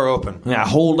the door open. Now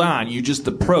hold on, you just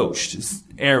approached. It's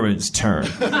Aaron's turn.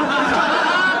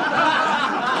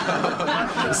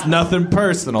 It's nothing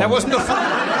personal. That wasn't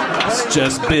It's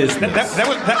just business.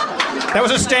 That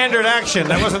was a standard action.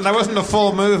 That wasn't a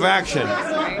full move action.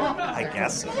 I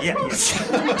guess. Yeah.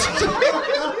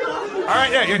 All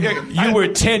right, yeah. You were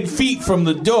 10 feet from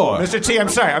the door. Mr. T, I'm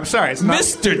sorry. It's not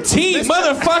Mr. T,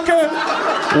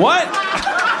 motherfucker! What?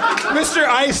 Mr.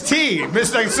 Ice-T.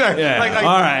 Mr. Sorry. Yeah.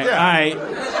 All right.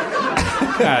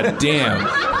 God damn.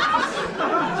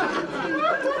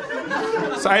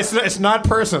 So it's not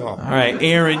personal. All right,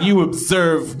 Aaron, you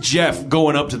observe Jeff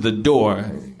going up to the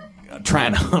door,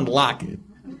 trying to unlock it.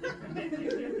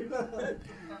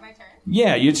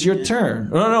 Yeah, it's your turn.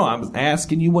 No, I'm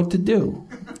asking you what to do.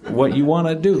 What you want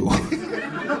to do.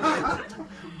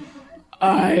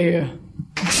 I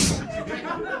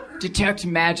detect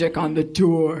magic on the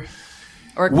door.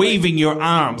 Waving your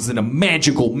arms in a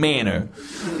magical manner.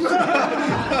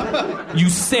 You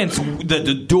sense that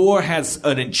the door has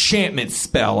an enchantment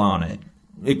spell on it.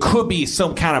 It could be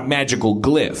some kind of magical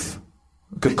glyph.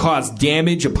 It could cause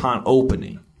damage upon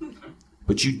opening.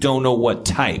 But you don't know what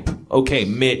type. Okay,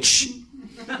 Mitch.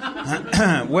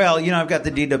 Well, I've got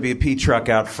the DWP truck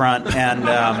out front, and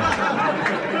I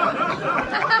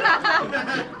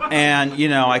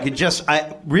could just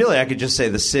say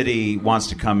the city wants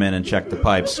to come in and check the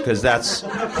pipes, because that's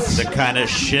the kind of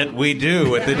shit we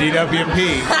do at the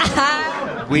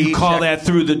DWP. We call that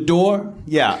through the door?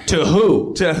 Yeah. To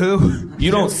who? To who?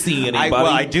 You don't see anybody.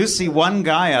 I do see one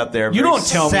guy out there. You don't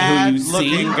tell me who you see.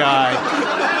 Sad-looking guy.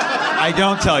 I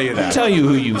don't tell you that. I'll tell you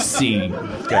who you see.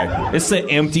 Okay. It's an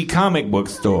empty comic book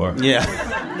store. Yeah.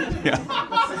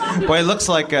 Boy, it looks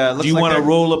like. Do you want to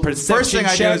roll a perception First thing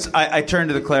I do is I turn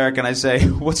to the cleric and I say,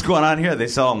 "What's going on here? They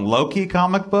sell Loki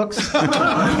comic books."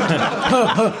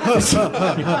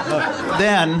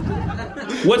 Then,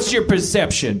 what's your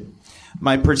perception?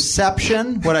 My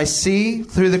perception, what I see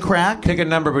through the crack. Pick a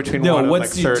number between 1 and like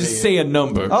 30. Just say a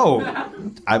number. Oh,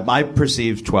 I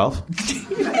perceive 12.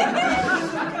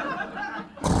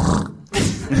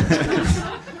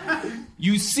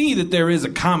 You see that there is a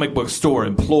comic book store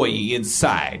employee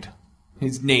inside.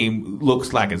 His name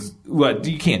looks like his... Well,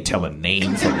 you can't tell a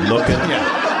name from looking.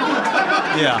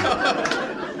 Yeah.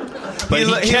 But he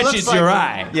catches your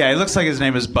eye. Yeah, it looks like his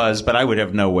name is Buzz, but I would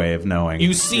have no way of knowing.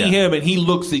 You see him, and he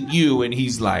looks at you, and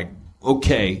he's like,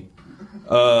 okay,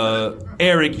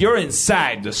 Eric, you're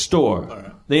inside the store.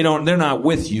 Right. They're not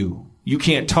with you. You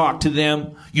can't talk to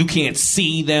them. You can't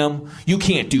see them. You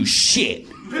can't do shit.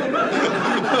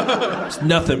 It's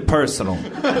nothing personal.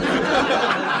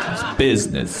 It's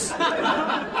business.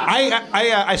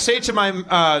 I say to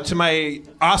my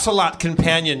ocelot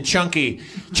companion, Chunky,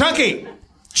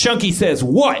 Chunky says,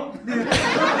 what?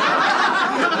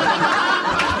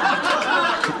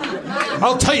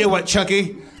 I'll tell you what,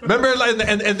 Chunky. Remember in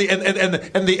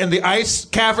the ice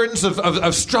caverns of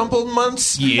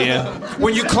Strumpelmunts? Yeah.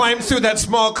 When you climbed through that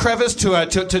small crevice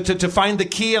to find the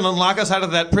key and unlock us out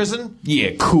of that prison?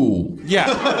 Yeah, cool. Yeah.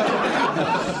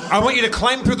 I want you to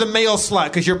climb through the mail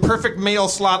slot, because you're perfect mail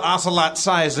slot ocelot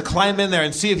size, to climb in there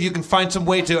and see if you can find some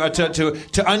way to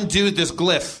undo this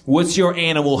glyph. What's your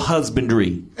animal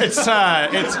husbandry? I'm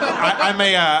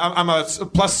a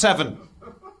 +7.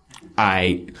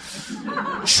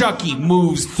 Chucky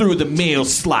moves through the mail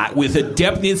slot with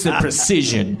adeptness and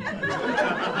precision.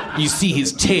 You see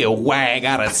his tail wag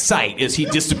out of sight as he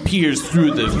disappears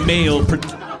through the mail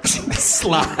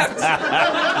slot.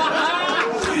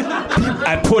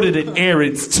 I put it in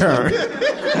Aaron's turn.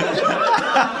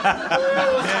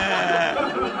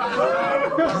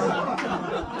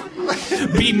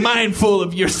 Be mindful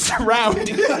of your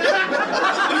surroundings.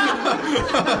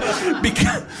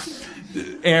 Because...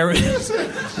 Aaron,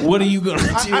 what are you going to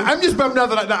do? I'm just bummed out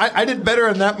that I did better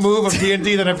in that move of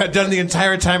D&D than I've done the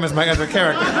entire time as my other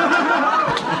character.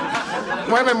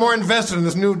 Why am I more invested in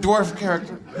this new dwarf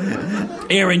character?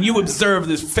 Aaron, you observe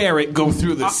this ferret go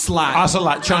through the slot.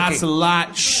 Ocelot, Chunky.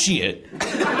 Ocelot, shit.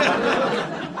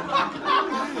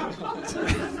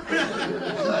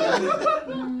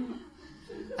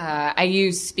 I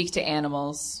use speak to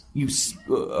animals.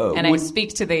 And I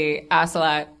speak to the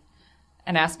ocelot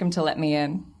and ask him to let me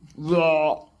in.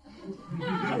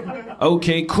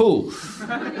 Okay, cool.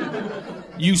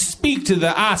 You speak to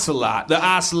the ocelot. The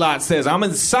ocelot says, I'm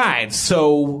inside,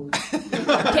 so...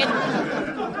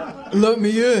 Let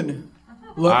me in.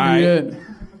 Let me in.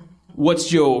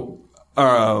 What's your...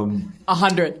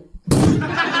 100.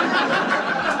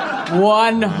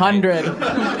 100.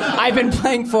 I've been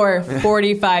playing for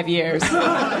 45 years.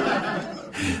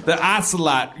 The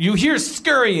ocelot, you hear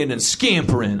scurrying and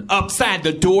scampering upside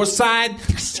the door side.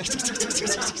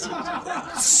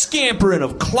 Scampering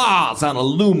of claws on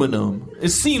aluminum. It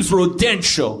seems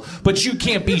rodential, but you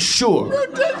can't be sure.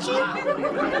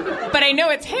 But I know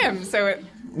it's him, so...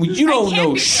 Well, you don't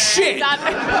know shit.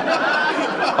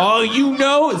 All you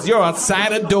know is you're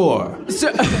outside a door.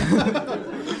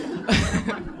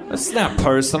 That's not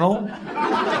personal.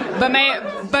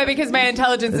 But because my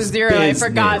intelligence is 0, I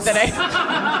forgot that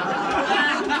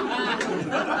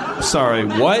Sorry,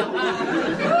 what?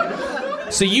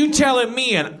 So you telling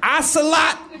me an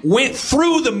ocelot went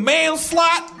through the mail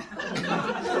slot?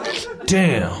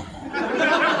 Damn.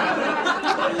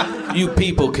 You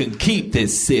people can keep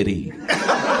this city.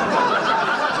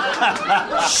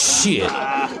 Shit.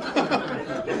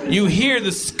 You hear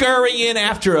the scurrying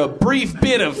after a brief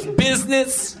bit of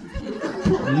business?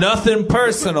 Nothing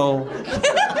personal.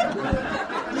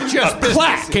 Just a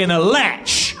clack and a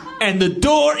latch, and the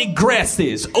door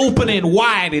egresses, opening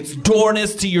wide its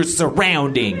doorness to your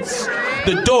surroundings.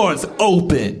 The door's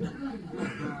open.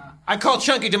 I call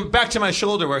Chunky back to my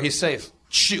shoulder where he's safe.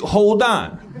 Hold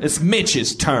on. It's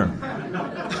Mitch's turn.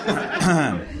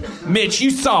 Mitch, you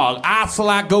saw an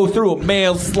ocelot go through a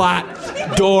mail slot,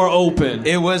 door open.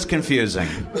 It was confusing.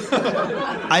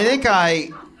 I think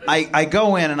I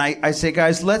go in and I say,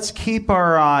 guys, let's keep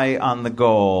our eye on the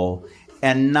goal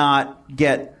and not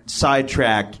get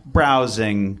sidetracked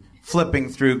browsing, flipping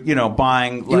through,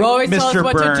 buying like You always Mr. tell us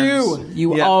what Burns. to do.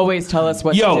 You always tell us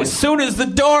what to do. As soon as the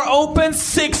door opens,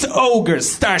 6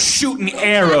 ogres start shooting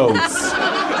arrows.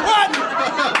 What?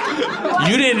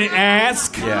 You didn't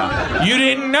ask. Yeah. You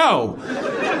didn't know.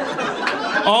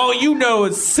 All you know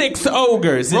is 6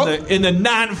 ogres in the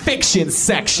non-fiction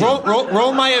section.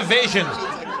 Roll my evasion.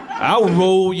 I'll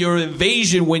roll your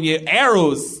evasion when your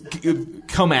arrows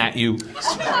come at you.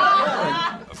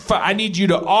 I need you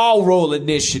to all roll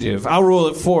initiative. I'll roll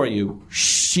it for you.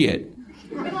 Shit.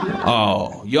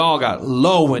 Oh, y'all got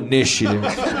low initiative.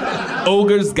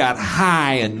 Ogres got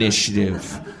high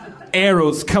initiative.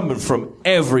 Arrows coming from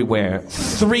everywhere.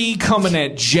 3 coming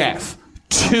at Jeff.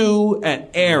 2 at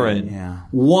Aaron.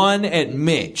 1 at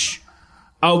Mitch.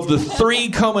 Of the 3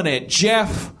 coming at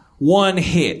Jeff, 1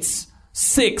 hits.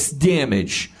 6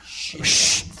 damage.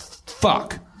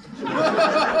 Fuck.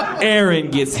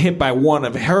 Aaron gets hit by one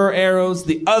of her arrows.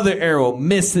 The other arrow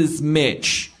misses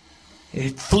Mitch.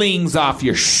 It flings off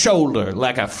your shoulder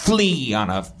like a flea on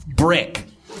a brick.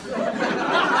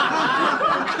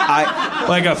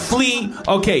 Like a flea.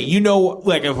 Okay,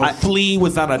 like if a flea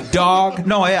was on a dog.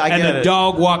 No, I get and the it.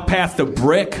 dog walked past a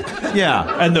brick.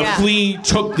 Yeah. And the flea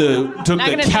took the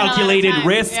calculated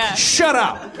risk. Yeah. Shut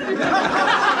up.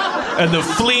 And the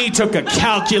flea took a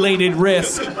calculated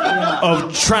risk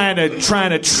of trying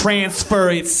to transfer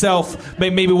itself.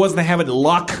 Maybe it wasn't having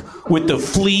luck with the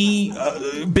flea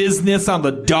business on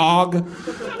the dog.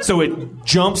 So it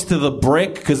jumps to the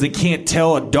brick because it can't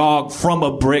tell a dog from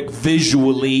a brick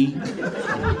visually.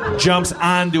 Jumps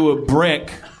onto a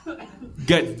brick.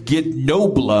 Get no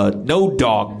blood, no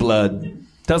dog blood.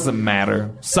 Doesn't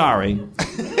matter. Sorry.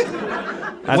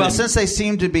 Since they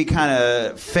seem to be kind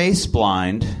of face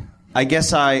blind, I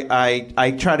guess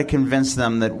I try to convince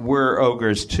them that we're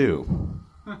ogres too.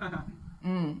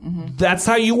 That's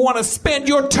how you want to spend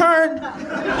your turn?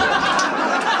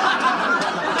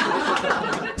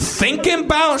 Thinking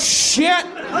about shit?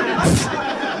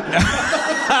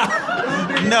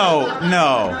 No.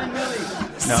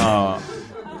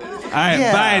 I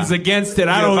advise against it.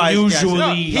 I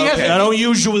don't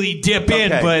usually dip in,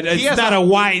 but it's not a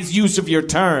wise use of your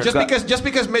turn. Just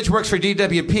because Mitch works for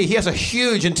DWP, he has a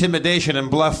huge intimidation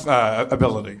and bluff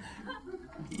ability.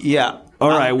 Yeah. All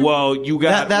right. Well, you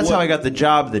got. That's how I got the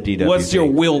job at the DWP. What's your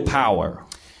willpower?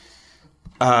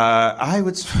 I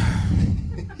would.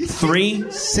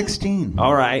 16.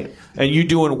 All right. And you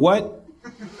doing what?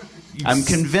 I'm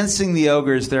convincing the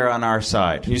ogres they're on our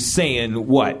side. You're saying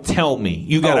what? Tell me.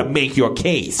 You got to make your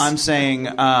case. I'm saying,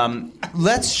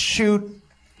 let's shoot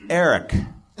Eric.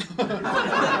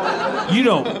 You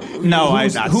don't. No,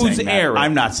 I'm not who's saying that. Eric?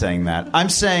 I'm not saying that. I'm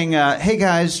saying, hey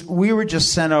guys, we were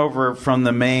just sent over from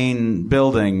the main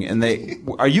building, and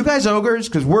are you guys ogres?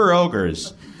 Because we're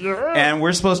ogres. And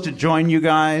we're supposed to join you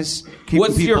guys.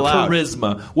 What's your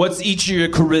charisma? What's each of your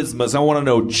charismas? I want to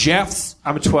know. Jeff's?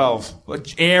 I'm a 12.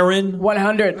 Aaron?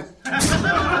 100.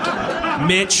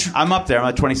 Mitch? I'm up there. I'm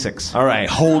at 26. All right,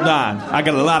 hold on. I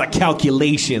got a lot of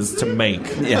calculations to make.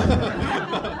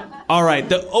 Yeah. All right,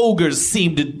 the ogres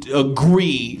seem to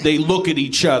agree. They look at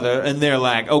each other and they're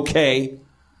like, okay.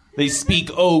 They speak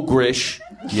ogrish.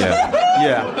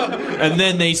 Yeah. And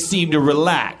then they seem to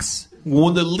relax.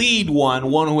 When the lead one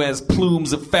who has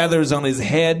plumes of feathers on his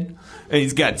head, and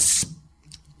he's got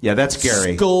that's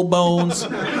Gary. Skull bones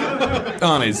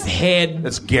on his head.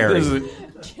 That's Gary.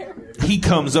 He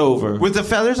comes over. With the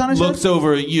feathers on his head? Looks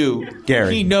over at you.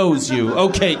 Gary. He knows you.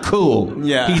 Okay, cool.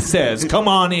 Yeah. He says, come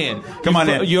on in. Come on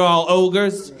in. You're all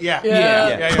ogres?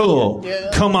 Yeah. Cool. Yeah.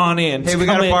 Come on in. Hey, we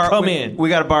got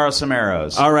to borrow some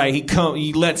arrows. All right,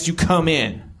 he lets you come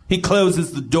in. He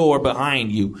closes the door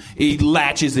behind you. He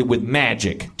latches it with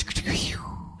magic.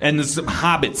 And then some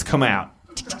hobbits come out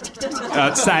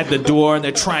outside the door, and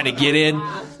they're trying to get in,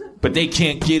 but they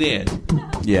can't get in.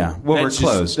 Yeah, well, we're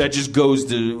closed. That just goes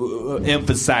to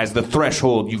emphasize the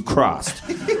threshold you crossed.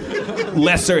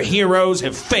 Lesser heroes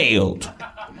have failed.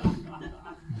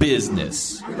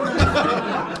 Business. All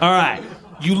right,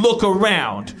 you look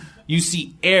around. You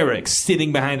see Eric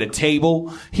sitting behind a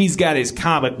table. He's got his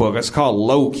comic book. It's called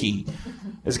Loki.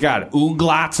 It's got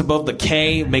umlauts above the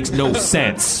K. It makes no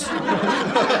sense.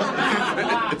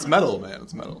 It's metal, man.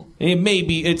 It's metal.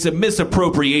 It's a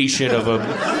misappropriation of an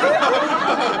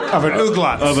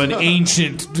umlaut. Of an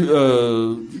ancient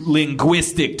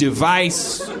linguistic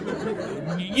device.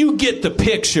 You get the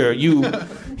picture.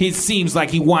 It seems like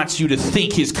he wants you to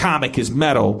think his comic is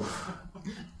metal.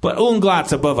 But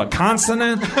umlaut's above a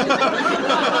consonant?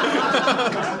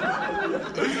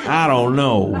 I don't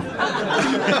know.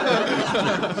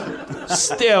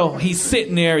 Still, he's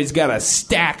sitting there. He's got a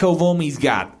stack of them. He's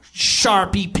got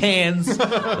Sharpie pens,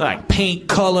 like paint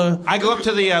color. I go up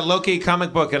to the Loki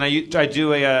comic book and I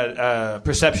do a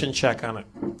perception check on it.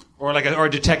 Or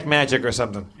detect magic or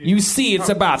something. You see, it's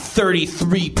about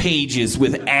 33 pages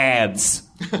with ads.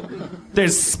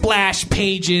 There's splash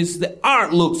pages. The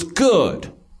art looks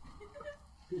good.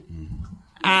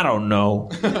 I don't know.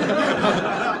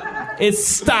 It's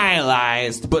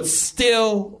stylized, but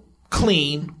still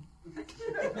clean.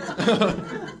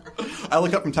 I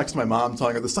look up and text my mom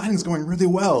telling her the signing's going really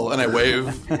well, and I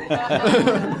wave.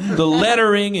 The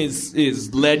lettering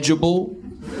is legible.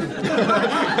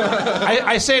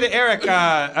 I say to Eric,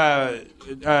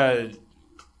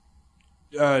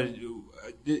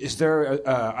 is there?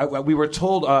 We were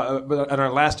told on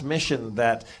our last mission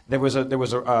that there was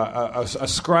a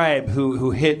scribe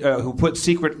who put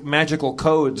secret magical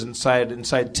codes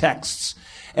inside texts,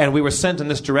 and we were sent in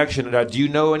this direction. Do you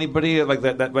know anybody like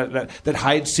that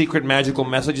hides secret magical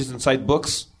messages inside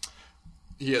books?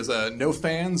 He has no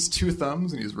fans, 2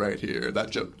 thumbs, and he's right here. That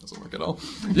joke doesn't work at all.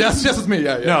 Yes, it's me.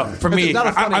 Yeah. No, for me, it's not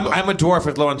a funny book. I'm a dwarf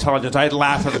with low intelligence. I'd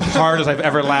laugh as hard as I've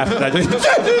ever laughed at that.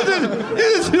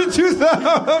 2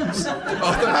 thumbs.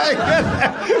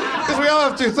 Because we all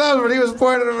have 2 thumbs, but he was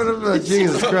pointing at him.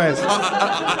 Jesus Christ.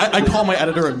 I call my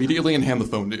editor immediately and hand the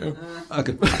phone to you.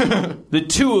 Okay. The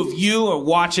 2 of you are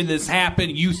watching this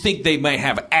happen. You think they might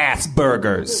have ass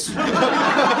burgers.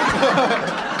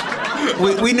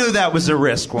 We knew that was a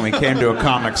risk when we came to a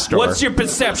comic store. What's your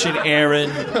perception,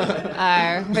 Aaron?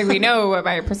 I think we know what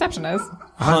my perception is.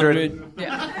 100.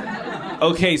 Yeah.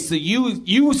 Okay, so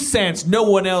you sense no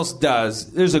one else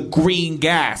does. There's a green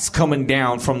gas coming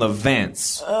down from the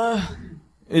vents.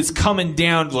 It's coming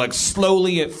down like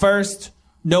slowly at first.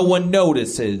 No one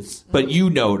notices, but you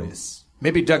notice.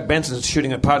 Maybe Doug Benson's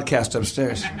shooting a podcast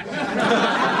upstairs.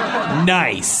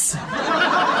 Nice.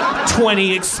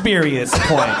 20 experience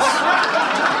points.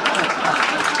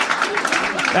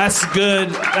 That's good.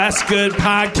 That's good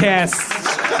podcast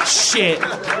shit.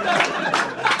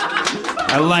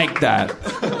 I like that.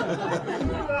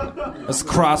 It's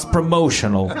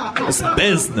cross-promotional. It's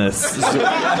business. It's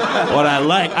what I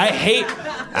like.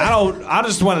 I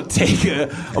just want to take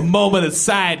a moment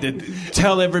aside to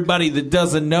tell everybody that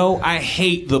doesn't know, I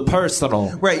hate the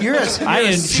personal. Right, I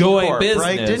enjoy C-corp, business.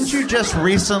 right? Didn't you just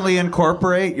recently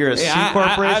incorporate? You're a C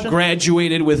corporation? I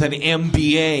graduated with an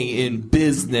MBA in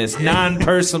business,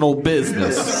 non-personal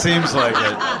business. Seems like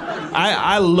it.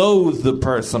 I loathe the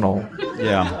personal.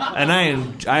 Yeah. And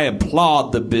I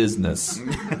applaud the business.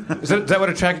 Is that what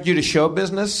attracted you to show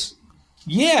business?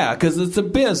 Yeah, because it's a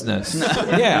business.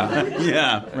 Yeah.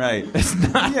 Yeah, right. It's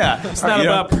not, it's not You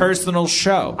about personal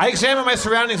show. I examine my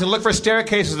surroundings and look for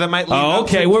staircases that might lead up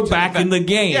Okay, to we're the back in the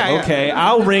game. Yeah. Okay,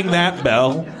 I'll ring that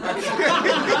bell.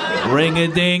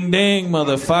 Ring-a-ding-ding,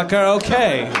 motherfucker.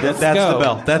 Okay, That's go. the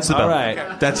bell. That's the bell. All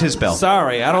right. That's his bell.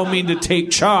 Sorry, I don't mean to take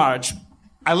charge,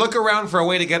 I look around for a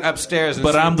way to get upstairs. And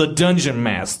but see- I'm the dungeon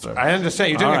master. I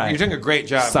understand. All right. You're doing a great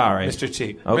job. Sorry. Mr.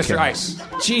 T. Okay. Mr. Ice.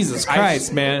 Jesus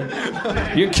Christ,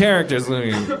 man. Your character's gonna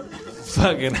be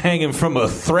fucking hanging from a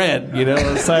thread, you know?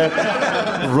 It's like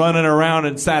running around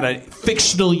inside a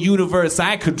fictional universe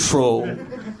I control,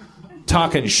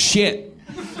 talking shit.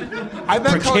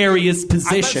 Precarious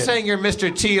position. I'm not saying you're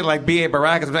Mr. T like B.A.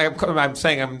 Baracus. I'm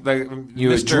saying I'm the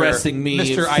You're Mr. addressing me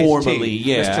Mr. formally. Ice-T.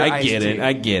 Yeah, Mr. I get Ice-T. it.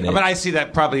 I get it. But I see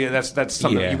that probably that's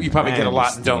something Yeah, you probably I get a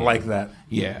lot and don't understand. like that.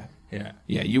 Yeah. Yeah.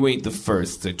 Yeah, you ain't the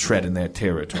first to tread in that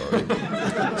territory.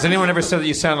 Has anyone ever said that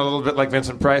you sound a little bit like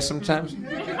Vincent Price sometimes?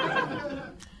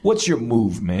 What's your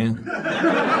move, man?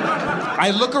 I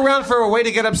look around for a way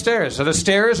to get upstairs. Are there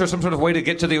stairs or some sort of way to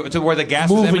get to where the gas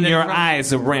is Moving emanating your from?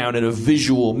 eyes around in a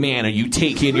visual manner, you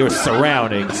take in your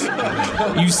surroundings.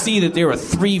 You see that there are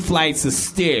 3 flights of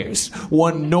stairs,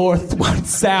 one north, one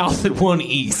south, and one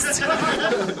east.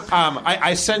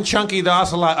 I send Chunky the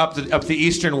Ocelot up the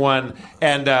eastern one,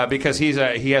 and because he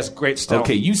has great stealth.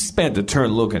 Okay, you spent a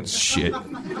turn looking shit.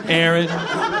 Aaron?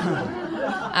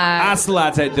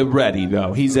 Ocelot's at the ready,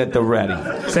 though. He's at the ready.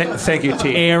 Thank you,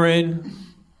 T. Aaron?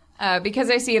 Because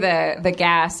I see the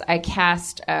gas, I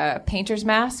cast a painter's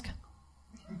mask.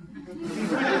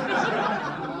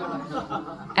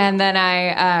 And then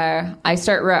I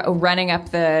start running up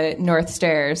the north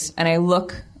stairs, and I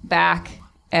look back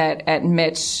at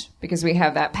Mitch because we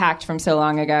have that pact from so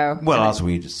long ago. Well, also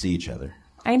we just see each other.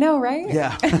 I know, right?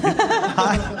 Yeah.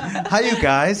 Hi, you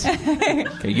guys.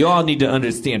 Okay, you all need to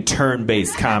understand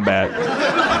turn-based combat.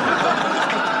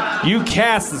 You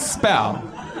cast a spell.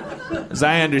 As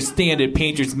I understand it,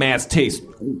 Painter's Mask takes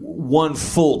 1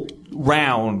 full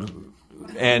round,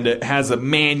 and it has a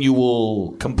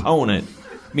manual component,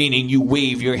 meaning you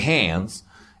wave your hands,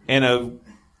 and a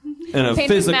Painter's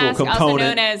physical mask, also component.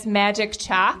 known as magic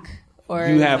chalk. Or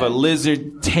You have a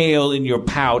lizard tail in your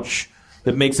pouch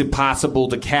that makes it possible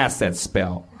to cast that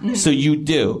spell. So you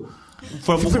do.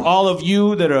 From all of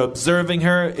you that are observing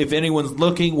her, if anyone's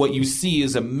looking, what you see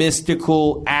is a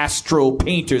mystical astral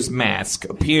painter's mask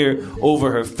appear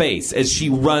over her face as she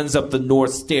runs up the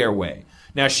north stairway.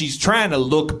 Now she's trying to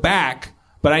look back,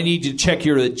 but I need you to check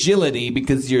your agility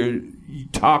because you're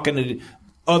talking to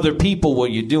other people while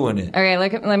you're doing it. Okay,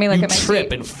 let me look You at my trip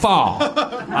feet. and fall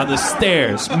on the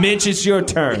stairs. Mitch, it's your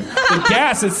turn. The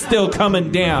gas is still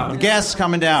coming down. Gas is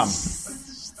coming down.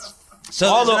 So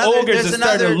All the ogres there's are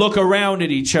starting to another- look around at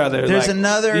each other. There's like,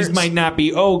 another- These might not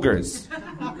be ogres.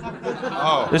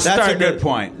 Oh, They're that's a starting good to-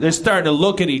 point. They're starting to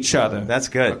look at each other. That's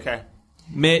good. okay.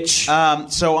 Mitch,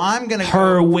 So I'm gonna.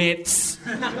 Hurwitz,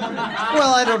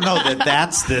 Well, I don't know that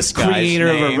that's this guy's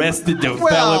creator name. of Arrested Well,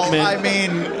 Development. I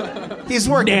mean, he's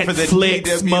working for the Netflix,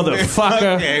 DW.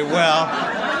 motherfucker. Okay, well,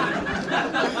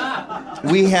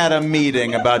 we had a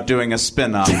meeting about doing a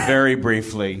spin-off very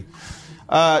briefly,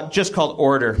 just called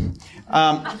Order.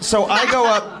 So I go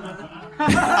up.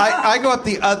 I go up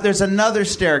there's another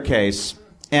staircase,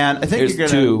 and I think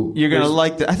There's you're gonna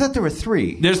like that. I thought there were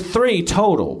 3. There's 3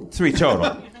 total. 3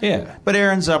 total. Yeah. But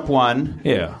Aaron's up 1.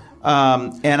 Yeah.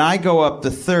 And I go up the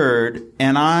 3rd,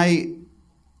 and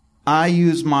I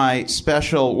use my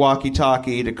special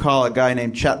walkie-talkie to call a guy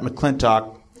named Chet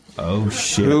McClintock. Oh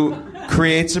shit. Who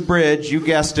creates a bridge? You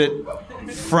guessed it.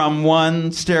 From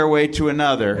one stairway to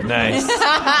another. Nice.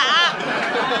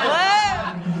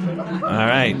 All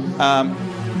right.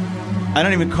 I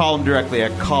don't even call him directly. I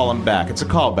call him back. It's a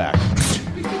callback.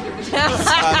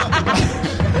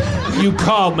 You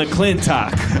called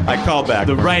McClintock. I call back.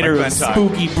 The writer of McClintock.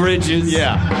 Spooky Bridges.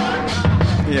 Yeah.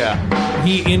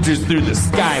 He enters through the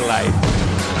skylight.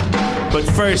 But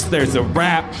first, there's a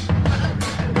rap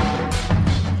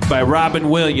by Robin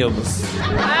Williams.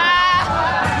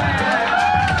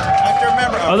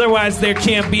 Otherwise, there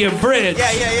can't be a bridge.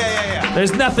 Yeah.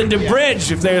 There's nothing to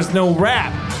bridge if there's no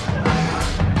rap.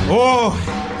 Oh,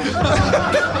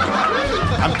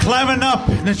 I'm climbing up,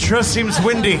 and it sure seems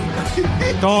windy.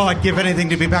 Oh, I'd give anything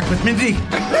to be back with Mindy.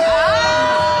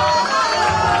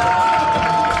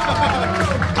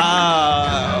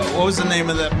 What was the name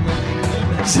of that movie?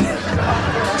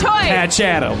 Toy. Patch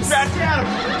Adams.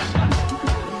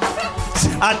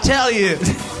 I tell you,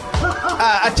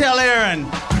 I tell Aaron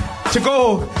to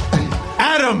go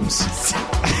Adams,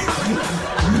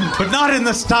 but not in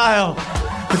the style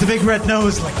with the big red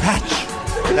nose like Patch.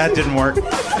 That didn't work.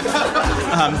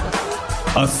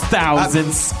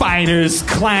 1,000 spiders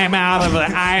climb out of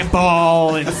an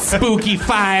eyeball and spooky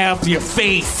fire up your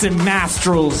face and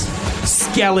nostrils.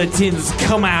 Skeletons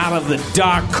come out of the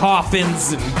dark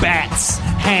coffins and bats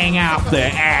hang out their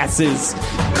asses,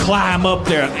 climb up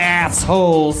their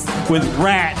assholes with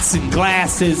rats and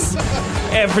glasses.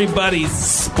 Everybody's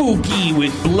spooky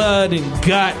with blood and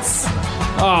guts.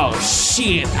 Oh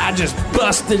shit, I just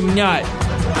bust a nut.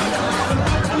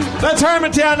 That's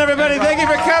Harmontown, everybody. Thank you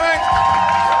for coming.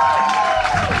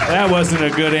 That wasn't a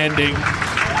good ending.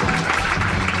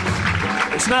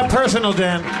 It's not personal,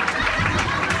 Dan.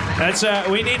 That's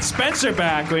we need Spencer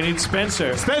back. We need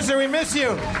Spencer. Spencer, we miss you.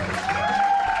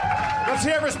 Let's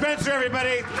hear it for Spencer,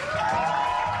 everybody.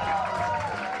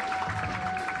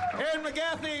 Aaron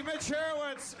McGaffney, Mitch Sherwood.